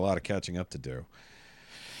week. We got a lot of catching up to do.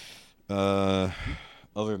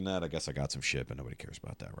 Other than that, I guess I got some shit, but nobody cares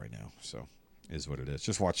about that right now. So, is what it is.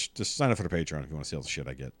 Just sign up for the Patreon if you want to see all the shit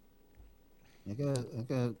I get. I got.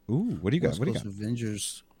 Ooh, what do you got? What do you got?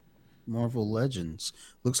 Avengers, Marvel Legends.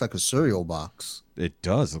 Looks like a cereal box. It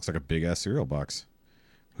does. Looks like a big ass cereal box.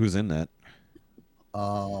 Who's in that?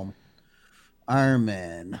 Iron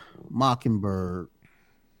Man, Mockingbird,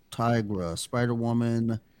 Tigra,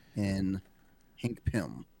 Spider-Woman, and Hank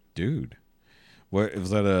Pym. Dude. What was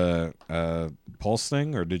that, a Pulse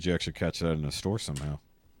thing, or did you actually catch that in a store somehow?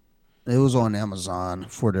 It was on Amazon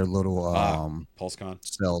for their little PulseCon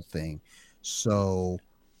sale thing. So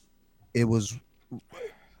it was.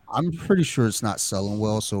 I'm pretty sure it's not selling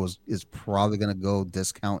well, so it's probably gonna go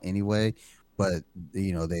discount anyway. But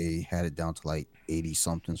you know, they had it down to like 80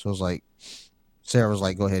 something. So I was like, Sarah was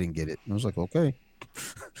like, "Go ahead and get it." And I was like, "Okay."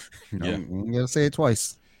 Yeah. I'm gonna say it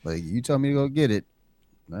twice. Like, you tell me to go get it.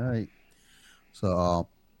 All right. So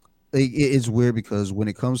it's weird because when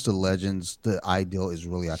it comes to Legends, the ideal is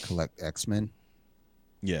really I collect X-Men.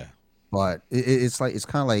 Yeah. But it's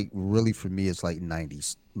kind of like, really for me, it's like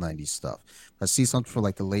 90s stuff. I see something for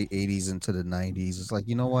like the late 80s into the 90s. It's like,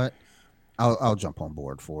 you know what? I'll jump on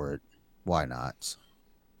board for it. Why not?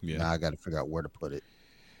 Yeah. Now I got to figure out where to put it.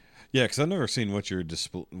 Yeah, because I've never seen what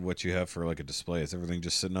you have for like a display. Is everything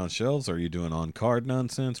just sitting on shelves? Or are you doing on card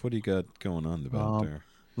nonsense? What do you got going on about there?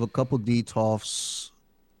 A couple DTOFs.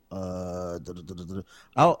 I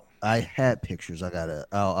had pictures.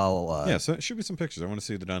 Yeah, so it should be some pictures. I want to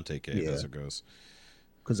see the Dante cave as it goes.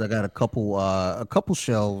 Because I got a couple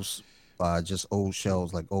shelves, just old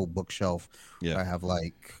shelves, like old bookshelf. Yeah, I have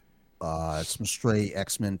like some stray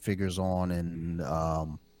X-Men figures on, and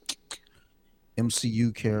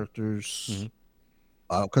MCU characters.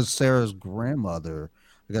 Because Sarah's grandmother,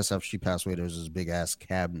 I guess after she passed away, there was this big ass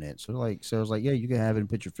cabinet. So like Sarah's like, "Yeah, you can have it and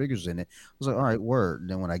put your figures in it." I was like, "All right, word." And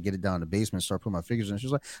then when I get it down in the basement, start putting my figures in, she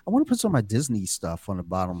was like, "I want to put some of my Disney stuff on the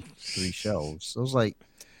bottom 3 shelves." So I was like,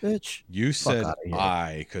 "Bitch, you said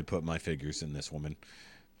I could put my figures in this woman."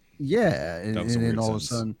 Yeah, and then all of a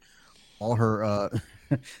sudden, all her,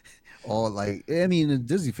 all like, I mean, the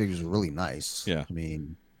Disney figures are really nice. Yeah, I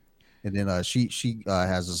mean, and then she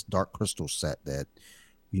has this Dark Crystal set that,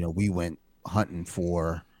 you know, we went hunting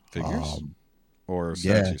for figures or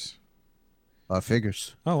statues.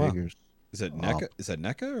 Figures. Oh, wow. Figures. Is that NECA? Is that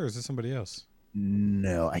NECA or is it somebody else?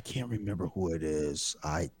 No, I can't remember who it is.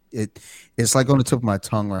 It's like on the tip of my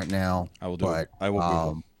tongue right now. I will do it. I will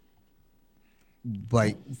Google.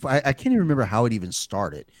 But I can't even remember how it even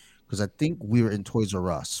started, because I think we were in Toys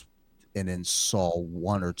R Us and then saw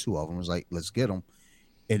 1 or 2 of them. I was like, let's get them.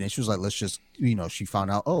 And then she was like, let's just, you know, she found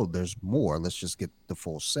out, oh, there's more. Let's just get the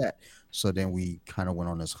full set. So then we kind of went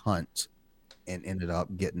on this hunt and ended up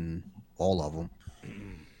getting all of them.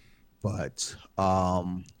 But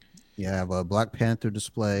yeah, I have a Black Panther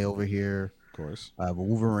display over here. Of course. I have a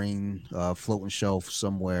Wolverine floating shelf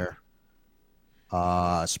somewhere.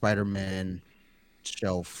 Spider-Man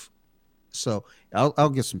shelf. So I'll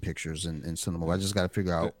get some pictures and send them over. I just got to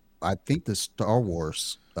figure out. I think the Star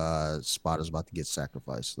Wars spot is about to get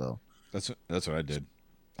sacrificed, though. That's what I did.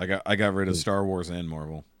 I got rid of Star Wars and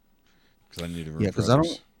Marvel because I needed room. Yeah, because I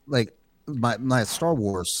don't like my Star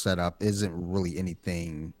Wars setup isn't really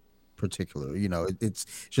anything particular. You know, it's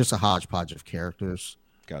just a hodgepodge of characters.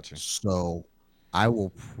 Gotcha. So I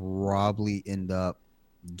will probably end up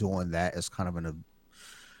doing that as kind of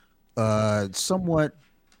an somewhat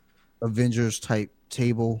Avengers type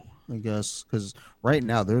table, I guess, because right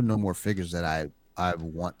now there are no more figures that I I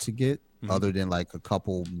want to get, other than like a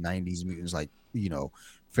couple 90s mutants like,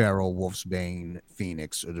 Pharaoh, Wolfsbane,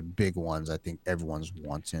 Phoenix are the big ones I think everyone's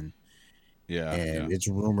wanting. Yeah, yeah. And it's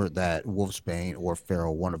rumored that Wolfsbane or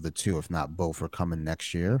Pharaoh, one of the two, if not both, are coming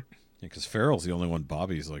next year. Because Farrell's the only one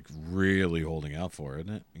Bobby's like really holding out for, isn't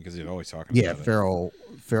it? Because he's always talking Yeah, about it.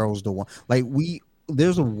 Pharaoh's the one. Like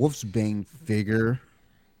there's a Wolfsbane figure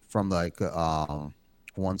from like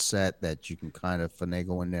one set that you can kind of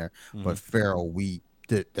finagle in there, but Pharaoh,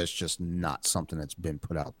 that's just not something that's been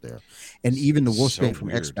put out there. And even the Wolfsbane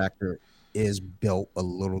from X Factor is built a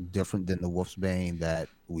little different than the Wolfsbane that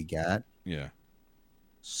we got. Yeah.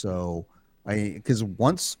 So because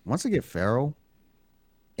once I get Pharaoh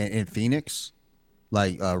and Phoenix,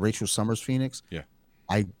 like Rachel Summers Phoenix, yeah,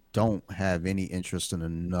 I don't have any interest in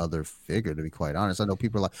another figure, to be quite honest. I know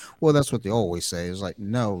people are like, well, that's what they always say. It's like,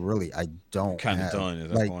 no, really, I don't. Kind of done at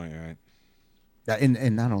that point, right?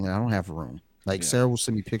 And not only I don't have room. Like Sarah will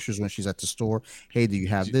send me pictures when she's at the store. Hey, do you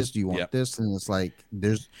have this? Do you want this? And it's like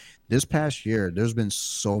this past year, there's been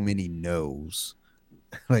so many no's.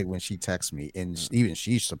 Like when she texts me, and even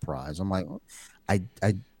she's surprised. I'm like, I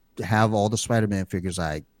have all the Spider-Man figures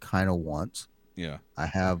I kind of want. Yeah, I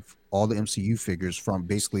have all the MCU figures from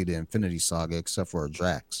basically the Infinity Saga, except for a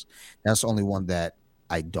Drax. That's the only one that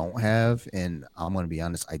I don't have, and I'm going to be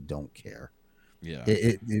honest, I don't care. Yeah,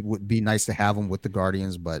 it would be nice to have them with the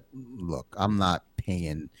Guardians, but look, I'm not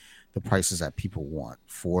paying the prices that people want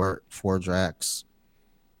for Drax.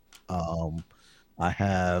 I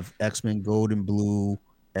have X-Men Gold and Blue,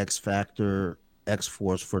 X Factor,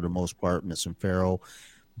 X-Force for the most part, missing Pharaoh.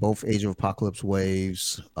 Both Age of Apocalypse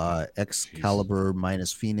waves, Excalibur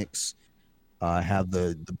minus Phoenix. I have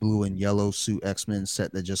the blue and yellow suit X-Men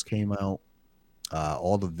set that just came out.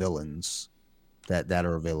 All the villains that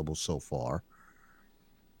are available so far.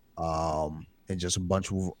 And just a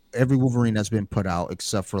bunch of every Wolverine that's been put out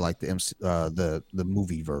except for like the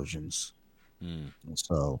movie versions.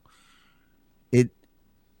 So it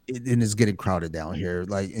is getting crowded down here.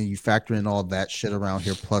 Like, and you factor in all that shit around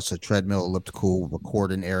here, plus a treadmill, elliptical,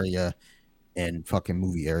 recording area, and fucking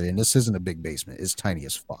movie area. And this isn't a big basement; it's tiny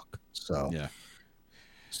as fuck. So yeah,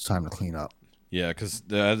 it's time to clean up. Yeah, because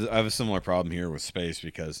I have a similar problem here with space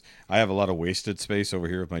because I have a lot of wasted space over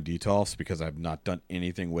here with my Detolfs because I've not done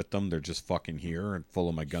anything with them. They're just fucking here and full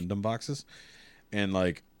of my Gundam boxes. And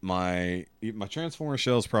like my Transformer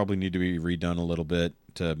shells probably need to be redone a little bit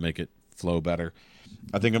to make it flow better.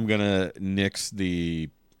 I think I'm going to nix the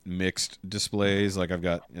mixed displays. Like I've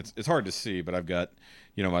got, it's hard to see, but I've got,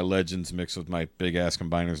 my Legends mixed with my big ass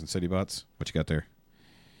combiners and City Bots. What you got there?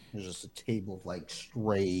 There's just a table of like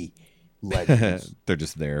stray Legends. They're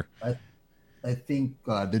just there. I think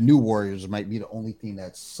the New Warriors might be the only thing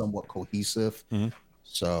that's somewhat cohesive. Mm-hmm.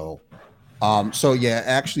 So yeah,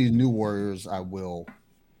 actually, the New Warriors, I will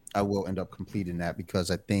end up completing that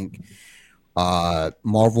because I think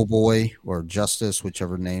Marvel Boy or Justice,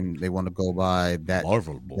 whichever name they want to go by,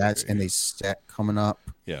 Marvel Boy. That's in a set coming up.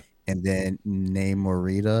 Yeah, and then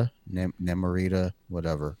Nemorita,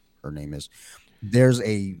 whatever her name is. There's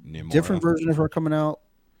a different version of her coming out,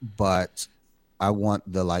 but I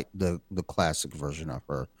want the classic version of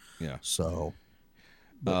her. Yeah. So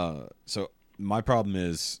my problem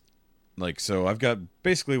is so I've got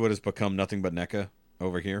basically what has become nothing but NECA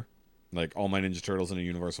over here, like all my Ninja Turtles and the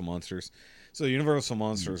Universal Monsters. So the Universal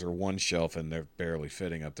Monsters are one shelf and they're barely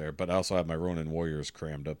fitting up there, but I also have my Ronin Warriors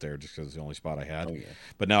crammed up there just because it's the only spot I had. Oh, yeah.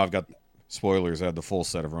 But now I've got spoilers. I have the full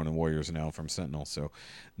set of Ronin Warriors now from Sentinel, so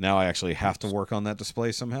now I actually have to work on that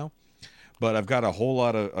display somehow. But I've got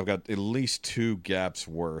I've got at least 2 gaps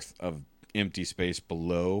worth of empty space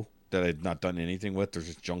below that I've not done anything with. There's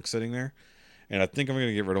just junk sitting there. And I think I'm going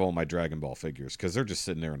to get rid of all my Dragon Ball figures because they're just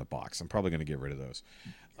sitting there in a box. I'm probably going to get rid of those.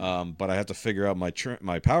 But I have to figure out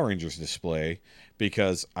my Power Rangers display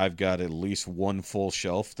because I've got at least 1 full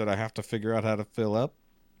shelf that I have to figure out how to fill up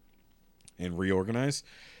and reorganize.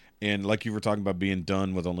 And like you were talking about being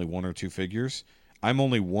done with only 1 or 2 figures, I'm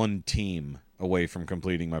only 1 team away from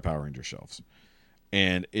completing my Power Ranger shelves.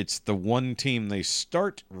 And it's the one team they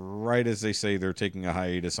start right as they say they're taking a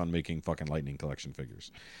hiatus on making fucking Lightning Collection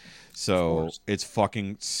figures. So it's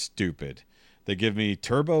fucking stupid. They give me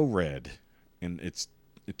Turbo Red, and it's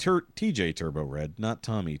TJ Turbo Red, not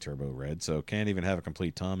Tommy Turbo Red. So can't even have a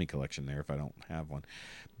complete Tommy collection there if I don't have one.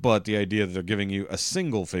 But the idea that they're giving you a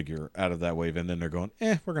single figure out of that wave, and then they're going,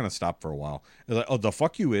 we're going to stop for a while. They're like, oh, the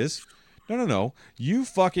fuck you is? No. You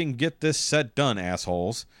fucking get this set done,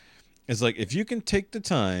 assholes. It's like, if you can take the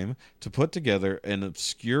time to put together an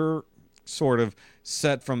obscure sort of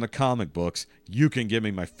set from the comic books, you can give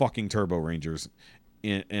me my fucking Turbo Rangers,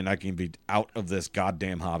 and I can be out of this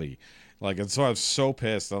goddamn hobby. Like, and so I was so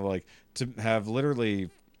pissed. I'm like, to have literally,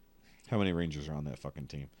 how many Rangers are on that fucking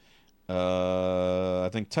team? I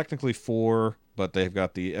think technically 4, but they've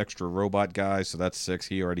got the extra robot guy, so that's 6.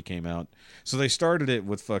 He already came out. So they started it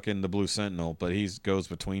with fucking the Blue Sentinel, but he goes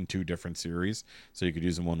between 2 different series, so you could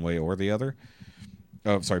use him one way or the other.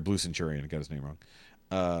 Oh, sorry, Blue Centurion. I got his name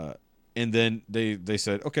wrong. And then they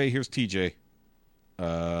said, okay, here's TJ.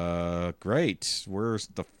 Great. Where's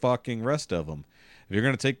the fucking rest of them? If you're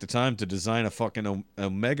going to take the time to design a fucking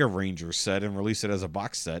Omega Ranger set and release it as a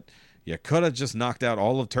box set, you could have just knocked out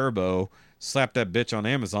all of Turbo, slapped that bitch on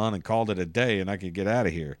Amazon, and called it a day, and I could get out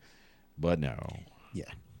of here. But no. Yeah.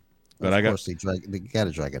 But of course, they got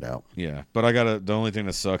to drag it out. Yeah, but I got to. The only thing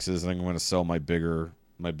that sucks is I think I'm going to sell my bigger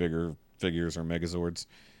figures or Megazords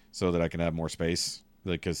so that I can have more space.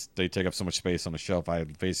 Because they take up so much space on the shelf, I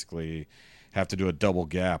basically have to do a double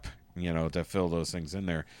gap, to fill those things in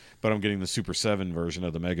there. But I'm getting the Super 7 version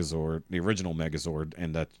of the Megazord, the original Megazord,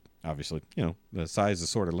 and that obviously, the size is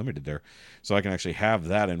sort of limited there. So I can actually have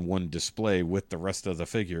that in one display with the rest of the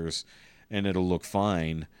figures, and it'll look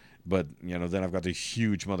fine. But, then I've got these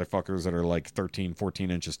huge motherfuckers that are like 13, 14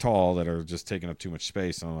 inches tall that are just taking up too much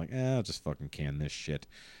space. And I'm like, I'll just fucking can this shit.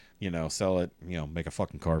 Sell it, make a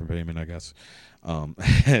fucking car payment, I guess,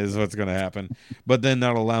 is what's going to happen. But then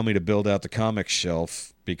that'll allow me to build out the comic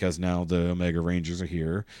shelf because now the Omega Rangers are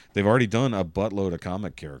here. They've already done a buttload of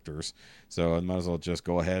comic characters, so I might as well just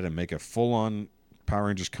go ahead and make a full-on Power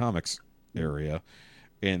Rangers comics area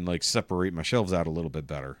and, like, separate my shelves out a little bit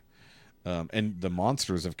better. And the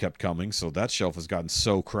monsters have kept coming, so that shelf has gotten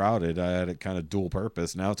so crowded. I had it kind of dual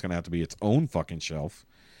purpose. Now it's going to have to be its own fucking shelf.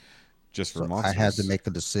 Just for monsters. I had to make a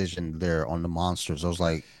decision there on the monsters. I was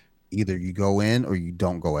like, either you go in or you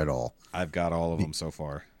don't go at all. I've got all of them so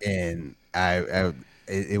far, and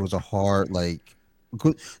it was a hard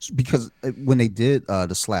because when they did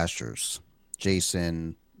the slashers,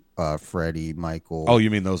 Jason, Freddy, Michael. Oh,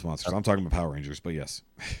 you mean those monsters? I'm talking about Power Rangers, but yes.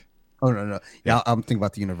 Oh no. Yeah, I'm thinking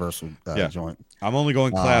about the Universal joint. I'm only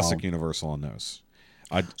going classic Universal on those.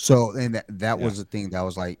 And that was the thing that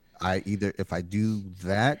was like. If I do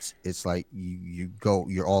that, it's like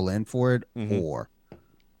you're all in for it, or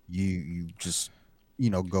you just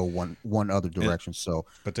go one other direction.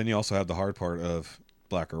 But then you also have the hard part of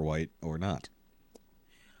black or white or not.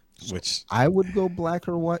 Which I would go black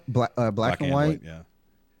or white, black and white. Yeah.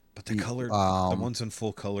 But the color, the ones in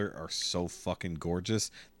full color are so fucking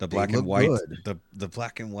gorgeous. The black and white, the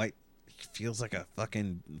black and white feels like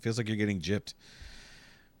you're getting gypped.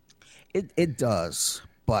 It does.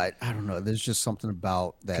 But I don't know. There's just something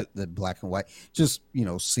about the black and white. Just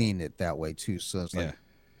seeing it that way too. So it's like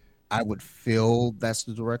I would feel that's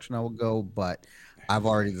the direction I would go. But I've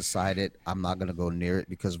already decided I'm not going to go near it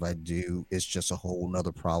because if I do, it's just a whole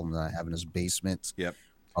nother problem that I have in this basement. Yep.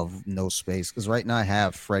 Of no space. Because right now I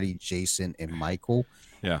have Freddy, Jason, and Michael.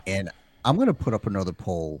 Yeah. And I'm going to put up another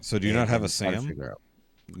poll. So do you not have a Sam?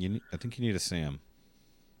 I think you need a Sam.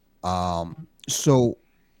 So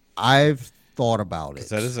I've thought about it.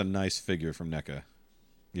 That is a nice figure from NECA,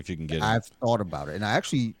 if you can get it. I've thought about it, and I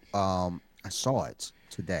actually I saw it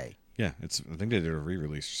today. Yeah, I think they did a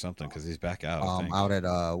re-release or something because he's back out. Out at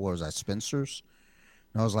what was that, Spencer's?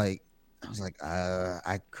 And I was like,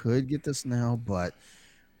 I could get this now, but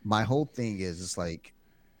my whole thing is, it's like,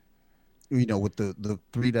 with the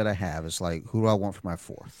 3 that I have, it's like, who do I want for my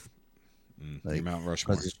 4th? Your Mount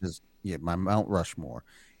Rushmore. It's just my Mount Rushmore,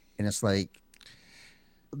 and it's like.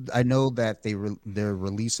 I know that they're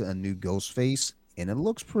releasing a new Ghostface, and it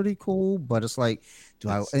looks pretty cool. But it's like,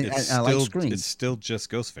 I like Scream. It's still just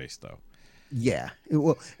Ghostface, though. Yeah,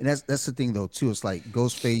 and that's the thing though too. It's like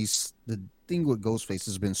Ghostface. The thing with Ghostface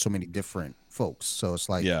has been so many different folks, so it's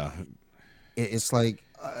like, it's like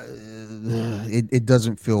it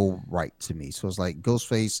doesn't feel right to me. So it's like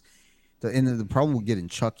Ghostface. The problem with getting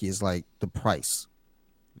Chucky is like the price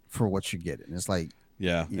for what you're getting. It's like.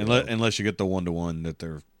 Yeah, unless you get the 1-to-1 that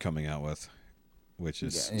they're coming out with, which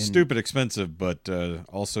is stupid expensive, but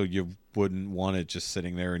also you wouldn't want it just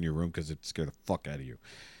sitting there in your room because it'd scare the fuck out of you.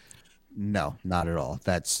 No, not at all.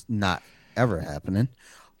 That's not ever happening.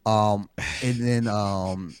 And then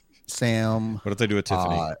Sam. What if they do a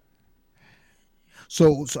Tiffany?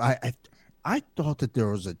 So I thought that there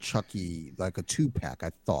was a Chucky, like a 2-pack. I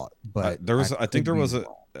thought, but there was. I think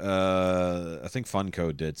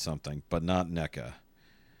Funko did something, but not NECA.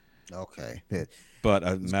 Okay. But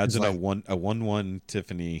imagine like, a 1-1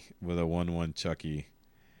 Tiffany with a 1-1 Chucky.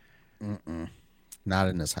 Not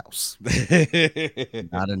in this house.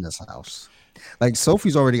 Not in this house. Like,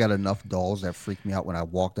 Sophie's already got enough dolls that freak me out when I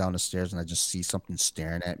walk down the stairs and I just see something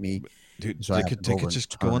staring at me. Dude, So I have to they go over could and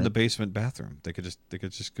just go turn in the it. basement bathroom. They could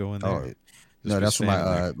just go in there. Oh Just no, be that's what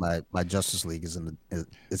standing there. my Justice League is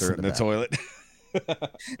it's They're in in the the bathroom. toilet.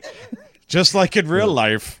 Just like in real Yeah.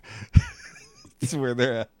 life. That's where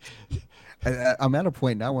they're at. I'm at a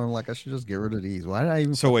point now where I'm like, I should just get rid of these. Why did I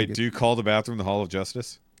even So fucking wait, get do you these? call the bathroom the Hall of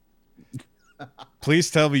Justice?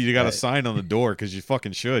 Please tell me you got a I, sign on the door, because you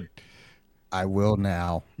fucking should. I will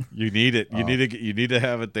now. You need it. Uh, You need to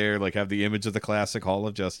have it there. Like, have the image of the classic Hall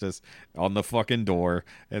of Justice on the fucking door,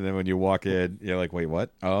 and then when you walk in, you're like, wait, what?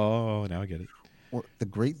 Oh, now I get it. well, the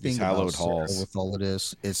great These thing about hallowed Sarah halls. with all of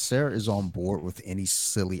this is Sarah is on board with any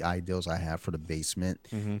silly ideas I have for the basement.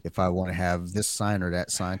 Mm-hmm. If I want to have this sign or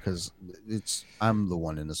that sign, because I'm the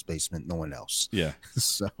one in this basement, no one else. Yeah.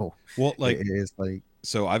 So Well, like, it's like,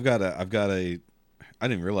 so I've got a. I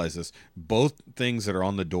didn't realize this. Both things that are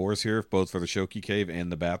on the doors here, both for the Shoki Cave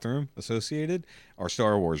and the bathroom associated, are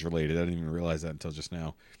Star Wars related. I didn't even realize that until just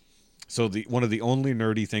now. So one of the only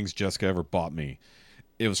nerdy things Jessica ever bought me,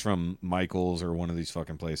 it was from Michael's or one of these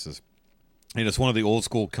fucking places. And it's one of the old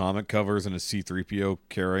school comic covers, and a C-3PO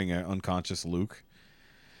carrying an unconscious Luke.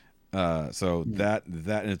 So that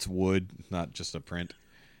and it's wood, not just a print.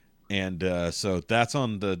 And so that's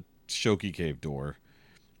on the Shoki Cave door.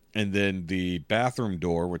 And then the bathroom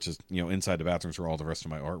door, which is, inside the bathrooms where all the rest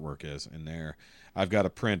of my artwork is in there. I've got a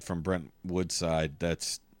print from Brent Woodside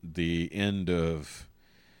that's the end of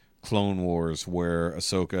Clone Wars, where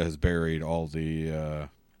Ahsoka has buried all the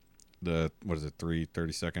what is it,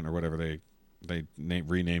 332nd or whatever they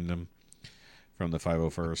renamed them from the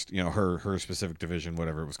 501st. Her specific division,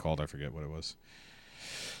 whatever it was called, I forget what it was.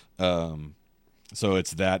 So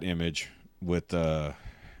it's that image with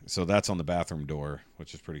so that's on the bathroom door,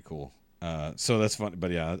 which is pretty cool. So that's fun. But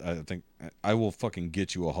yeah, I think I will fucking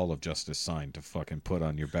get you a Hall of Justice sign to fucking put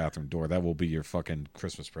on your bathroom door. That will be your fucking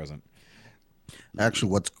Christmas present. actually,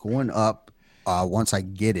 what's going up once I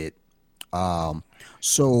get it.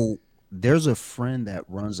 So there's a friend that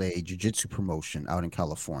runs a jiu-jitsu promotion out in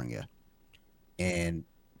California, and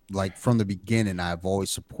like from the beginning, I've always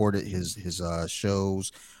supported his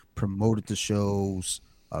shows, promoted the shows.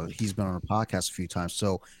 He's been on a podcast a few times.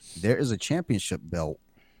 So there is a championship belt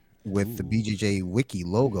with the BJJ Wiki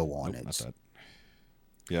logo on Nope, not it. that.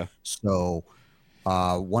 Yeah. So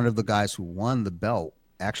one of the guys who won the belt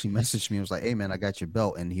actually messaged me and was like, hey man, I got your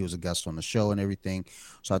belt. And he was a guest on the show and everything.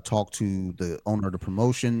 So I talked to the owner of the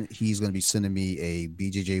promotion. He's going to be sending me a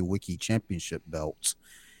BJJ Wiki championship belt.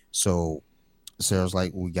 So Sarah's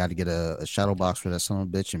like, we got to get a shadow box for that son of a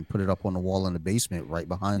bitch and put it up on the wall in the basement right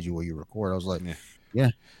behind you where you record. I was like, yeah.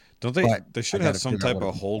 Don't they? But They should I have gotta some figure out type what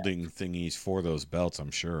of to do. holding thingies for those belts.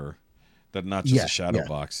 I'm sure that not just a shadow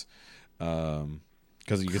box.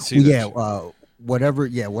 Because you can see. Well, whatever.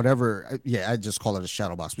 I just call it a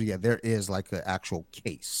shadow box. But yeah, there is like an actual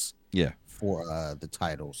case. Yeah. For the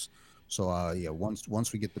titles. So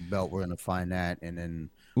once we get the belt, we're gonna find that and then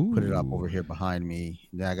put it up over here behind me.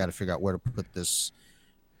 Then I got to figure out where to put this.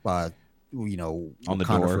 On the Wakanda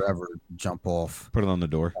door. Forever jump off. Put it on the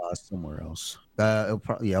door. Somewhere else. It'll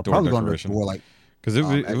probably door go on the decoration. door, like because it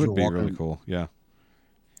would be really cool. Yeah.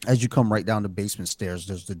 As you come right down the basement stairs,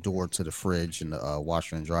 there's the door to the fridge and the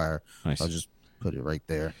washer and dryer. Nice. So I'll just put it right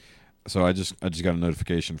there. So I just got a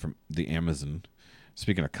notification from the Amazon.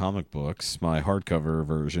 Speaking of comic books, my hardcover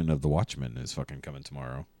version of The Watchmen is fucking coming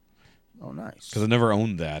tomorrow. Oh, nice. Because I never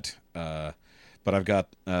owned that, but I've got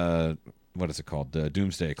what is it called? The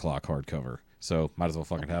Doomsday Clock hardcover. So might as well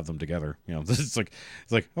fucking have them together. It's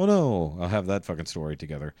like oh no, I'll have that fucking story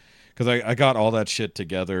together. Because I got all that shit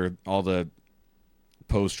together, all the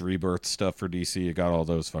post Rebirth stuff for DC. I got all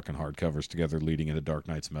those fucking hardcovers together, leading into Dark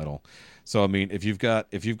Knight's Metal. So I mean, if you've got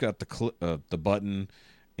the button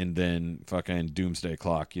and then fucking Doomsday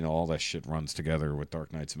Clock, all that shit runs together with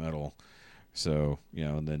Dark Knight's Metal. So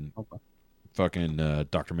and then fucking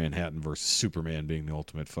Dr. Manhattan versus Superman being the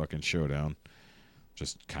ultimate fucking showdown.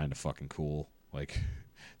 Just kind of fucking cool. Like,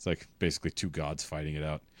 it's like basically two gods fighting it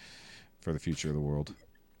out for the future of the world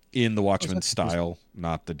in the Watchmen style,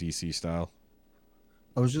 not the DC style.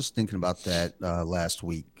 I was just thinking about that last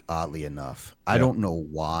week, oddly enough. I don't know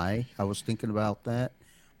why I was thinking about that,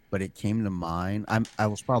 but it came to mind. I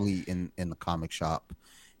was probably in the comic shop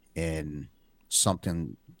and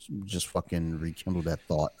something just fucking rekindled that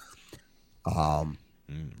thought. I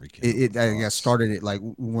started it like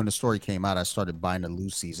when the story came out, I started buying the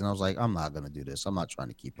Lucy's and I was like, I'm not going to do this. I'm not trying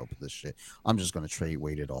to keep up with this shit. I'm just going to trade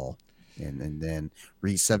weight it all. And then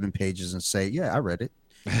read 7 pages and say, yeah, I read it.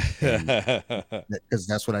 Because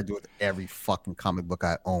that's what I do with every fucking comic book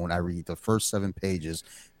I own. I read the first 7 pages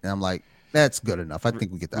and I'm like, That's good enough. I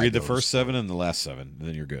think we get the Read the idea of first story. 7 and the last 7, and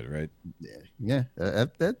then you're good, right? Yeah,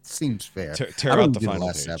 that seems fair. I Tear don't out even the do final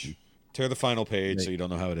last page. 7. Tear the final page Right. so you don't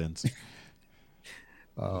know how it ends.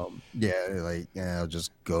 I'll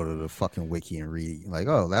just go to the fucking wiki and read. Like,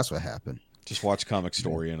 oh, that's what happened. Just watch Comic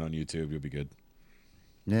Story and on YouTube. You'll be good.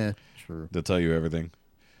 Yeah, true. They'll tell you everything.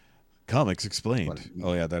 Comics Explained. But,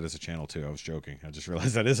 Oh, yeah, that is a channel, too. I was joking. I just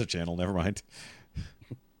realized that is a channel. Never mind.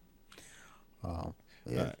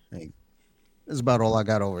 yeah, hey, that's about all I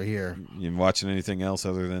got over here. You been watching anything else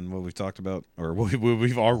other than what we've talked about? Or what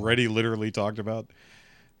we've already literally talked about?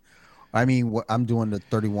 I mean, I'm doing the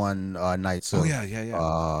 31 nights of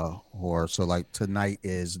horror. So like tonight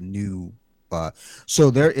is new.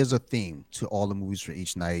 So there is a theme to all the movies for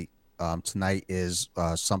each night. Tonight is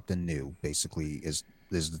something new. Basically, is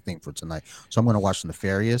the thing for tonight. So I'm going to watch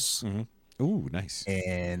Nefarious. Mm-hmm. Ooh, nice.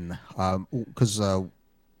 And because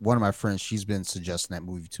one of my friends, she's been suggesting that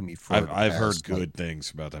movie to me for. I've heard good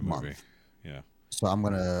things about that movie. Yeah. So I'm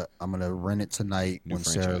gonna rent it tonight New when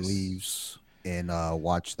franchise. Sarah leaves and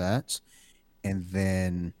watch that, and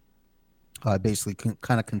then basically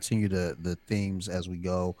kind of continue the themes as we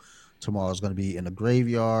go. Tomorrow's going to be In the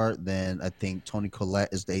Graveyard. Then I think Toni Collette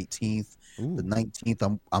is the 18th. Ooh. The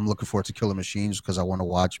 19th, I'm looking forward to Killer Machines because I want to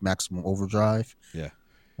watch Maximum Overdrive. Yeah.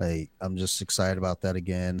 Like, I'm just excited about that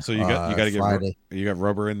again. So you got to Friday. get you got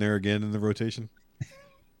Rubber in there again in the rotation.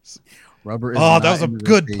 Rubber. Is Oh, not that was a in the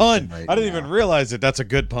good rotation pun. right I didn't now. even realize it. That's a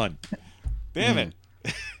good pun. Damn it.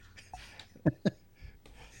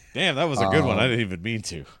 Damn, that was a good one. I didn't even mean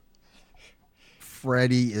to.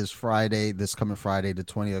 Freddy is Friday. This coming Friday, the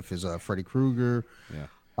 20th, is Freddy Krueger.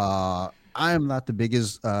 Yeah. I am not the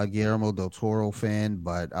biggest Guillermo del Toro fan,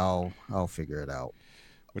 but I'll figure it out.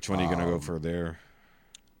 Which one are you gonna go for there?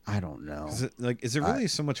 I don't know. Is it really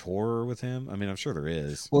so much horror with him? I mean, I'm sure there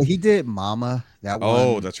is. Well, he did Mama. That one.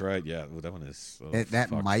 Oh, that's right. Yeah, well, that one is. Oh, that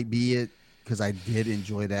fuck. might be it because I did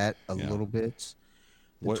enjoy that a Yeah. little bit.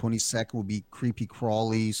 The What- 22nd will be Creepy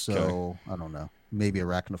Crawly, so I don't know. Maybe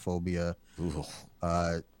Arachnophobia. Ooh.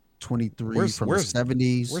 23 from the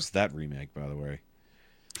 70s. Where's that remake, by the way?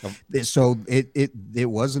 So it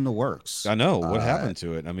was in the works. I know. What happened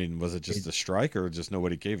to it? I mean, was it just a strike or just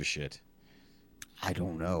nobody gave a shit? I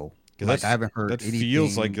don't know. 'Cause Like, I haven't heard that anything.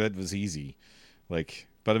 feels like that was easy. Like,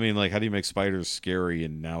 but I mean, like, how do you make spiders scary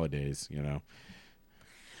in nowadays? You know,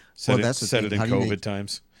 That's the set thing. it in How do you COVID make-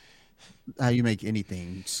 times. How you make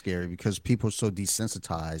anything scary because people are so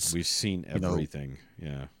desensitized. We've seen know, everything.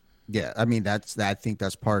 Yeah. Yeah, I mean I think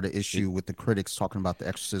that's part of the issue with the critics talking about The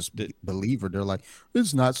Exorcist Believer. They're like,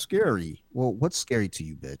 it's not scary. Well, what's scary to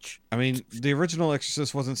you, bitch? I mean, the original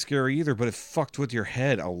Exorcist wasn't scary either, but it fucked with your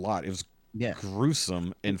head a lot. It was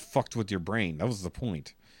gruesome and fucked with your brain. That was the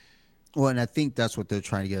point. Well, and I think that's what they're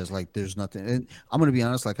trying to get is like, there's nothing. And I'm going to be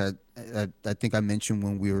honest, like I think I mentioned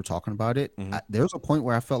when we were talking about it, there was a point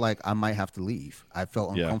where I felt like I might have to leave. I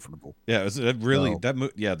felt uncomfortable. Yeah,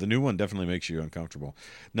 the new one definitely makes you uncomfortable.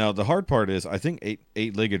 Now, the hard part is I think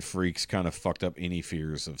eight-legged freaks kind of fucked up any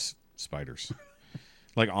fears of spiders.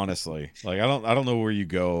 Like, honestly, like I don't know where you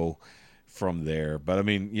go from there. But I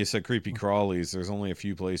mean, you said creepy crawlies. There's only a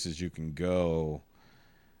few places you can go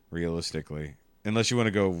realistically. Unless you want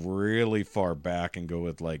to go really far back and go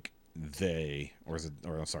with like it's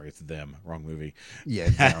them. Wrong movie.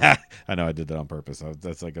 Yeah, I know I did that on purpose.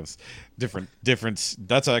 That's like a different.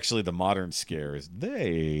 That's actually the modern scare is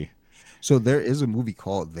they. So there is a movie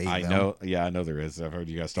called They. I know. Yeah, I know there is. I've heard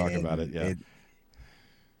you guys talk about it. Yeah.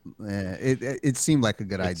 It seemed like a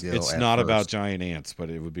good idea. It's not about giant ants, but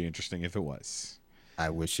it would be interesting if it was. I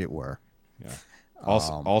wish it were. Yeah.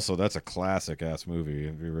 Also, that's a classic ass movie.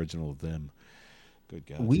 The original of them. Good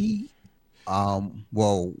God.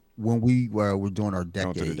 Well, when we were doing our decades,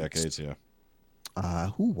 going through the decades, yeah.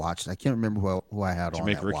 Who watched? I can't remember who I had Did on.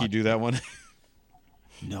 you make Ricky do that one?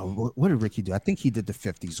 No, what did Ricky do? I think he did the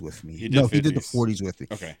 50s with me. He did He did the 40s with me.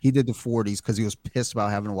 Okay. He did the 40s because he was pissed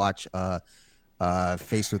about having to watch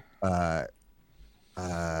Face with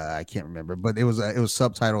I can't remember, but it was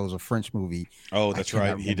subtitled. It was a French movie. Oh, that's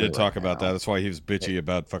right. He did talk about now. that. That's why he was bitchy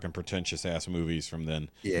about fucking pretentious ass movies from then.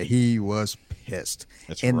 Yeah, he was pissed.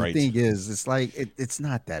 That's and right. the thing is, it's like it's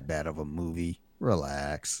not that bad of a movie.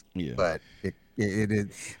 Relax. Yeah. But it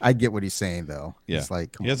I get what he's saying though. Yeah. It's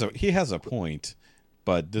like he has a point,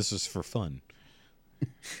 but this is for fun.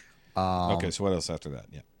 Okay, so what else after that?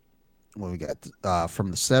 Yeah. Well, we got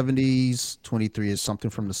from the 70s. 23 is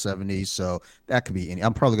something from the 70s, so that could be any.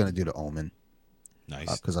 I'm probably gonna do The Omen.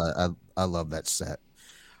 Nice. Because I love that set.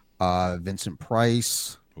 Vincent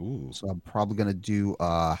Price. Ooh. So I'm probably gonna do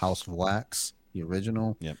House of Wax, the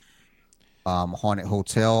original. Yep. Haunted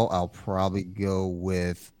Hotel. I'll probably go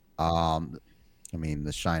with Um, I mean,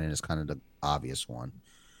 The Shining is kind of the obvious one,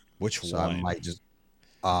 Which so I one? might just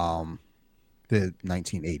um the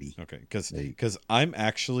 1980. Okay, because They, I'm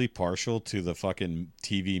actually partial to the fucking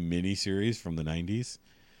TV miniseries from the 90s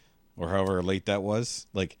or however late that was.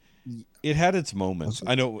 Like, it had its moments. was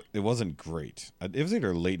it? I know it wasn't great. It was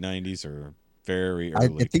either late 90s or very I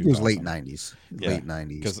early think it was late 2000. 90s. Yeah, Late 90s.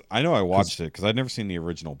 because I know I Because watched it because I'd never seen the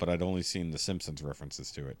original, but I'd only seen the Simpsons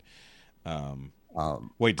references to it. Um,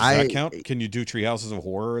 Wait, does that I count? Can you do Tree Houses of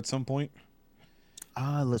Horror at some point?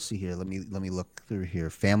 let's see here. Let me look through here.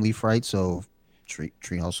 Family Fright. So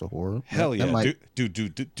Treehouse of Horror. Hell That yeah,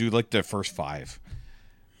 might. do like the first five.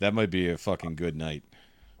 That might be a fucking good night.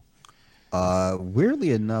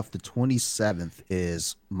 Weirdly enough, the 27th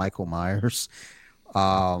is Michael Myers.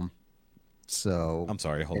 Um, so I'm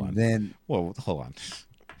sorry, hold and on. then Whoa, hold on.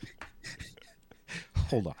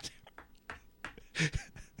 Hold on.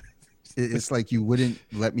 it's like you wouldn't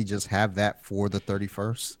let me just have that for the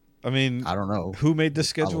 31st. I mean, I don't know. who made the It's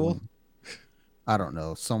schedule? Halloween. I don't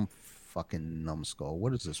know. Some fucking numbskull.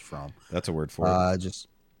 What is this from? That's a word for it. Just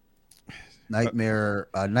Nightmare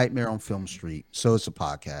on Film Street. So it's a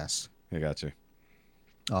podcast. I got you.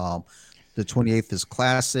 Um, the 28th is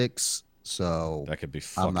classics. So That could be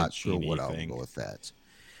fucking I'm not sure what I'll anything. go with that.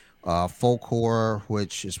 Folk horror,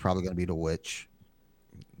 which is probably going to be The Witch.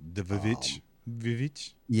 The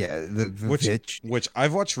Vivitch? Yeah, the Witch. Which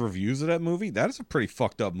I've watched reviews of that movie. That is a pretty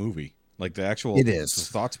fucked up movie. Like the actual It is.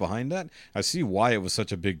 thoughts behind that. I see why it was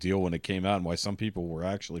such a big deal when it came out and why some people were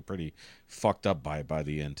actually pretty fucked up by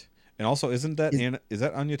the end. And also, isn't that is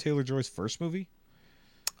that Anya Taylor-Joy's first movie?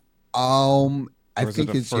 I Or is it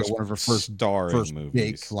think the it's first one of her first starring movies?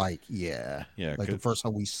 big, like Yeah, like the first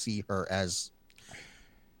time we see her as.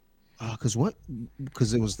 Because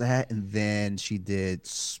it was that, and then she did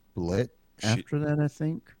Split after that. I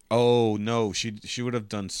think. Oh no, she would have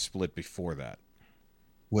done Split before that.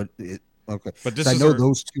 Okay, But this I is know her,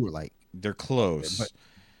 those two are like they're close.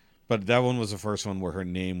 But that one was the first one where her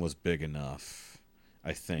name was big enough,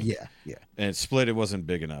 I think. yeah. And Split, it wasn't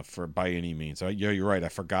big enough for by any means. Yeah, you're right. I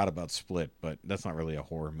forgot about Split, but that's not really a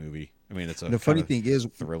horror movie. I mean, it's a The funny thing is,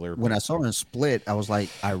 thriller. when I saw her in Split, I was like,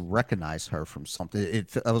 I recognized her from something.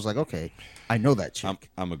 I was like, okay, I know that chick.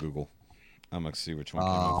 I'm a Google. I'm gonna see which one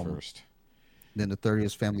came out first. Then the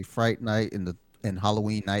 30th Family Fright Night, and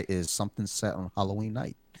Halloween Night is something set on Halloween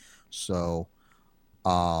night. So,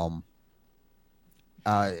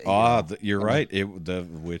 You're right. The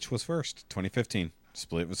Witch was first, 2015.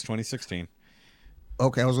 Split was 2016.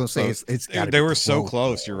 Okay, I was gonna say it's they were so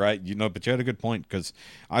close. You're right. But you had a good point because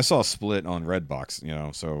I saw Split on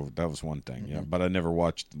Redbox. So that was one thing. Mm-hmm. But I never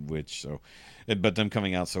watched Witch. But them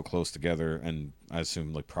coming out so close together, and I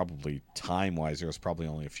assume like probably time wise, there was probably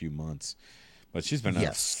only a few months. But she's been in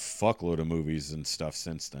a fuckload of movies and stuff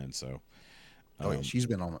since then. So. Yeah, she's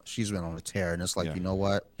been on a tear, and it's like, you know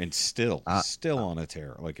what? And still on a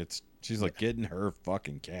tear. Like she's like getting her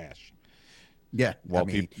fucking cash. Yeah, While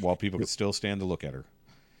people could still stand to look at her.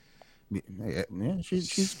 Yeah,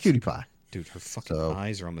 she's cutie pie. Dude, her fucking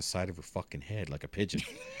eyes are on the side of her fucking head like a pigeon.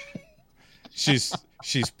 she's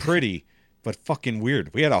pretty, but fucking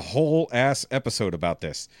weird. We had a whole ass episode about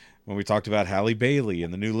this when we talked about Halle Bailey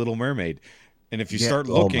and the new Little Mermaid. And if you start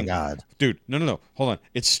looking, oh my God. Dude, no, hold on.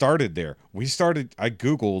 It started there. I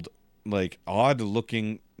Googled like odd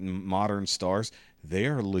looking modern stars. They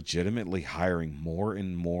are legitimately hiring more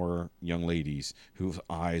and more young ladies whose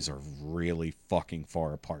eyes are really fucking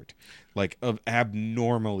far apart, like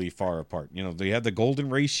abnormally far apart. They had the golden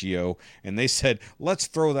ratio and they said, let's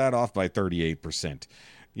throw that off by 38%,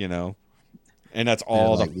 and that's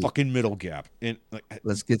all the fucking middle gap. And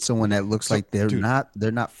let's get someone that looks like they're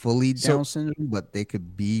not fully Down syndrome, but they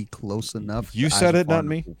could be close enough. You said it, not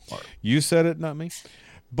me. You said it, not me.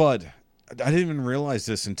 But I didn't even realize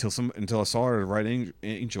this until I saw her at the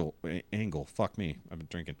right angle. Fuck me, I've been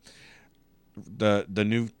drinking.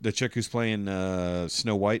 The chick who's playing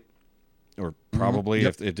Snow White, or probably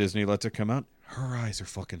if Disney lets it come out, her eyes are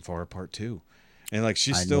fucking far apart too, and like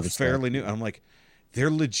she's still fairly new. I'm like, they're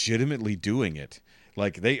legitimately doing it.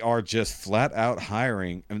 Like they are just flat out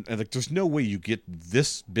hiring, and like there's no way you get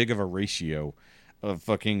this big of a ratio of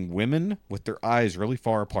fucking women with their eyes really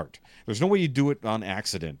far apart. There's no way you do it on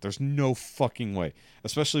accident. There's no fucking way,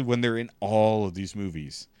 especially when they're in all of these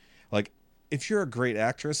movies. Like if you're a great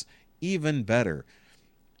actress, even better.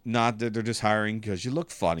 Not that they're just hiring because you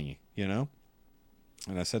look funny, And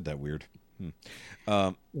I said that weird.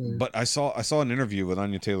 But I saw an interview with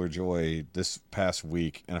Anya Taylor-Joy this past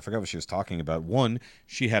week, and I forgot what she was talking about. One,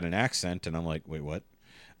 she had an accent, and I'm like, wait, what?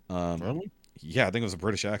 Really? Yeah, I think it was a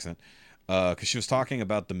British accent. Because she was talking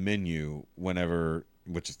about the menu whenever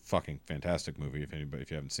which is a fucking fantastic movie. If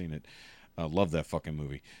you haven't seen it, love that fucking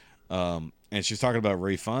movie. And she's talking about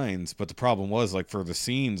Ray Fiennes, but the problem was like for the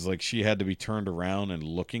scenes, like she had to be turned around and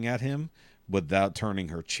looking at him without turning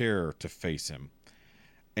her chair to face him.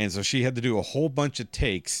 And so she had to do a whole bunch of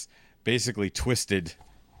takes, basically twisted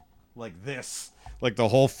like this, like the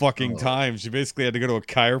whole fucking time. She basically had to go to a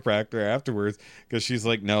chiropractor afterwards because she's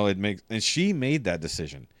like, no, it makes, and she made that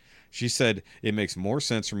decision. She said, it makes more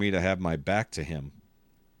sense for me to have my back to him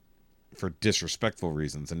for disrespectful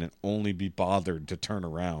reasons and then only be bothered to turn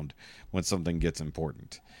around when something gets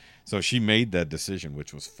important. So she made that decision,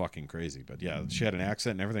 which was fucking crazy. But yeah, she had an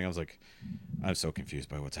accent and everything. I was like, I'm so confused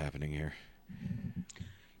by what's happening here.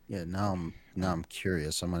 Yeah, now I'm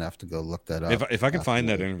curious. I'm gonna have to go look that up. If I can find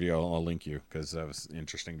that interview, I'll link you because that was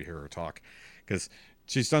interesting to hear her talk. Because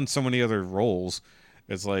she's done so many other roles.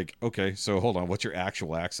 It's like, okay, so hold on, what's your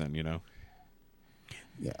actual accent? You know?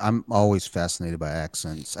 Yeah, I'm always fascinated by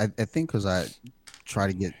accents. I think because I try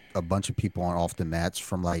to get a bunch of people on off the mats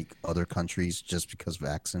from like other countries just because of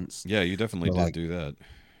accents. Yeah, you definitely But, did like, do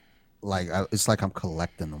that. It's like I'm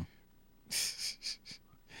collecting them.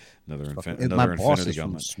 Another My boss Infinity is from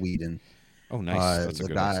Gauntlet. Sweden. Oh, nice. That's a The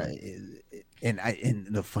good guy, accent. and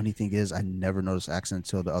the funny thing is, I never noticed accent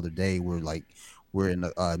until the other day. We're in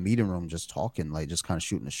a meeting room just talking, like just kind of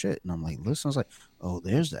shooting the shit, and I'm like, listen, I was like, oh,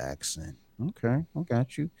 there's the accent. Okay, I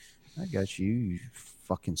got you, you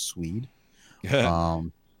fucking Swede.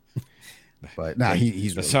 But nah,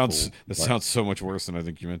 he's that really sounds cool, that but- sounds so much worse than I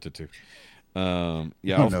think you meant it to.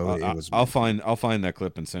 Yeah, No, no, it was I'll meant find that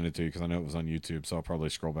clip and send it to you because I know it was on YouTube, so I'll probably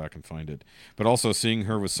scroll back and find it. But also seeing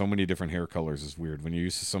her with so many different hair colors is weird. When you're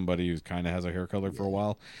used to somebody who kind of has a hair color for a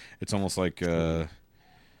while, it's almost like Emma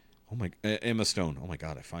Stone. Oh my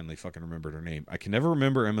god, I finally fucking remembered her name. I can never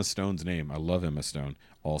remember Emma Stone's name. I love Emma Stone.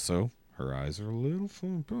 Also, her eyes are a little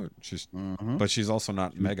fun, but she's also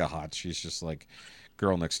not mega hot. She's just like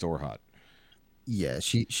girl next door hot. Yeah,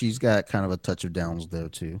 she's got kind of a touch of Downs there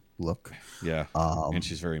too. Look, Yeah, and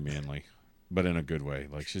she's very manly, but in a good way.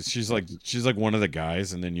 Like she's like one of the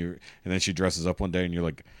guys, and then she dresses up one day, and you're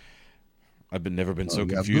like, I've never been so you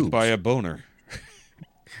have confused by boobs. a boner.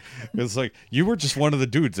 It's like you were just one of the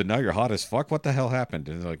dudes, and now you're hot as fuck. What the hell happened?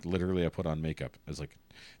 And like literally, I put on makeup. It's like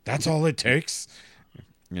that's all it takes.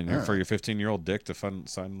 You know, for your 15-year-old dick to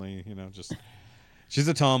suddenly, you know, just she's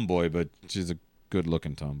a tomboy, but she's a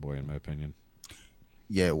good-looking tomboy in my opinion.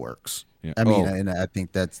 yeah, it works. Yeah. I mean, and I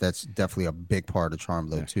think that's definitely a big part of charm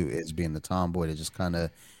though Yeah. too, is being the tomboy that just kind of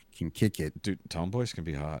can kick it. Dude, tomboys can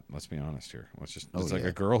be hot. Let's be honest here. It's Oh, like yeah.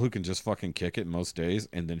 a girl who can just fucking kick it most days,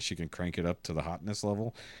 and then she can crank it up to the hotness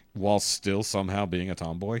level while still somehow being a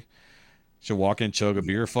tomboy. She'll walk in, chug a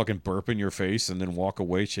beer, fucking burp in your face, and then walk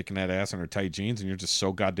away shaking that ass in her tight jeans, and you're just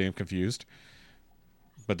so goddamn confused.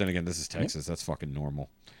 But then again, this is Texas. That's fucking normal.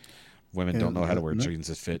 Women don't know how to wear jeans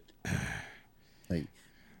that fit. Like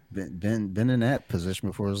been in that position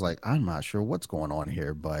before. It's like I'm not sure what's going on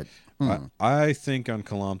here, but I think on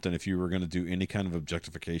Columpton, if you were going to do any kind of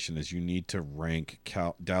objectification, is you need to rank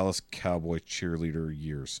Dallas Cowboy cheerleader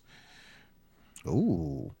years.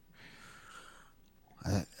 ooh.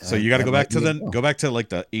 So you got to that go back might to be go back to like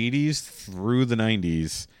the 80s through the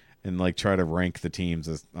 90s and like try to rank the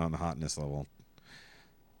teams on the hotness level.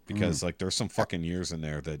 Because like there's some fucking years in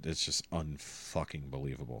there that it's just unfucking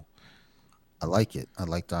believable. I like it. I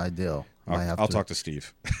like the idea. I'll talk to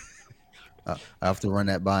Steve. I have to run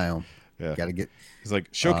that by him. Yeah. Got to get. He's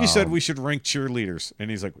like, Shoki said we should rank cheerleaders. And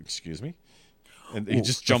he's like, excuse me? And he Well,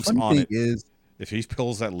 just the jumps funny on thing it. Is, If he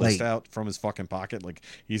pulls that list like- out from his fucking pocket, like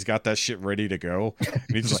he's got that shit ready to go. And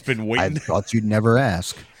he's just been I waiting. thought you'd never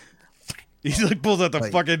ask. He's like pulls out the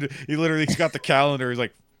like- fucking. He's got the calendar. He's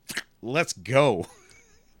like, let's go.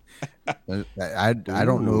 I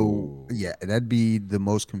don't know. Ooh. Yeah, that'd be the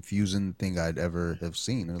most confusing thing I'd ever have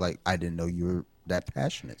seen. Like, I didn't know you were that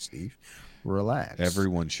passionate, Steve. Relax.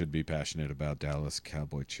 Everyone should be passionate about Dallas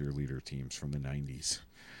Cowboy cheerleader teams from the 90s.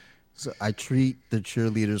 So I treat the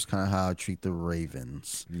cheerleaders kind of how I treat the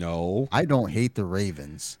Ravens. No. I don't hate the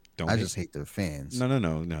Ravens. Don't I hate- just hate their fans. No.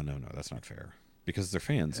 That's not fair. Because their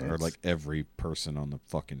fans are like every person on the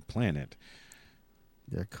fucking planet.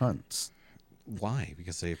 They're cunts. Why?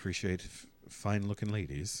 Because they appreciate fine-looking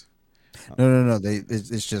ladies. No.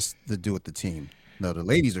 It's just to do with the team. No, the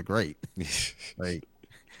ladies are great.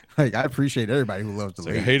 Like I appreciate everybody who loves the Like,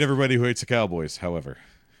 I ladies. hate everybody who hates the Cowboys, however.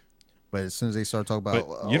 But as soon as they start talking But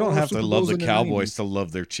about, you don't have to Super love Bowls the in Cowboys 90s. to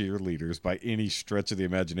love their cheerleaders by any stretch of the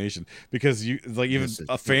imagination. Because you like even This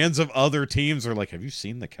is fans of other teams are like, have you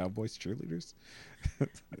seen the Cowboys cheerleaders?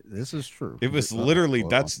 This is true. It was Oh, literally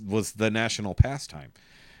well, was the national pastime.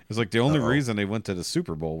 It's like the only Uh-oh. reason they went to the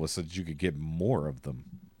Super Bowl was so that you could get more of them.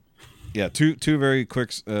 Yeah, two very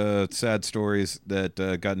quick sad stories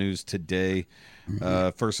that got news today.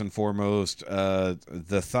 First and foremost,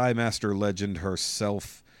 the Thigh Master legend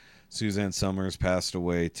herself, Suzanne Summers, passed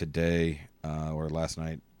away today or last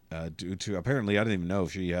night due to, apparently, I didn't even know,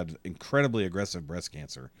 she had incredibly aggressive breast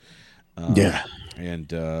cancer. Yeah.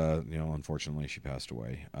 And unfortunately, she passed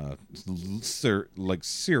away.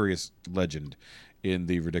 Serious legend in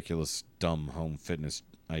the ridiculous, dumb home fitness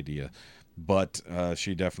idea. But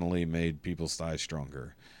she definitely made people's thighs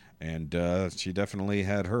stronger. And she definitely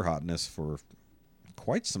had her hotness for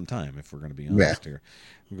quite some time, if we're going to be honest here.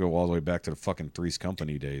 We go all the way back to the fucking Three's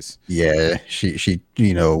Company days. Yeah, she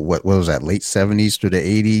what was that, late 70s to the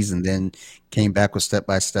 80s, and then came back with Step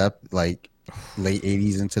by Step, like late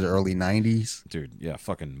 80s into the early 90s. Dude, yeah,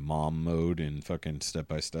 fucking mom mode and fucking Step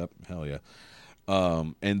by Step. Hell yeah.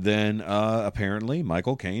 And then apparently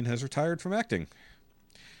Michael Caine has retired from acting.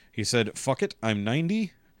 He said, fuck it, I'm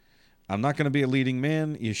 90. I'm not going to be a leading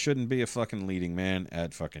man. You shouldn't be a fucking leading man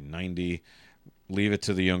at fucking 90. Leave it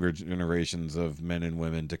to the younger generations of men and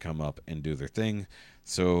women to come up and do their thing.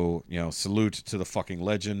 So, salute to the fucking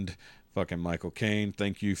legend, fucking Michael Caine.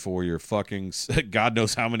 Thank you for your fucking God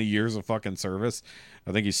knows how many years of fucking service.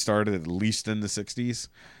 I think he started at least in the 60s.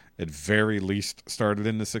 At very least started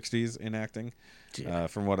in the 60s in acting,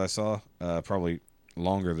 from what I saw. Probably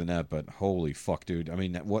longer than that, but holy fuck, dude. I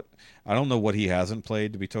mean, I don't know what he hasn't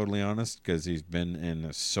played, to be totally honest, because he's been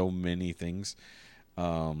in so many things.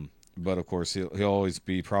 But of course, he'll always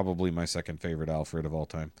be probably my second favorite Alfred of all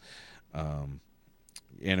time.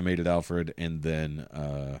 Animated Alfred, and then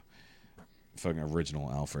fucking original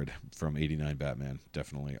Alfred from '89 Batman.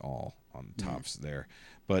 Definitely all on tops there.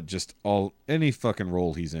 But just any fucking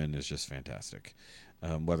role he's in is just fantastic.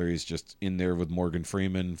 Whether he's just in there with Morgan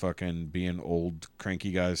Freeman, fucking being old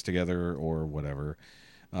cranky guys together, or whatever.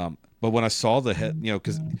 But when I saw the head,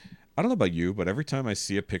 because I don't know about you, but every time I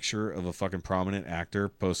see a picture of a fucking prominent actor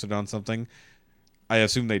posted on something, I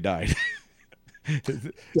assume they died.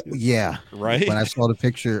 Yeah. Right? When I saw the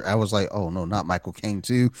picture, I was like, oh, no, not Michael Caine,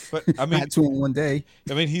 too. But, I mean, not two in one day.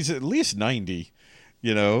 I mean, he's at least 90,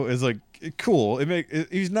 It's like, cool.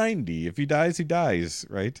 He's 90. If he dies, he dies,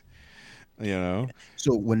 right?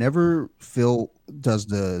 So whenever Phil does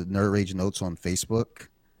the Nerd Rage notes on Facebook,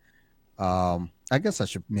 I guess I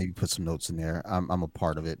should maybe put some notes in there. I'm a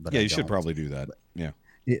part of it, but yeah, you should probably do that. Yeah.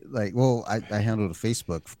 I handle the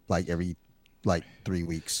Facebook every 3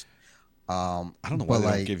 weeks. I don't know why they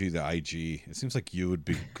don't give you the IG. It seems like you would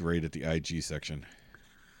be great at the IG section.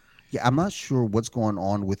 Yeah, I'm not sure what's going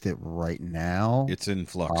on with it right now. It's in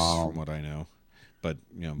flux, from what I know. But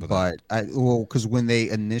because when they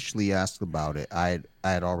initially asked about it, I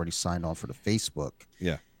had already signed on for the Facebook.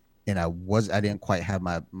 Yeah. And I didn't quite have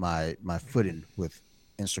my footing with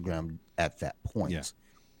Instagram at that point. Yeah.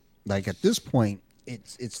 Like at this point,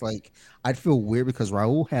 it's like I'd feel weird because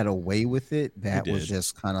Raul had a way with it that was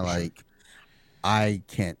just kind of like, I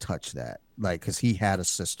can't touch that. Like, because he had a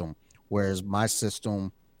system, whereas my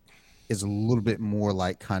system is a little bit more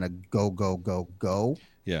like kind of go.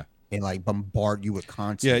 Yeah. And like bombard you with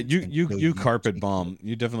content. Yeah, you carpet bomb.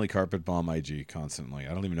 You definitely carpet bomb IG constantly.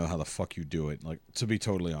 I don't even know how the fuck you do it. Like, to be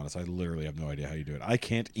totally honest, I literally have no idea how you do it. I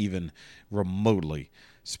can't even remotely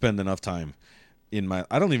spend enough time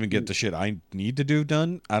I don't even get the shit I need to do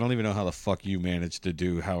done. I don't even know how the fuck you manage to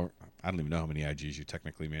do I don't even know how many IGs you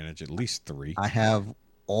technically manage. At least 3. I have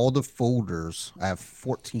all the folders. I have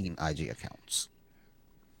 14 IG accounts.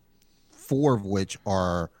 4 of which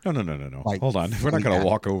are no. Like, hold on, we're not gonna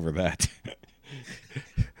walk over that.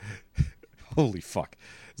 Holy fuck!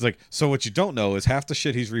 It's like, so what you don't know is half the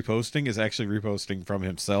shit he's reposting is actually reposting from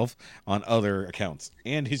himself on other accounts,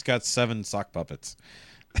 and he's got 7 sock puppets.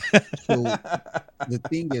 So the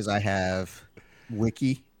thing is, I have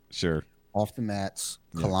Wiki, sure, Off the Mats,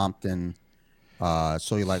 Colompton,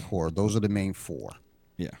 So You Like Horror. Those are the main 4.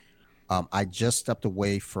 Yeah. I just stepped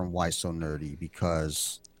away from Why So Nerdy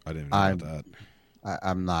because I didn't know about that.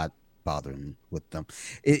 I'm not bothering with them.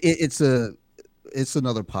 It's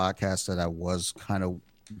another podcast that I was kind of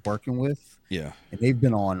working with. Yeah, and they've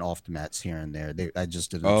been on Off the Mats here and there. I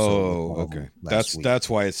just did. Okay. That's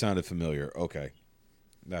why it sounded familiar. Okay,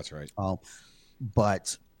 that's right.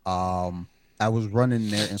 But I was running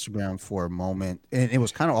their Instagram for a moment, and it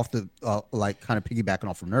was kind of off the kind of piggybacking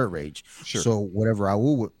off of Nerd Rage. Sure. So whatever I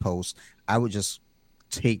would post, I would just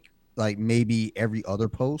take maybe every other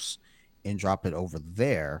post and drop it over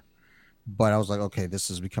there. But I was like, okay, this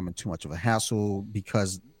is becoming too much of a hassle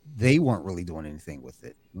because they weren't really doing anything with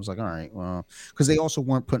it. I was like, all right, well, because they also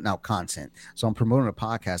weren't putting out content. So I'm promoting a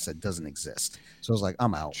podcast that doesn't exist. So I was like,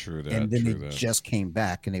 I'm out. True that. And then True they that. just came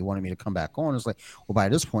back and they wanted me to come back on. It's like, well, by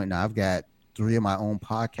this point now, I've got 3 of my own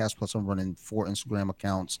podcasts, plus I'm running 4 Instagram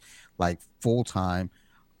accounts, like full time.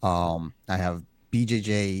 I have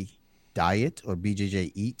BJJ Diet or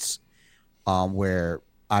BJJ Eats, where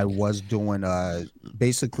I was doing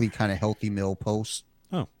basically kind of healthy meal posts.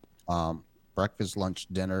 Breakfast, lunch,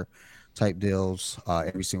 dinner type deals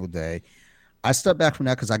every single day. I stepped back from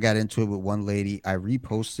that because I got into it with one lady. I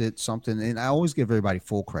reposted something, and I always give everybody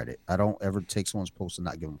full credit. I don't ever take someone's post and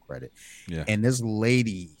not give them credit. Yeah. And this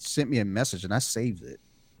lady sent me a message, and I saved it.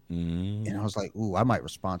 Mm. And I was like, ooh, I might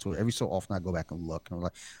respond to it. Every so often I go back and look, and I'm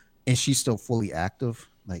like, and she's still fully active.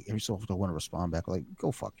 Like every so often I want to respond back, like,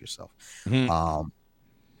 go fuck yourself. Mm-hmm.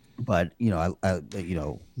 But I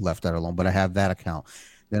left that alone. But I have that account.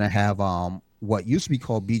 Then I have what used to be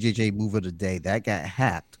called BJJ Move of the Day. That got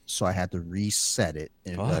hacked, so I had to reset it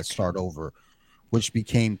and start over, which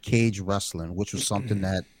became Cage Wrestling, which was something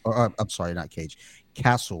that, I'm sorry, not Cage,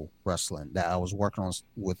 Castle Wrestling that I was working on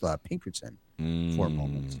with Pinkerton for a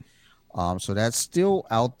moment. So that's still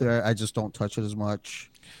out there. I just don't touch it as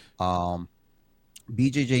much.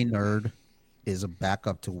 BJJ Nerd is a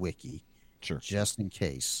backup to Wiki, Sure, just in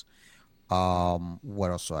case.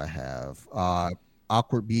 What else do I have?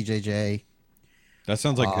 Awkward BJJ. That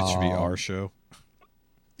sounds like it should be our show.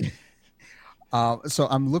 So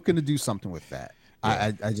I'm looking to do something with that.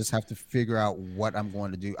 Yeah. I just have to figure out what I'm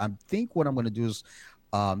going to do. I think what I'm going to do is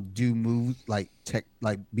do moves like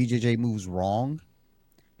BJJ moves wrong,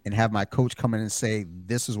 and have my coach come in and say,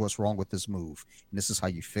 this is what's wrong with this move, and this is how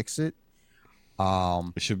you fix it.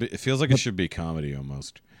 It should be. It feels like it should be comedy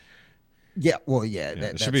almost. Yeah, well, yeah.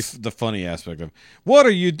 It should be the funny aspect of what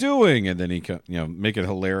are you doing, and then he make it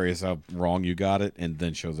hilarious how wrong you got it, and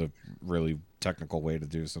then show the really technical way to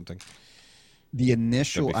do something. The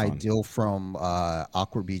initial ideal from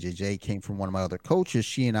Awkward BJJ came from one of my other coaches.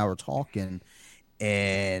 She and I were talking,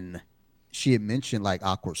 and she had mentioned like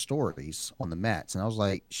awkward stories on the mats, and I was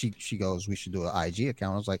like, she goes, we should do an IG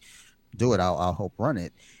account. I was like, do it. I'll help run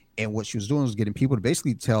it. And what she was doing was getting people to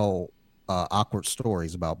basically tell awkward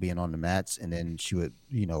stories about being on the mats, and then she would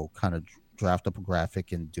kind of draft up a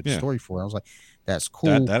graphic and do the story for it. I was like, that's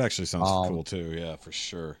cool. That actually sounds cool too. Yeah, for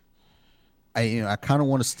sure. I kind of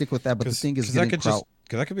want to stick with that, but the thing is, because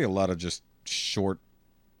that could be a lot of just short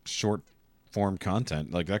form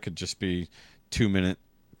content. Like that could just be 2 minute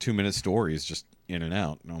stories, just in and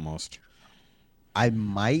out almost. I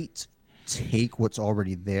might take what's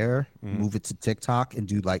already there, move it to TikTok, and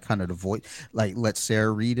do like kind of the voice, like let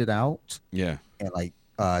Sarah read it out, and like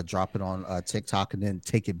drop it on TikTok, and then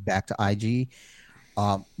take it back to IG.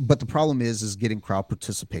 But the problem is getting crowd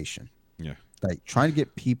participation. Yeah, like trying to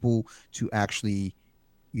get people to actually,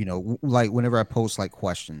 like whenever I post like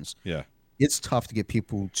questions, it's tough to get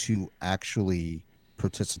people to actually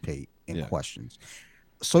participate in questions.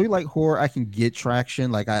 So you like horror, I can get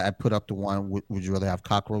traction. Like I put up the one, would you rather have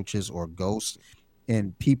cockroaches or ghosts?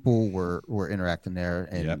 And people were interacting there,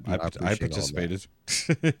 and I participated.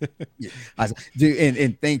 Dude,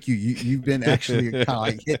 and thank you. You've been actually kind of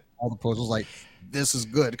like hit all the posts. Like, this is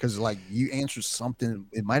good because like you answered something.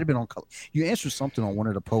 It might have been on color. You answered something on one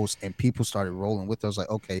of the posts, and people started rolling with it. I was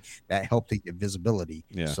like, okay, that helped to get visibility.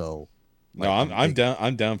 Yeah. So. No, I'm down.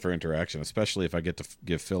 I'm down for interaction, especially if I get to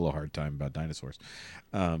give Phil a hard time about dinosaurs.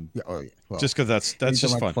 Well, just because that's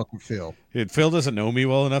just fun. Fucking Phil. Phil doesn't know me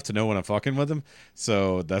well enough to know when I'm fucking with him,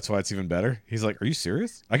 so that's why it's even better. He's like, "Are you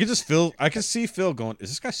serious?" I can see Phil going,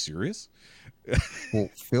 "Is this guy serious?" Well,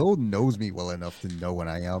 Phil knows me well enough to know when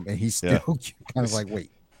I am, and he's still kind of like, "Wait,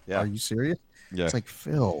 are you serious?" Yeah. It's like,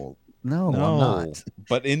 Phil, no, I'm not.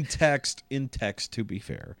 But in text, to be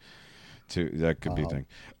fair. That could be a thing.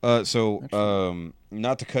 So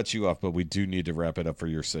not to cut you off, but we do need to wrap it up for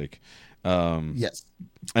your sake. Yes.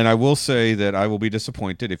 And I will say that I will be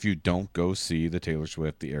disappointed if you don't go see the Taylor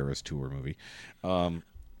Swift The Eras Tour movie.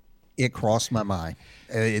 It crossed my mind.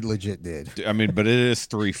 It legit did. I mean, but it is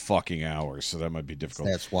 3 fucking hours, so that might be difficult.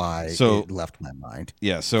 That's why it left my mind.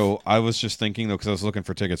 Yeah, so I was just thinking, though, because I was looking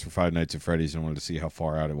for tickets for Five Nights at Freddy's and wanted to see how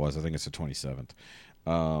far out it was. I think it's the 27th.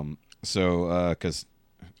 Because...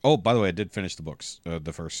 Oh, by the way, I did finish the books,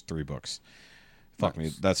 the first 3 books. Fuck me,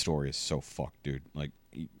 that story is so fucked, dude. Like,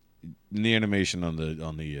 the animation on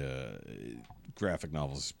the graphic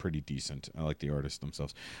novels is pretty decent. I like the artists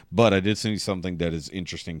themselves, but I did see something that is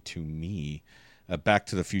interesting to me. Back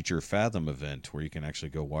to the Future Fathom event, where you can actually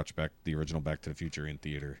go watch the original Back to the Future in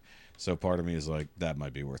theater. So part of me is like, that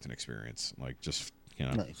might be worth an experience. Like, just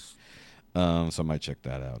Nice. So I might check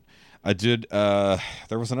that out. I did.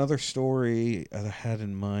 There was another story I had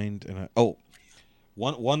in mind, and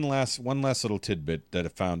one last little tidbit that I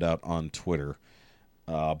found out on Twitter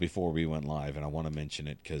before we went live, and I want to mention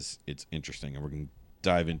it because it's interesting, and we're gonna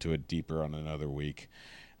dive into it deeper on another week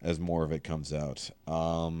as more of it comes out.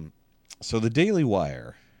 So the Daily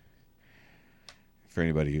Wire, for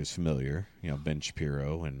anybody who's familiar, Ben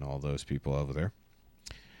Shapiro and all those people over there,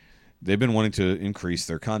 they've been wanting to increase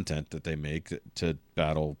their content that they make to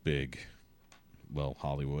battle big,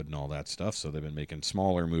 Hollywood and all that stuff. So they've been making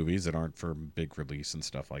smaller movies that aren't for big release and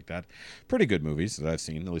stuff like that. Pretty good movies that I've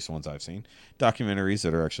seen, at least the ones I've seen. Documentaries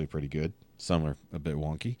that are actually pretty good. Some are a bit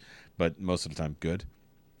wonky, but most of the time good.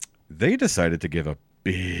 They decided to give a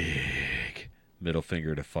big middle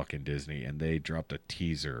finger to fucking Disney, and they dropped a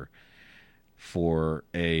teaser for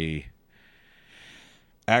a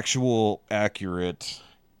actual accurate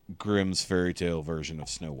Grimm's fairy tale version of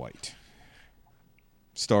Snow White,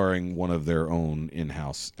 starring one of their own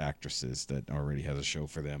in-house actresses that already has a show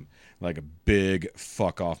for them. Like a big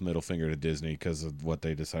fuck off middle finger to Disney because of what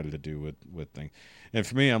they decided to do with things. And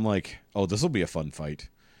for me, I'm like, oh, this will be a fun fight.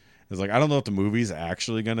 It's like, I don't know if the movie's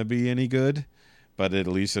actually going to be any good, but at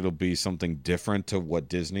least it'll be something different to what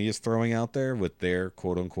Disney is throwing out there with their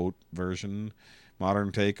quote-unquote version,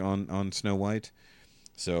 modern take on Snow White.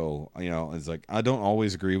 So, it's like, I don't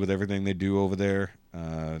always agree with everything they do over there.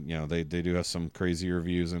 They do have some crazy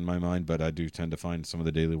reviews in my mind, but I do tend to find some of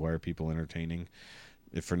the Daily Wire people entertaining.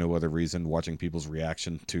 If for no other reason, watching people's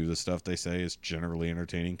reaction to the stuff they say is generally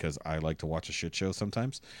entertaining because I like to watch a shit show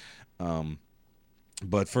sometimes.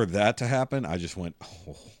 But for that to happen, I just went,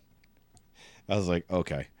 oh. I was like,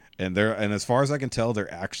 okay. And as far as I can tell,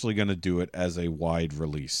 they're actually going to do it as a wide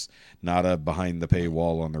release, not a behind the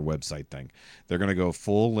paywall on their website thing. They're going to go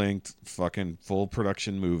full length, fucking full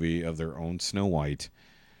production movie of their own Snow White,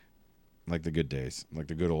 like the good days, like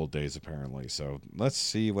the good old days, apparently. So let's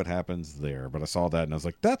see what happens there. But I saw that and I was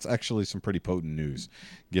like, that's actually some pretty potent news,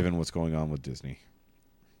 given what's going on with Disney.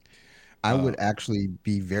 I would actually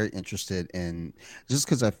be very interested in, just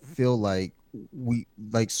because I feel like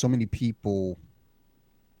so many people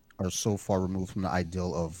are so far removed from the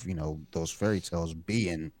ideal of those fairy tales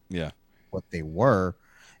being what they were,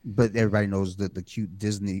 but everybody knows that the cute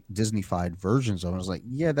Disney-fied versions of it. I was like,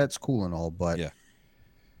 yeah, that's cool and all, but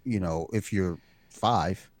if you're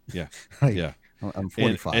 5, I'm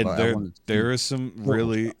 45. And there is some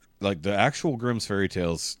really like the actual Grimm's fairy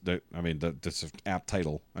tales. That's an apt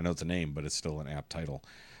title. I know it's a name, but it's still an apt title.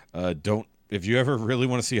 If you ever really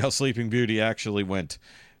want to see how Sleeping Beauty actually went,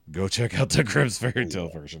 go check out the Grimm's fairy tale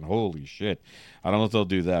version. Holy shit. I don't know if they'll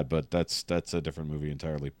do that, but that's a different movie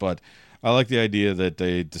entirely. But I like the idea that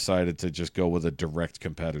they decided to just go with a direct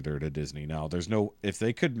competitor to Disney. Now, if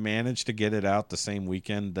they could manage to get it out the same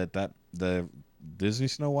weekend that the Disney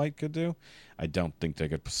Snow White could do, I don't think they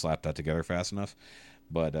could slap that together fast enough.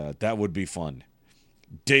 But that would be fun.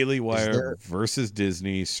 Daily Wire versus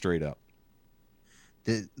Disney straight up.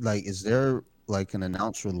 Is there like an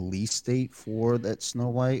announced release date for that Snow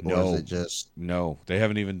White? No. Or is it just... No, they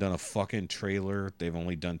haven't even done a fucking trailer. They've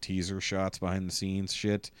only done teaser shots, behind the scenes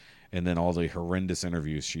shit, and then all the horrendous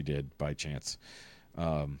interviews she did by chance.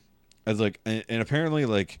 And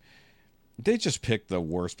apparently they just picked the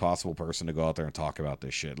worst possible person to go out there and talk about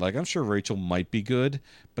this shit. Like, I'm sure Rachel might be good,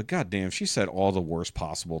 but goddamn, she said all the worst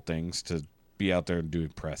possible things to be out there and do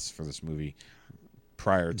press for this movie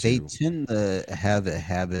prior to. They tend to have a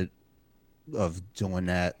habit of doing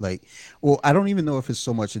that. I don't even know if it's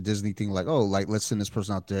so much a Disney thing, let's send this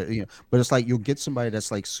person out there, but it's like you'll get somebody that's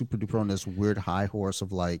like super duper on this weird high horse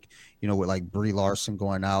of with Brie Larson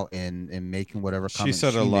going out and making whatever she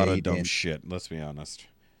said a lot of dumb shit, let's be honest.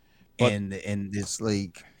 But, and it's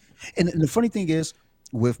like, and the funny thing is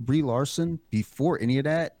with Brie Larson, before any of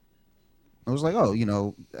that, I was like, oh,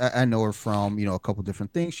 I know her from, a couple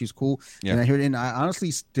different things. She's cool. Yeah. And I heard, and I honestly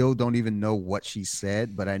still don't even know what she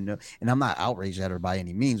said, but I know, and I'm not outraged at her by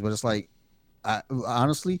any means, but it's like,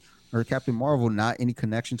 honestly, her Captain Marvel, not any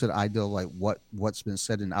connection to the ideal, what's been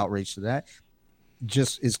said in outrage to that,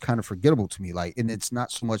 just is kind of forgettable to me. And it's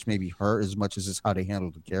not so much maybe her as much as it's how they handle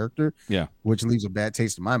the character. Yeah. Which leaves a bad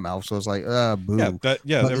taste in my mouth. So it's like, boo.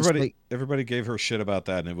 Yeah. Everybody gave her shit about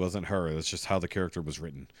that, and it wasn't her. It's just how the character was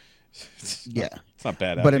written. It's not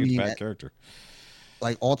bad. But it's bad character.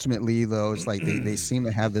 Ultimately though, it's like they seem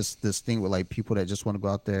to have this thing with people that just want to go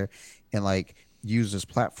out there and use this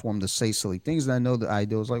platform to say silly things. And I know the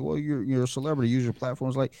idea is well, you're a celebrity, use your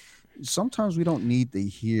platforms. Sometimes we don't need to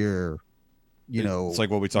hear, it's like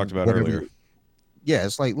what we talked about earlier. Yeah,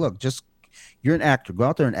 it's like, look, just you're an actor, go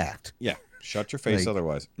out there and act. Yeah, shut your face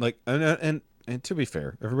otherwise. And And to be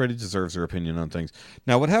fair, everybody deserves their opinion on things.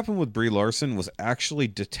 Now, what happened with Brie Larson was actually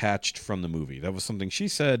detached from the movie. That was something she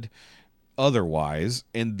said otherwise,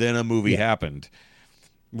 and then a movie Yeah. happened.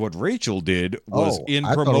 What Rachel did was Oh, in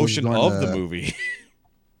I thought it was promotion during of the the. movie.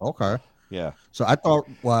 Okay. Yeah. So I thought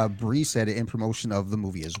Bree said it in promotion of the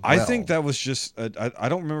movie as well. I think that was just, I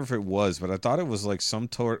don't remember if it was, but I thought it was like some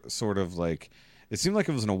sort of like, it seemed like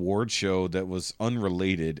it was an award show that was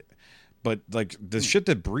unrelated. But like the shit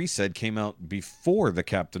that Bree said came out before the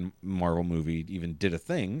Captain Marvel movie even did a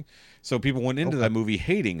thing, so people went into that movie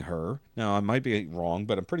hating her. Now I might be wrong,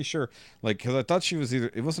 but I'm pretty sure, like, because I thought she was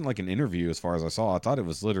either, it wasn't like an interview as far as I saw. I thought it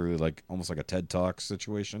was literally like almost like a TED Talk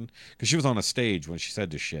situation, because she was on a stage when she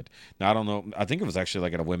said this shit. Now I don't know. I think it was actually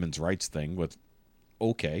like at a women's rights thing. With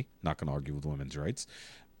okay, not gonna argue with women's rights.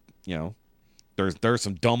 You know, there's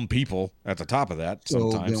some dumb people at the top of that so.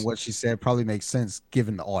 sometimes. Then what she said probably makes sense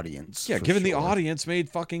given the audience. Yeah, for given the sure. audience made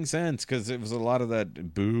fucking sense, because it was a lot of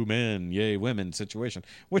that boo men, yay women situation,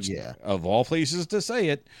 which of all places to say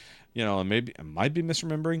it, you know, and maybe I might be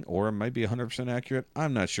misremembering or it might be 100% accurate.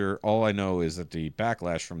 I'm not sure. All I know is that the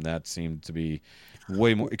backlash from that seemed to be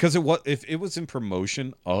way more, because it was, if it was in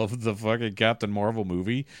promotion of the fucking Captain Marvel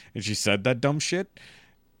movie and she said that dumb shit,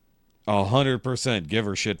 100% give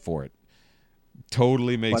her shit for it.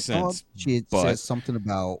 Totally makes sense. She had said something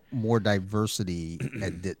about more diversity.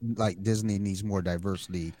 Like Disney needs more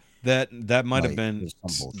diversity. That might have been,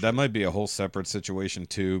 that might be a whole separate situation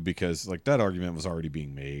too, because like that argument was already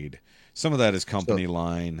being made. Some of that is company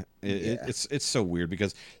line. It's so weird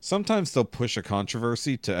because sometimes they'll push a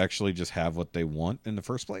controversy to actually just have what they want in the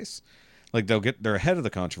first place. Like they're ahead of the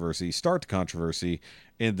controversy, start the controversy,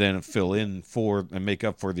 and then fill in for and make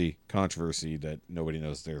up for the controversy that nobody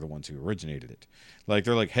knows they're the ones who originated it. Like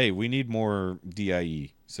they're like, hey, we need more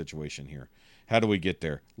DIE situation here. How do we get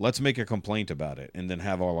there? Let's make a complaint about it, and then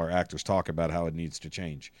have all our actors talk about how it needs to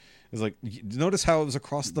change. It's like, notice how it was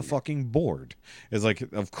across the fucking board. It's like,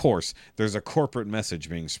 of course, there's a corporate message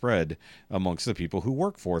being spread amongst the people who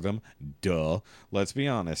work for them. Duh. Let's be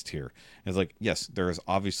honest here. It's like, yes, there is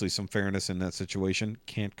obviously some fairness in that situation.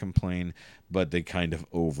 Can't complain, but they kind of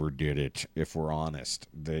overdid it, if we're honest.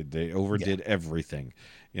 They overdid everything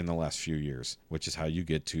in the last few years, which is how you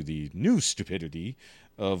get to the new stupidity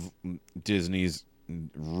of Disney's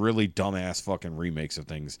really dumbass fucking remakes of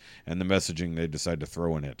things and the messaging they decide to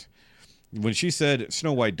throw in it. When she said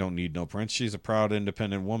Snow White don't need no prince, she's a proud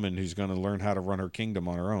independent woman who's going to learn how to run her kingdom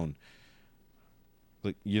on her own.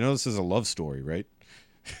 Like, you know, this is a love story, right?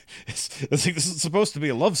 It's like this is supposed to be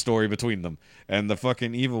a love story between them and the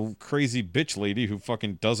fucking evil crazy bitch lady who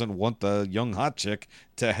fucking doesn't want the young hot chick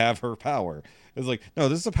to have her power. It's like, no,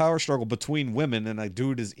 this is a power struggle between women, and a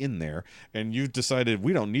dude is in there, and you've decided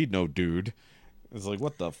we don't need no dude. It's like,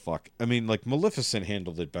 what the fuck? I mean, like, Maleficent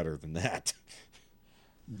handled it better than that.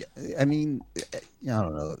 I mean, I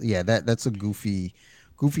don't know. Yeah, that's a goofy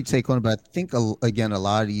take on it. But I think again, a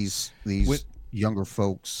lot of these younger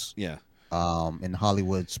folks, in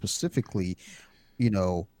Hollywood specifically, you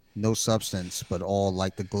know, no substance, but all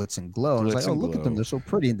like the glitz and glow. And it's like, oh, look at them, they're so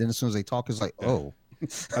pretty. And then as soon as they talk, it's like, oh.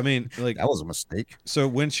 I mean, like, that was a mistake. So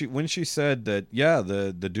when she said that, yeah,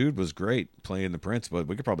 the dude was great playing the prince, but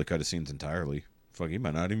we could probably cut his scenes entirely. Fuck, he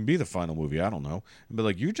might not even be the final movie. I don't know. But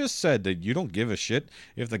like, you just said that you don't give a shit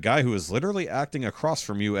if the guy who is literally acting across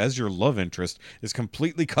from you as your love interest is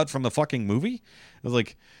completely cut from the fucking movie. I was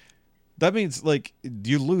like, that means like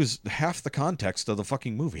you lose half the context of the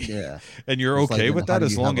fucking movie. Yeah, and you're okay with that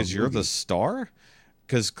as long as you're the star.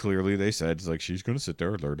 Because clearly they said, it's like, she's going to sit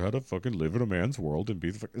there and learn how to fucking live in a man's world and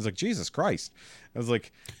be the it's like, Jesus Christ. I was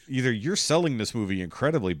like, either you're selling this movie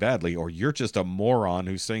incredibly badly or you're just a moron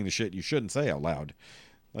who's saying the shit you shouldn't say out loud.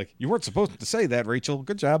 Like, you weren't supposed to say that, Rachel.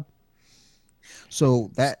 Good job.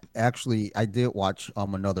 So that actually, I did watch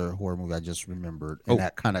another horror movie I just remembered. And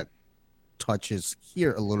that kind of touches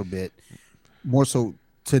here a little bit more so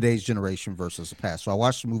today's generation versus the past. So I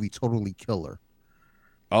watched the movie Totally Killer.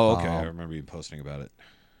 Oh, okay. I remember you posting about it.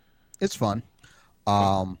 It's fun.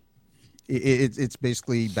 It's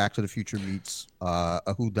basically Back to the Future meets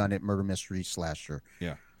a whodunit murder mystery slasher.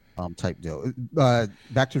 Yeah. Type deal.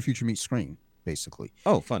 Back to the Future meets Scream, basically.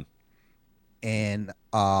 Oh, fun. And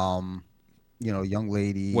you know, young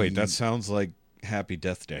lady. Wait, that sounds like Happy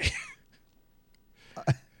Death Day.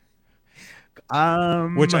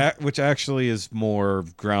 Which actually is more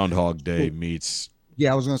Groundhog Day meets.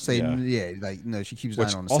 Yeah, I was gonna say like no, she keeps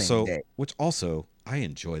dying on the same day. Which also, I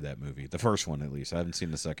enjoy that movie, the first one at least. I haven't seen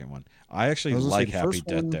the second one. I actually like Happy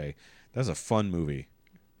Death Day. That's a fun movie.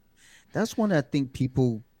 That's one I think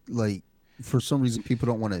people like for some reason people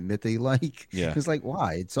don't want to admit they like. Yeah. It's like,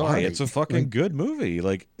 why? It's all Why? right. It's a fucking Like, good movie.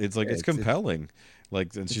 Like it's it's compelling.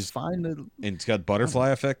 Like and it's she's fine to, and it's got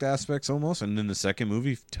butterfly effect aspects almost, and then the second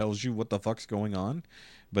movie tells you what the fuck's going on,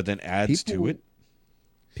 but then adds to it.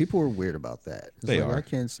 people are weird about that. It's They like, are. I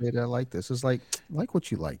can't say that I like this. It's like what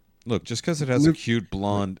you like. Look, just because it has a cute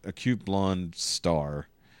blonde star.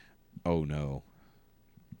 Oh no,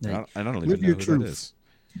 Like, I don't live even know your who truth. that is.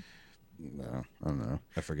 No, I don't know.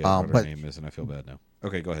 I forget what her but name is, and I feel bad now.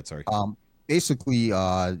 Okay, go ahead. Sorry. basically,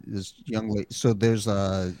 this young lady. So there's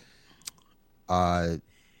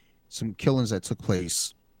some killings that took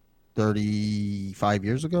place 35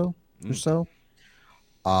 years ago or so.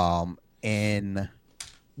 And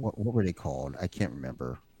what were they called? I can't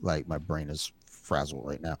remember. Like, my brain is frazzled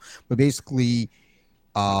right now. But basically,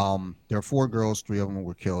 there are 4 girls, 3 of them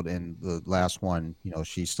were killed, and the last one,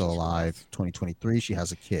 she's still alive. 2023, she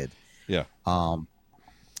has a kid. Yeah.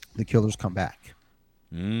 The killers come back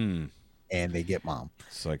Mm. and they get mom.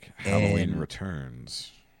 It's like Halloween And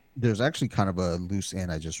Returns. there's actually kind of a loose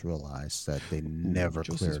end. I just realized that they never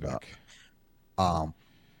Josie's cleared up. back.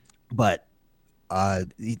 But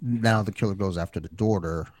now the killer goes after the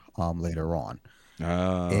daughter later on.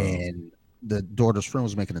 And the daughter's friend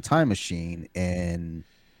was making a time machine, and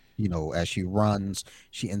as she runs,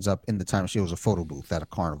 she ends up in the time. She was a photo booth at a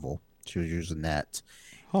carnival. She was using that.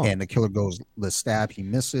 Huh. And the killer goes the stab. He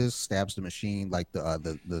misses, stabs the machine, like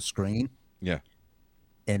the screen. Yeah.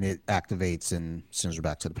 And it activates and sends her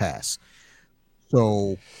back to the past.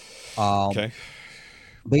 So, Okay.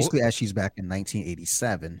 basically, as she's back in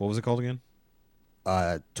 1987, What was it called again?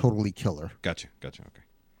 Totally Killer. Gotcha. Okay.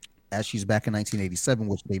 As she's back in 1987,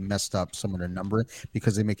 which they messed up some of the numbering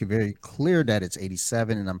because they make it very clear that it's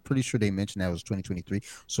 87, and I'm pretty sure they mentioned that it was 2023.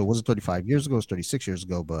 So it wasn't 35 years ago, it was 36 years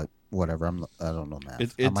ago, but whatever. I don't know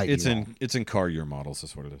math. It's in car year models.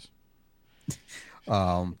 That's what it is.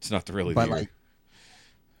 It's not really but the year.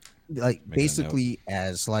 like basically,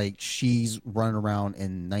 as like she's running around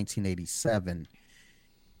in 1987,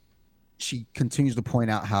 she continues to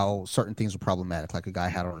point out how certain things are problematic. Like, a guy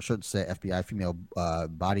had on a shirt that said FBI female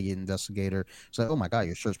body investigator. It's like, oh my God,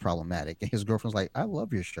 your shirt's problematic. And his girlfriend's like, I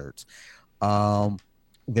love your shirts.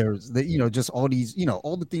 There's just all these,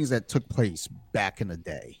 all the things that took place back in the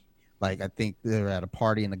day. Like, I think they're at a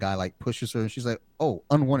party and the guy like pushes her and she's like, oh,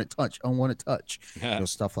 unwanted touch,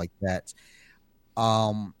 stuff like that.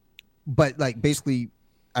 But like, basically,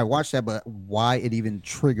 I watched that, but why it even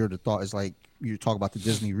triggered the thought is like, you talk about the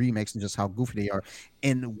Disney remakes and just how goofy they are.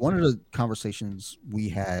 And one of the conversations we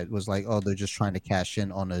had was like, oh, they're just trying to cash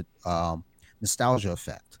in on a nostalgia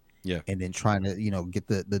effect. Yeah. And then trying to, get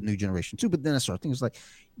the new generation too. But then I started thinking, it's like,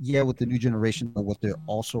 yeah, with the new generation, but what they're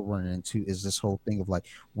also running into is this whole thing of like,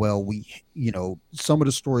 well, some of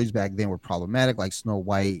the stories back then were problematic, like Snow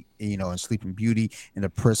White, and Sleeping Beauty, and the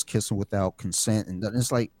prince kissing without consent. And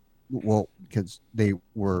it's like, well, because they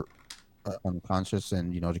were unconscious,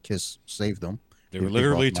 and the kiss saved them. They were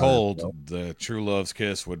literally told the true love's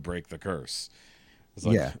kiss would break the curse. It's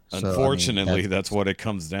like, yeah. Unfortunately, that's what it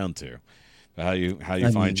comes down to. How you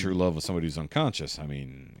find true love with somebody who's unconscious. I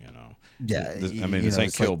mean, Yeah. This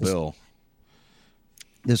ain't Kill Bill.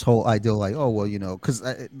 This whole idea, like, oh well, because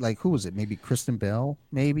like, who was it? Maybe Kristen Bell.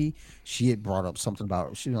 Maybe she had brought up something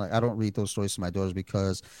about, she was like, I don't read those stories to my daughters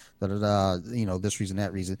because this reason,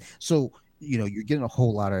 that reason. So you're getting a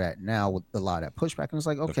whole lot of that now with a lot of that pushback, and it's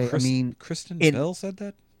like, okay, Kristen Bell said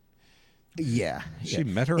that. Yeah, she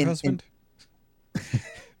met her husband.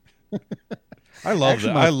 I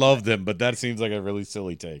love them, but that seems like a really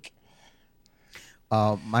silly take.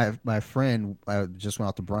 My friend I just went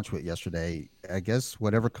out to brunch with yesterday. I guess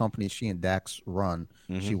whatever company she and Dax run,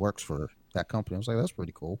 she works for that company. I was like, that's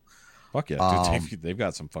pretty cool. Fuck yeah, dude, they've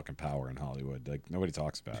got some fucking power in Hollywood. Like, nobody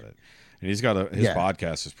talks about it. And he's got his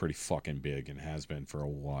podcast is pretty fucking big and has been for a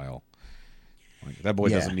while. Like, that boy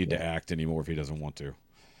doesn't need to act anymore if he doesn't want to.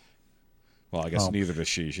 Well, I guess neither does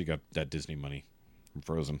she. She got that Disney money from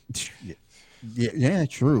Frozen. Yeah,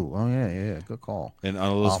 true. Oh yeah, good call. And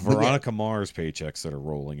those Veronica Mars paychecks that are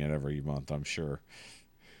rolling in every month, I'm sure.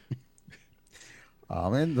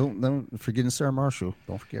 Man, don't forget Sarah Marshall.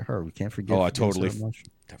 Don't forget her. We can't forget. Oh, I totally.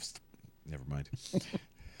 Never mind.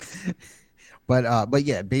 But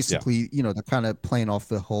yeah, basically, they're kind of playing off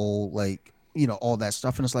the whole, like, all that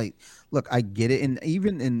stuff, and it's like, look, I get it, and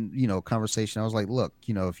even in conversation, I was like, look,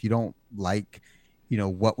 if you don't like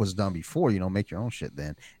what was done before, make your own shit then.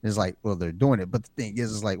 And it's like, well, they're doing it. But the thing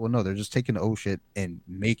is, it's like, well, no, they're just taking the old shit and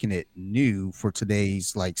making it new for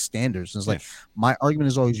today's like standards. And it's like, my argument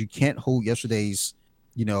is always, you can't hold yesterday's,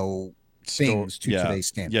 things to today's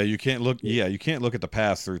standards. Yeah, you can't look at the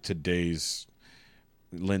past through today's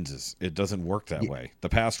lenses. It doesn't work that Yeah. way. The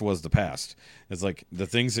past was the past. It's like the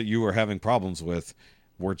things that you were having problems with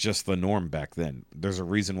were just the norm back then. There's a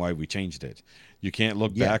reason why we changed it. You can't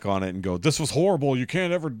look Yeah. back on it and go, "This was horrible. You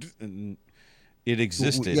can't ever." And it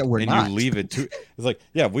existed, Yeah, we're and not. you leave it to. It's like,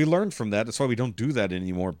 yeah, we learned from that. That's why we don't do that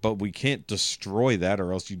anymore. But we can't destroy that,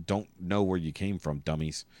 or else you don't know where you came from,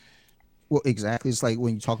 dummies. Well, exactly. It's like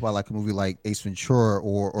when you talk about like a movie like Ace Ventura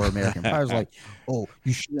or American Pie. It's like, oh,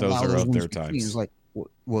 you shouldn't Those allow are those out movies there to be clean. times. It's like,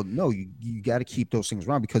 well, no, you got to keep those things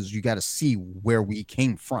around because you got to see where we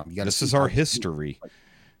came from. You got to. This is our history.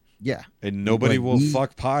 Yeah, And nobody But will we-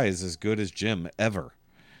 fuck pies as good as Jim ever.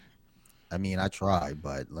 I mean, I tried,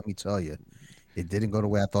 but let me tell you, it didn't go the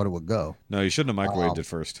way I thought it would go. No, you shouldn't have microwaved it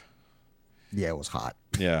first. Yeah, it was hot.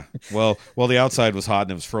 Yeah. Well, the outside was hot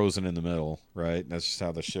and it was frozen in the middle, right? That's just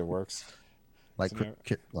how this shit works. Like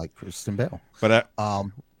like Kristen Bell. But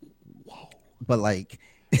But like,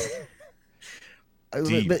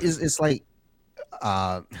 Deep. but it's like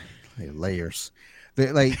layers.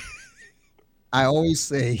 Like I always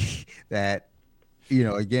say that, you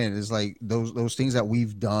know, again, it's like those things that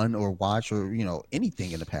we've done or watched or, you know,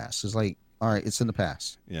 anything in the past. It's like, all right, it's in the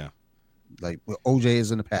past. yeah. Like OJ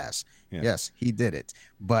is in the past. Yeah. Yes, he did it.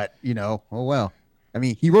 But, you know, oh well. I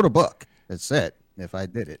mean, he wrote a book. That's it. If I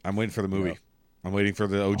did it. I'm waiting for the movie. No. I'm waiting for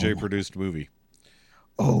the OJ produced movie.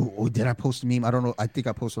 Oh, did I post a meme? I don't know. I think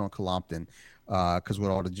I posted on Colompton because with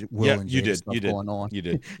all the Will Yeah, and you Jay did. stuff You did. going on. You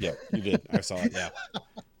did. Yeah, you did. I saw it. Yeah.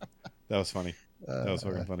 That was funny. That was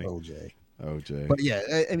fucking funny. OJ. OJ. But yeah,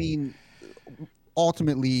 I mean,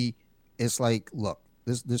 ultimately, it's like, look,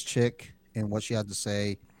 this chick and what she had to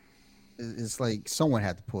say, it's like someone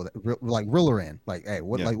had to pull that, reel her in. Like, hey,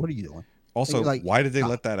 what, Yeah. like, what are you doing? Also, like, why did they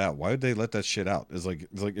let that out? Why would they let that shit out? It's like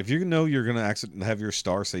if you know you're gonna accidentally have your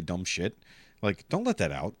star say dumb shit, like don't let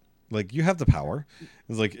that out. Like you have the power.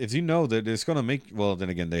 It's like if you know that it's gonna make. Well, then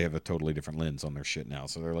again, they have a totally different lens on their shit now,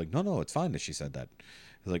 so they're like, no, it's fine that she said that.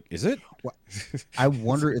 It's like, is it? I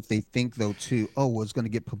wonder if they think though too. Oh, well, it's going to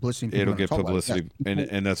get publicity. and people It'll are gonna get talk about it. publicity, Yeah,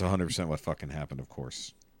 people- and that's 100% what fucking happened, of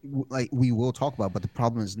course. like we will talk about, but the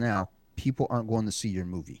problem is now people aren't going to see your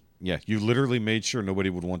movie. Yeah, you literally made sure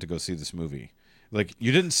nobody would want to go see this movie. Like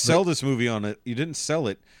you didn't sell this movie on it. You didn't sell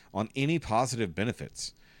it on any positive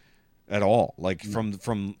benefits at all. Like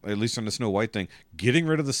from at least on the Snow White thing, getting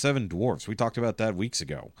rid of the 7 dwarfs. We talked about that weeks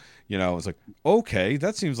ago. You know, it's like, okay,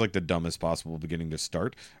 that seems like the dumbest possible beginning to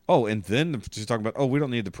start. Oh, and then she's talking about, oh, we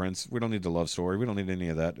don't need the prince. We don't need the love story. We don't need any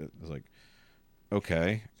of that. It's like,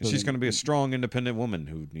 okay. And So she's then- going to be a strong, independent woman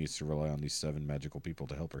who needs to rely on these 7 magical people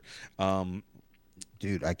to help her.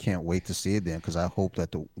 Dude, I can't wait to see it then because I hope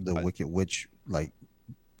that the Wicked Witch like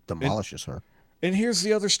demolishes her. And here's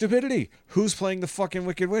the other stupidity. Who's playing the fucking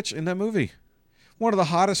Wicked Witch in that movie? One of the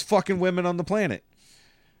hottest fucking women on the planet.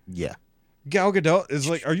 Yeah. Gal Gadot is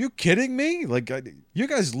like, are you kidding me? Like, you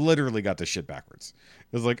guys literally got this shit backwards.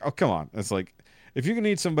 It's like, oh, come on. It's like, if you can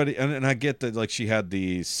need somebody, and I get that, like, she had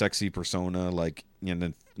the sexy persona, like, and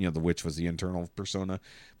then, you know, the witch was the internal persona,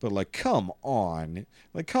 but, like, come on.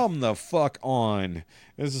 Like, come the fuck on.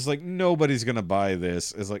 It's just like, nobody's gonna buy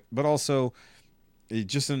this. It's like, but also,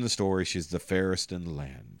 just in the story, she's the fairest in the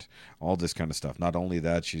land. All this kind of stuff. Not only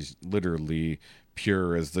that, she's literally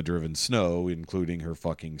pure as the driven snow, including her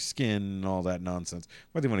fucking skin and all that nonsense.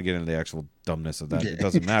 Whether you want to get into the actual dumbness of that, it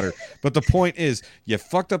doesn't matter. But the point is, you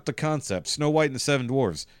fucked up the concept. Snow White and the 7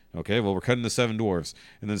 dwarves. Okay, well, we're cutting the 7 dwarves.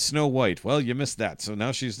 And then Snow White. Well, you missed that. So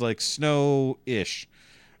now she's like snow-ish.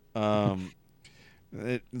 Yeah,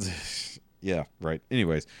 right.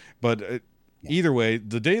 Anyways, but... Either way,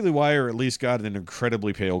 the Daily Wire at least got an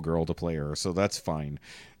incredibly pale girl to play her, so that's fine.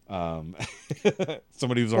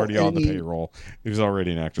 Somebody who's already on the payroll, who's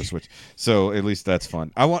already an actress, which so at least that's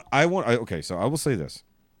fun. Okay, so I will say this: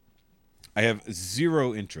 I have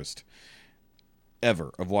zero interest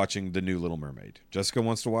ever of watching the new Little Mermaid. Jessica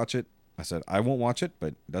wants to watch it. I said I won't watch it,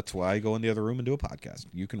 but that's why I go in the other room and do a podcast.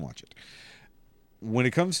 You can watch it. When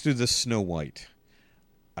it comes to the Snow White,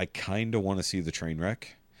 I kind of want to see the train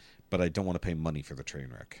wreck. But I don't want to pay money for the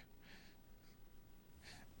train wreck.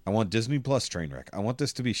 I want Disney Plus train wreck. I want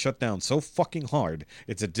this to be shut down so fucking hard.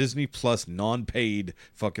 It's a Disney Plus non-paid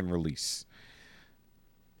fucking release.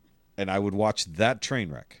 And I would watch that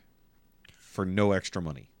train wreck for no extra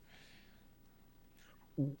money.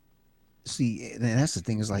 See, and that's the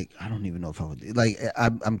thing is like I don't even know if I would like.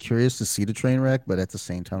 I'm curious to see the train wreck, but at the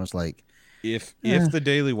same time, it's like if the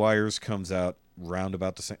Daily Wires comes out round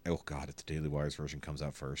about the same. Oh God, if the Daily Wires version comes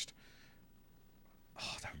out first.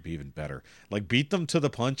 Oh, that would be even better. Like, beat them to the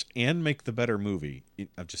punch and make the better movie.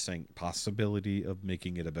 I'm just saying, possibility of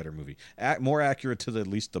making it a better movie. More accurate to at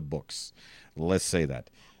least the books. Let's say that.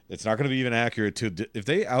 It's not going to be even accurate to if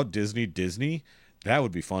they out Disney, that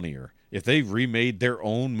would be funnier. If they remade their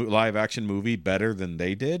own live action movie better than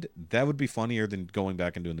they did, that would be funnier than going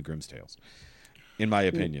back and doing the Grimm's Tales, in my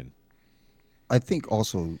opinion. I think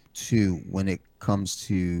also too, when it comes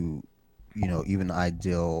to, even the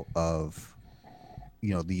ideal of,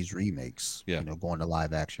 these remakes, Yeah. Going to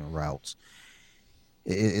live action routes,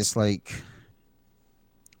 it's like,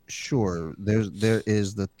 sure, there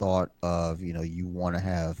is the thought of, you want to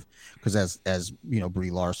have, because as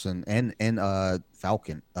Brie Larson and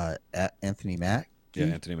Falcon, Anthony Mack, Yeah,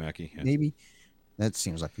 Anthony Mackie. Yeah. maybe that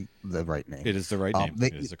seems like the right name. It is the right name.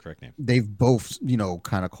 It is the correct name. They've both,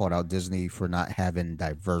 kind of called out Disney for not having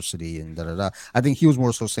diversity and da da da. I think he was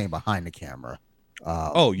more so saying behind the camera.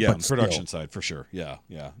 On production still. side for sure. Yeah.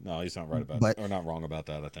 No, he's not right about or not wrong about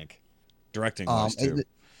that. I think directing wise too.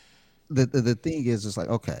 The thing is, it's like,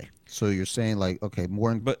 okay, so you're saying like, okay,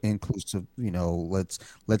 more inclusive,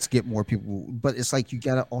 let's get more people, but it's like you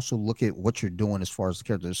gotta also look at what you're doing as far as the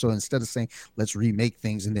characters. So instead of saying let's remake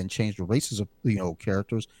things and then change the races of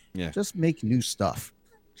characters, just make new stuff.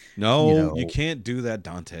 No, you can't do that,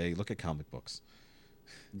 Dante. Look at comic books.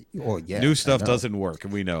 New stuff doesn't work,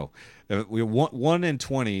 and we know. We want 1 in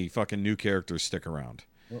 20 fucking new characters stick around.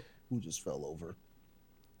 Oh, who just fell over?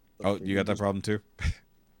 Oh, you got that problem too?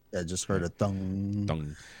 I just heard a thung.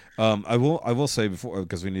 Thung. I will say before,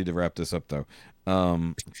 because we need to wrap this up though,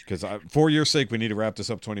 because for your sake we need to wrap this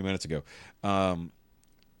up 20 minutes ago.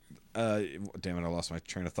 Damn it, I lost my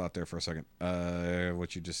train of thought there for a second.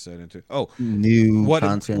 What you just said new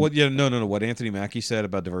content. What Anthony Mackie said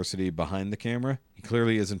about diversity behind the camera, he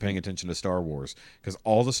clearly isn't paying attention to Star Wars, because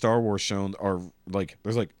all the Star Wars shown are like,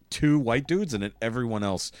 there's like 2 white dudes and then everyone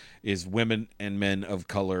else is women and men of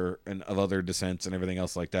color and of other descents and everything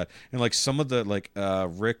else like that. And like some of the like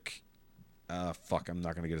Rick, I'm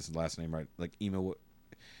not gonna get his last name right, like Imawewa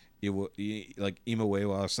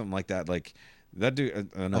or something like that, like. That dude,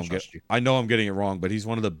 I know I'm getting it wrong, but he's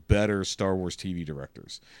one of the better Star Wars TV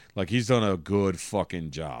directors. Like, he's done a good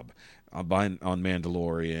fucking job on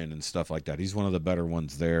Mandalorian and stuff like that. He's one of the better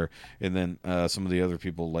ones there. And then some of the other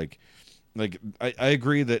people, like I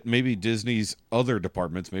agree that maybe Disney's other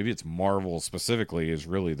departments, maybe it's Marvel specifically, is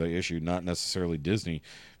really the issue, not necessarily Disney.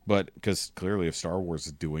 But because clearly if Star Wars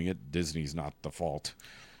is doing it, Disney's not the fault.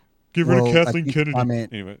 Give her to Kathleen Kennedy.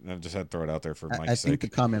 Anyway, I just had to throw it out there for Mike's sake. I think the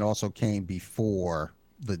comment also came before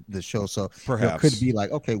the show, so perhaps it could be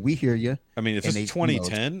like, okay, we hear you. I mean, if it's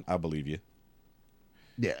 2010, I believe you.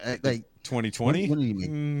 Yeah, like 2020. When did he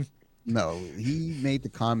make? No, he made the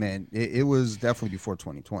comment. It was definitely before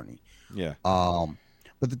 2020. Yeah.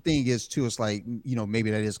 But the thing is, too, it's like,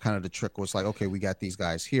 maybe that is kind of the trick. It's like, okay, we got these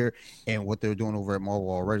guys here, and what they're doing over at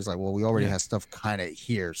Marvel already is like, well, we already have stuff kind of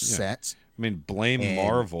here set. I mean, blame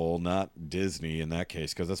Marvel, not Disney in that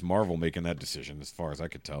case, because that's Marvel making that decision, as far as I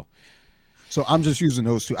could tell. So I'm just using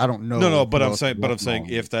those 2. I don't know. No, but I'm saying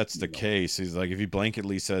if that's the case, he's like, if he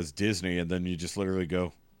blanketly says Disney, and then you just literally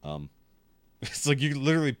go, it's like you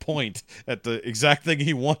literally point at the exact thing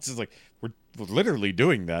he wants. It's like, we're literally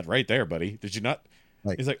doing that right there, buddy. Did you not?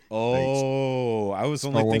 He's like, I was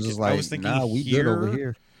only thinking. Like, I was thinking, nah, we good over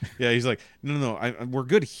here. Yeah, he's like, no, we're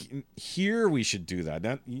good here. We should do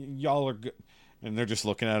that. Y'all are good, and they're just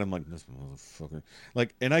looking at him like, this motherfucker.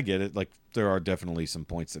 Like, and I get it. Like, there are definitely some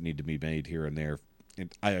points that need to be made here and there.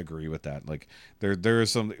 And I agree with that. Like, there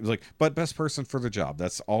is some like, but best person for the job.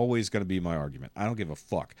 That's always going to be my argument. I don't give a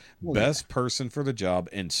fuck. Well, best person for the job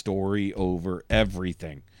and story over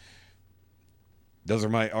everything. Those are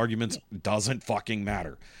my arguments. Doesn't fucking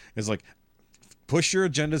matter. It's like, push your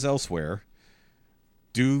agendas elsewhere.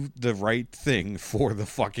 Do the right thing for the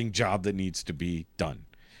fucking job that needs to be done.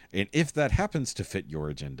 And if that happens to fit your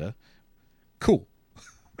agenda, cool.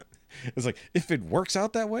 It's like, if it works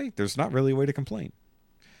out that way, there's not really a way to complain.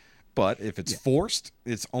 But if it's forced,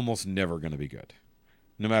 it's almost never going to be good.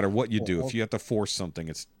 No matter what you do, if you have to force something,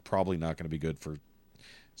 it's probably not going to be good for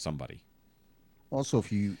somebody. Also,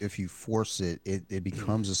 if you force it, it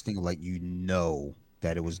becomes this thing like,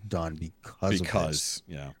 that it was done because of this.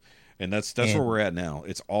 Yeah. And that's where we're at now.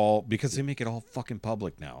 It's all because they make it all fucking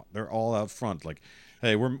public now. They're all out front. Like,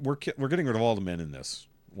 hey, we're getting rid of all the men in this.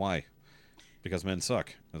 Why? Because men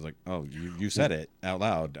suck. I was like, oh, you said it out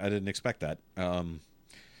loud. I didn't expect that. What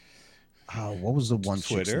was the one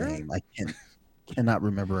chick's Twitter name? I cannot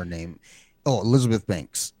remember her name. Oh, Elizabeth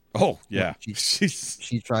Banks. Oh yeah,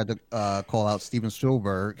 she tried to call out Steven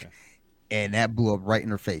Spielberg, and that blew up right in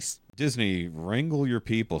her face. Disney, wrangle your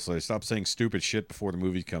people so they stop saying stupid shit before the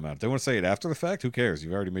movies come out. If they want to say it after the fact, who cares?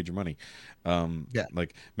 You've already made your money.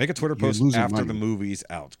 Like, make a Twitter post after the movie's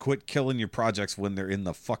out. Quit killing your projects when they're in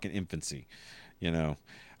the fucking infancy.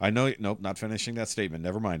 I know. Nope, not finishing that statement.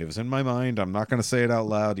 Never mind. It was in my mind. I'm not going to say it out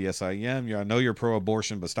loud. Yes, I am. Yeah, I know you're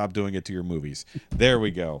pro-abortion, but stop doing it to your movies. There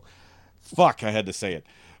we go. Fuck, I had to say it.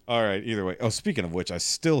 All right, either way. Oh, speaking of which, I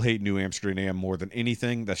still hate New Amsterdam more than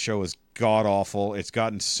anything. That show is god-awful. It's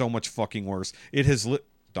gotten so much fucking worse. It has...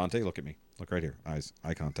 Dante, look at me. Look right here. Eyes.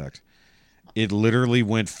 Eye contact. It literally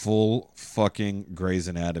went full fucking Grey's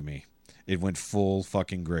Anatomy. It went full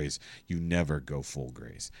fucking Grey's. You never go full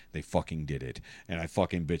Grey's. They fucking did it. And I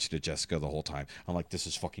fucking bitched at Jessica the whole time. I'm like, this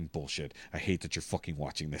is fucking bullshit. I hate that you're fucking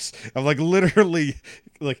watching this. I'm like, literally,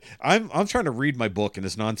 like, I'm trying to read my book and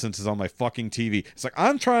this nonsense is on my fucking TV. It's like,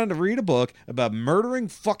 I'm trying to read a book about murdering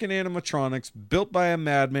fucking animatronics built by a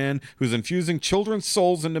madman who's infusing children's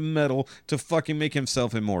souls into metal to fucking make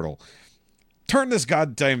himself immortal. Turn this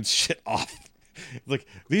goddamn shit off. Like,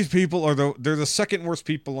 these people they're the second worst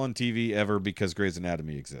people on TV ever because Grey's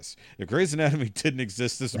Anatomy exists. If Grey's Anatomy didn't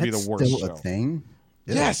exist, this would be the worst still show. A thing?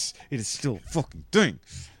 Yeah. Yes, it is still a fucking thing.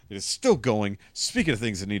 It is still going. Speaking of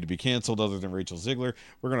things that need to be canceled other than Rachel Ziegler,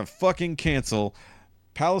 we're going to fucking cancel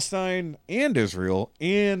Palestine and Israel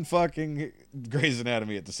and fucking Grey's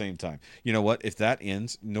Anatomy at the same time. You know what? If that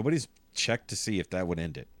ends, nobody's checked to see if that would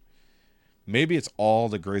end it. Maybe it's all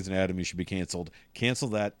that Grey's Anatomy should be canceled. Cancel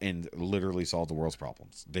that and literally solve the world's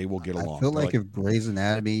problems. They will get along. I feel like if Grey's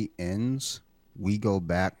Anatomy ends, we go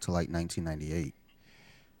back to like 1998.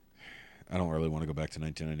 I don't really want to go back to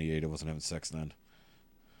 1998. I wasn't having sex then.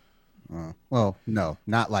 Well, no,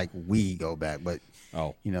 not like we go back, but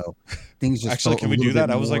you know, things just actually. Can we do that?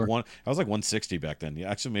 I was more... like 160 back then. Yeah,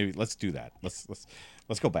 actually, maybe let's do that. Let's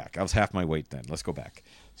go back. I was half my weight then. Let's go back.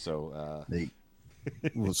 So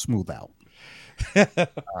we'll smooth out. All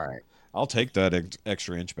right, I'll take that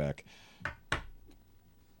extra inch back.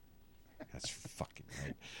 That's fucking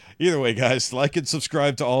right. Either way, guys, like and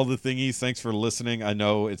subscribe to all the thingies. Thanks for listening. I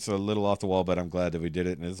know it's a little off the wall, but I'm glad that we did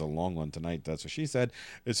it. And it's a long one tonight. That's what she said.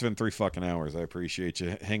 It's been 3 fucking hours. I appreciate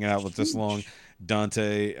you hanging out with this long.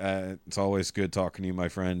 Dante, it's always good talking to you, my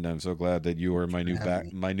friend. I'm so glad that you are my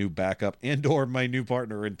new backup and or my new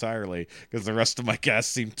partner entirely, because the rest of my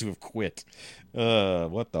cast seem to have quit.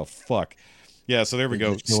 What the fuck? Yeah, so there we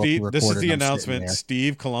go. Steve, this is the announcement.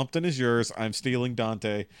 Steve Columpton is yours. I'm stealing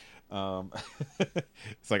Dante.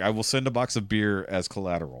 It's like, I will send a box of beer as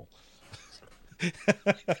collateral.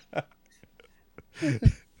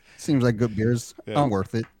 Seems like good beers aren't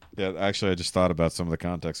worth it. Yeah, actually, I just thought about some of the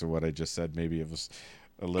context of what I just said. Maybe it was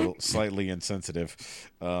a little slightly insensitive,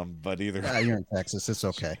 but either you're in Texas, it's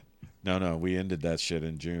okay. No, we ended that shit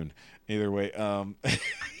in June. Either way, on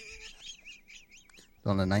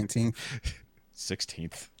the 19th,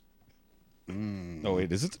 16th. Oh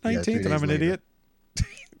wait, is it the 19th? And I'm an idiot.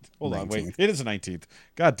 Hold on, wait. It is the 19th.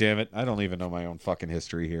 God damn it. I don't even know my own fucking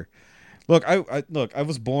history here. Look, I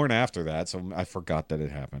was born after that, so I forgot that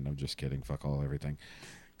it happened. I'm just kidding. Fuck all everything.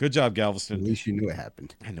 Good job, Galveston. At least you knew it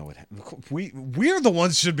happened. I know it happened. We're the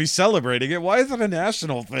ones should be celebrating it. Why is it a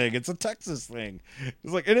national thing? It's a Texas thing.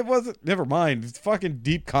 It's like, and it wasn't, never mind. It's fucking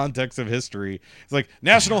deep context of history. It's like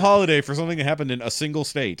national holiday for something that happened in a single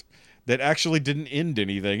state that actually didn't end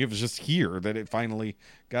anything. It was just here that it finally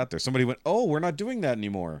got there. Somebody went, oh, we're not doing that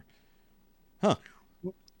anymore. Huh.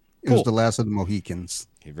 It was the last of the Mohicans.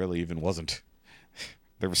 It really even wasn't.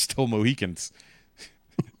 There were still Mohicans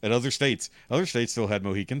at other states. Other states still had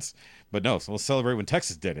Mohicans. But no, so we'll celebrate when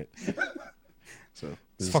Texas did it. So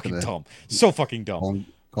it's fucking dumb. So fucking dumb.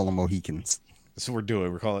 Call them Mohicans. That's what we're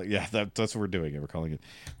doing. We're calling it, that's what we're doing. We're calling it.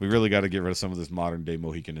 We really got to get rid of some of this modern day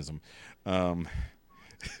Mohicanism.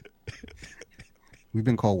 We've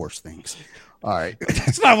been called worse things. All right.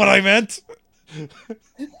 That's not what I meant.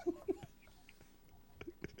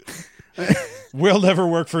 We'll never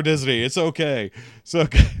work for Disney. It's okay. So,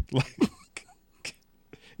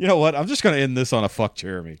 you know what? I'm just going to end this on a fuck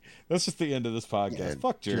Jeremy. That's just the end of this podcast. Yeah,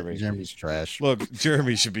 fuck Jeremy. Jeremy's trash. Look,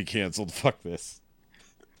 Jeremy should be canceled. Fuck this.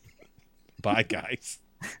 Bye, guys.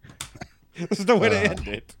 There's no way to end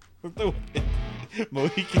it. There's no way to end it.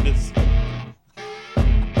 Mohican is...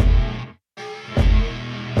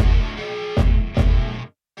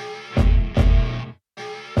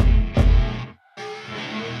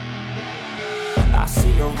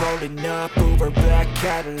 Rolling up, Uber black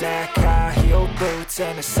Cadillac, high heel boots,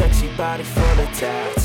 and a sexy body full of tats.